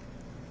demás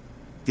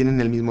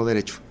tienen el mismo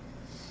derecho.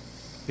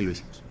 Y lo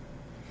hicimos.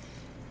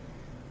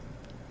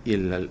 Y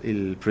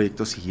el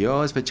proyecto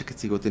siguió, es fecha que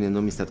sigo teniendo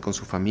amistad con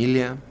su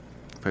familia.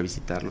 Fue a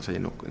visitarlos allá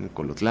en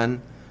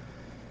Colotlán.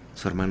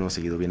 Su hermano ha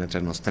seguido bien a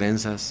traernos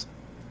trenzas.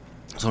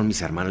 Son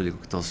mis hermanos, digo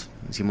que todos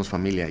hicimos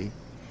familia ahí.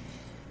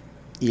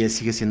 Y él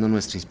sigue siendo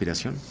nuestra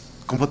inspiración.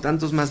 Como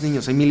tantos más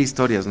niños, hay 1000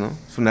 historias, ¿no?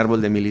 Es un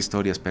árbol de 1000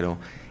 historias, pero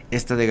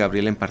esta de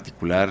Gabriel en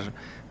particular,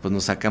 pues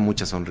nos saca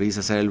muchas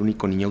sonrisas. Era el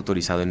único niño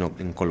autorizado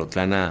en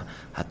Colotlán a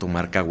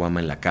tomar caguama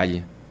en la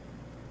calle.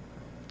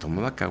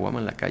 Tomaba caguama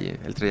en la calle,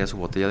 él traía su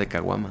botella de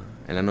caguama.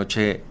 En la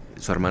noche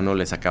su hermano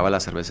le sacaba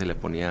la cerveza y le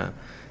ponía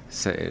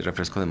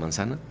refresco de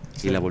manzana,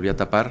 sí, y la volvía a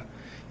tapar.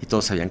 Y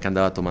todos sabían que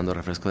andaba tomando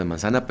refresco de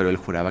manzana, pero él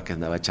juraba que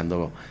andaba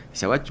echando, y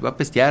se va a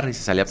pistear, y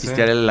se salía a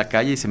pistear él en la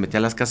calle y se metía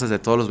a las casas de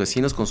todos los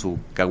vecinos con su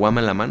caguama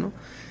en la mano,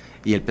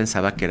 y él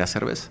pensaba que era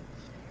cerveza.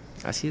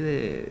 Así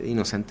de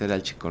inocente era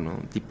el chico, ¿no?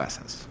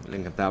 Tipazas. Le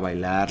encantaba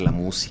bailar, la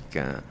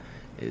música,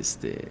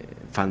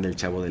 fan del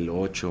Chavo del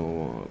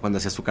Ocho. Cuando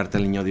hacía su carta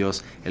al Niño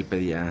Dios, él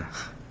pedía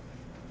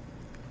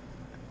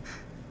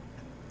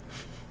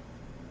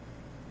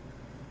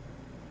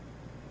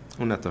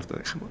una torta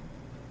de jamón.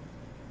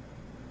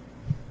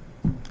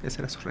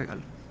 Ese era su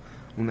regalo,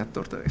 una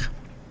torta de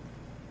jamón.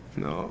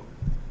 No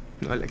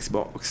el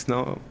Xbox,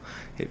 no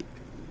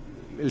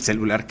el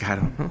celular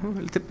caro, ¿no?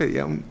 Él te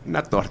pedía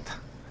una torta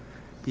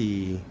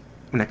y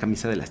una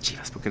camisa de las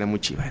Chivas, porque era muy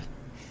chiva él.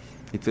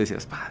 Y tú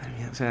decías, padre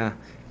mío, o sea,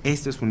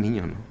 esto es un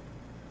niño, ¿no?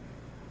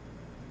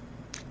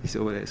 Y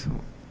sobre eso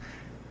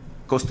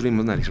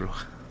construimos Nariz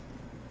Roja.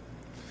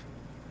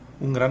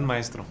 Un gran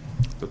maestro.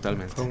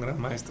 Totalmente. Fue un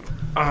gran maestro.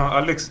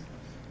 Alex,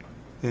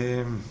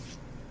 te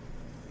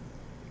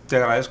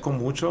agradezco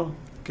mucho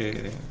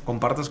que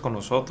compartas con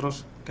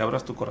nosotros, que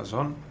abras tu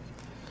corazón.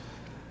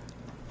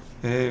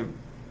 Es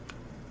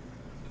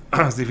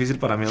difícil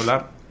para mí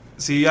hablar.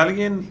 Si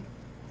alguien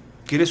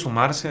quiere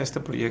sumarse a este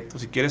proyecto,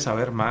 si quiere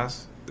saber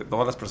más de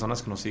todas las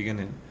personas que nos siguen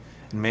en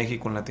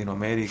México, en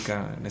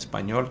Latinoamérica, en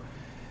español,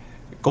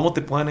 ¿cómo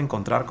te pueden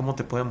encontrar? ¿Cómo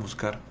te pueden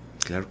buscar?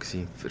 Claro que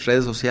sí.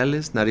 Redes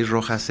sociales, Nariz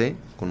Roja C,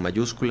 con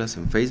mayúsculas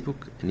en Facebook,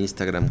 en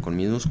Instagram con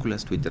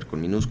minúsculas, Twitter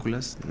con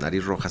minúsculas,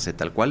 Nariz Roja C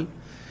tal cual.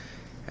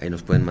 Ahí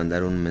nos pueden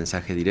mandar un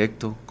mensaje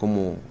directo,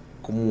 como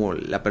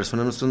la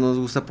persona, a nosotros nos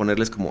gusta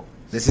ponerles como,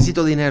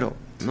 necesito dinero.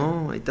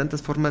 No, hay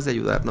tantas formas de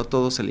ayudar, no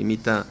todo se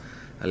limita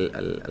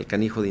al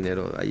canijo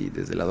dinero. Hay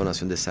desde la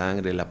donación de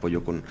sangre, el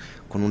apoyo con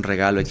un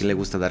regalo, hay quien le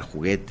gusta dar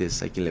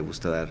juguetes, hay quien le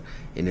gusta dar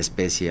en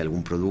especie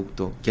algún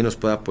producto, quien nos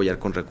puede apoyar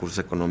con recursos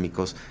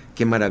económicos,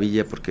 qué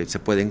maravilla, porque se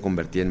pueden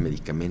convertir en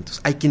medicamentos.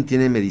 Hay quien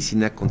tiene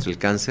medicina contra el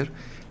cáncer,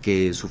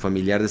 que su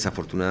familiar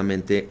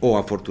desafortunadamente o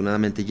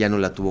afortunadamente ya no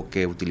la tuvo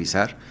que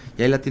utilizar,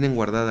 y ahí la tienen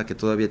guardada, que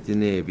todavía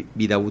tiene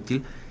vida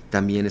útil.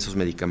 También esos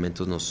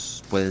medicamentos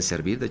nos pueden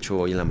servir. De hecho,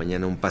 hoy en la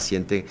mañana un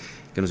paciente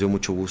que nos dio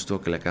mucho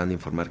gusto, que le acaban de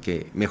informar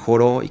que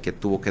mejoró y que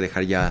tuvo que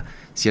dejar ya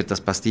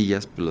ciertas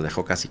pastillas, pues lo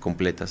dejó casi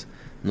completas,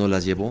 no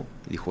las llevó,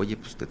 y dijo, oye,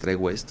 pues te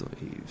traigo esto,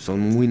 y son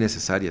muy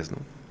necesarias, ¿no?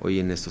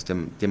 Hoy en estos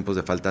tiempos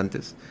de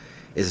faltantes,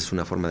 esa es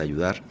una forma de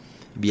ayudar.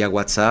 Vía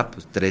WhatsApp,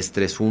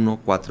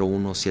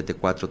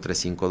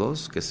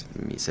 331-4174-352, que es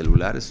mi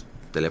celular, es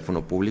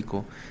teléfono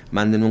público.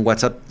 Manden un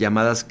WhatsApp.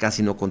 Llamadas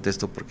casi no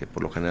contesto porque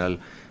por lo general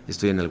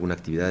estoy en alguna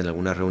actividad, en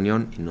alguna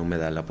reunión y no me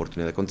da la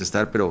oportunidad de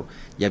contestar, pero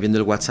ya viendo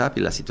el WhatsApp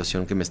y la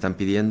situación que me están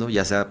pidiendo,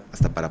 ya sea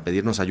hasta para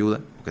pedirnos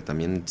ayuda, porque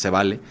también se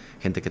vale,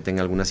 gente que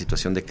tenga alguna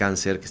situación de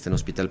cáncer, que esté en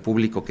hospital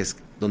público, que es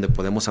donde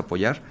podemos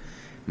apoyar,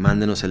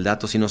 mándenos el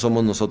dato. Si no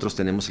somos nosotros,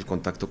 tenemos el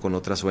contacto con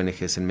otras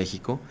ONGs en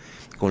México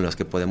con las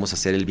que podemos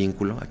hacer el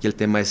vínculo. Aquí el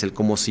tema es el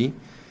cómo sí,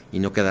 y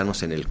no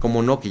quedarnos en el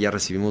cómo no, que ya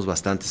recibimos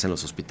bastantes en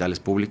los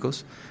hospitales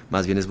públicos.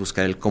 Más bien es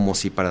buscar el cómo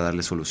sí para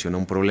darle solución a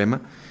un problema,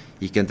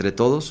 y que entre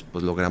todos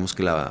pues logramos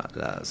que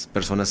las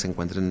personas se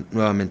encuentren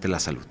nuevamente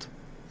la salud.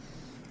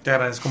 Te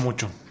agradezco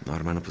mucho. No,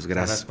 hermano, pues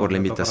gracias por la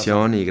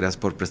invitación y gracias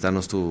por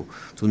prestarnos tus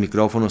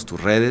micrófonos,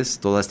 tus redes,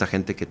 toda esta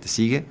gente que te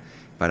sigue,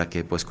 para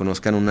que pues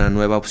conozcan una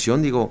nueva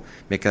opción. Digo,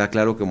 me queda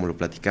claro, como lo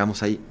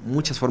platicamos, hay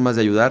muchas formas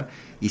de ayudar,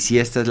 y si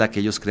esta es la que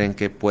ellos creen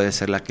que puede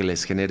ser la que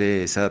les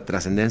genere esa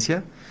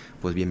trascendencia,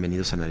 pues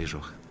bienvenidos a Nariz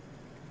Roja.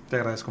 Te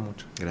agradezco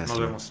mucho. Gracias.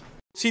 Nos vemos.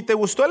 Si te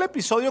gustó el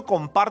episodio,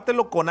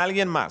 compártelo con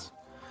alguien más.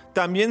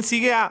 También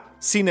sigue a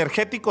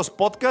Sinergéticos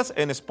Podcast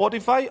en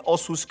Spotify o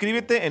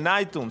suscríbete en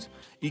iTunes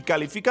y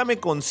califícame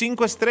con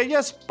 5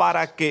 estrellas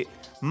para que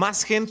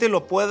más gente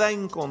lo pueda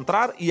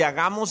encontrar y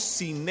hagamos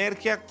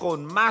sinergia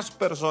con más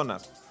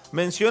personas.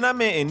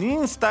 Mencióname en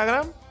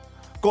Instagram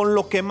con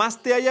lo que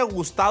más te haya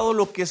gustado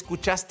lo que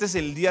escuchaste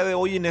el día de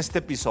hoy en este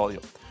episodio,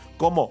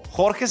 como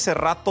Jorge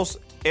Cerratos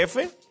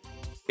F.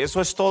 Eso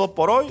es todo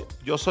por hoy.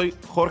 Yo soy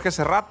Jorge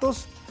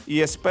Cerratos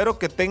y espero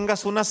que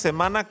tengas una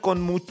semana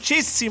con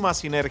muchísima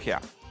sinergia.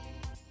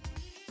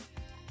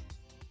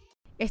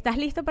 ¿Estás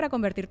listo para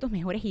convertir tus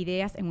mejores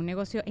ideas en un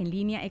negocio en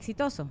línea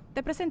exitoso?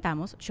 Te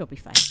presentamos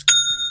Shopify.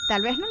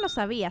 Tal vez no lo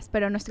sabías,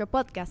 pero nuestro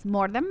podcast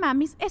More Than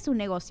Mamis es un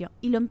negocio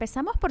y lo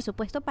empezamos por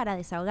supuesto para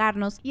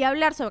desahogarnos y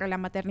hablar sobre la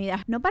maternidad,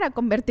 no para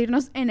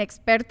convertirnos en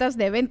expertas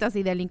de ventas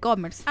y del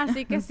e-commerce.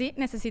 Así que sí,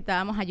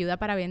 necesitábamos ayuda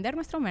para vender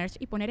nuestro merch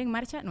y poner en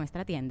marcha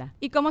nuestra tienda.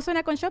 ¿Y cómo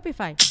suena con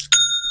Shopify?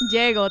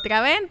 Llegó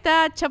otra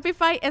venta.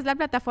 Shopify es la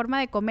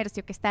plataforma de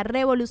comercio que está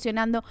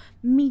revolucionando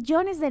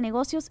millones de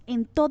negocios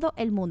en todo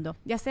el mundo.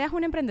 Ya seas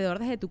un emprendedor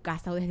desde tu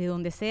casa o desde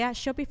donde sea,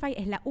 Shopify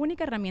es la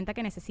única herramienta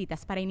que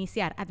necesitas para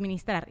iniciar,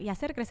 administrar y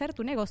hacer crecer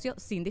tu negocio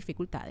sin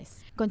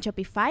dificultades. Con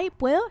Shopify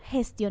puedo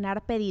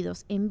gestionar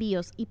pedidos,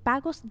 envíos y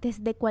pagos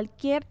desde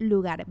cualquier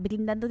lugar,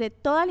 brindándote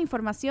toda la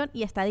información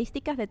y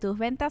estadísticas de tus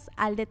ventas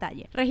al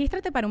detalle.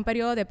 Regístrate para un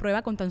periodo de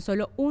prueba con tan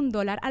solo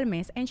 $1 al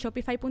mes en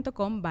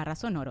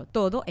shopify.com/sonoro,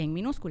 todo en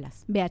minúsculas.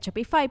 Ve a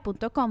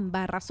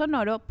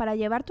shopify.com/sonoro para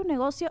llevar tu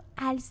negocio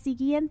al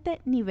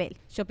siguiente nivel.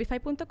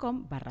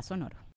 Shopify.com/sonoro.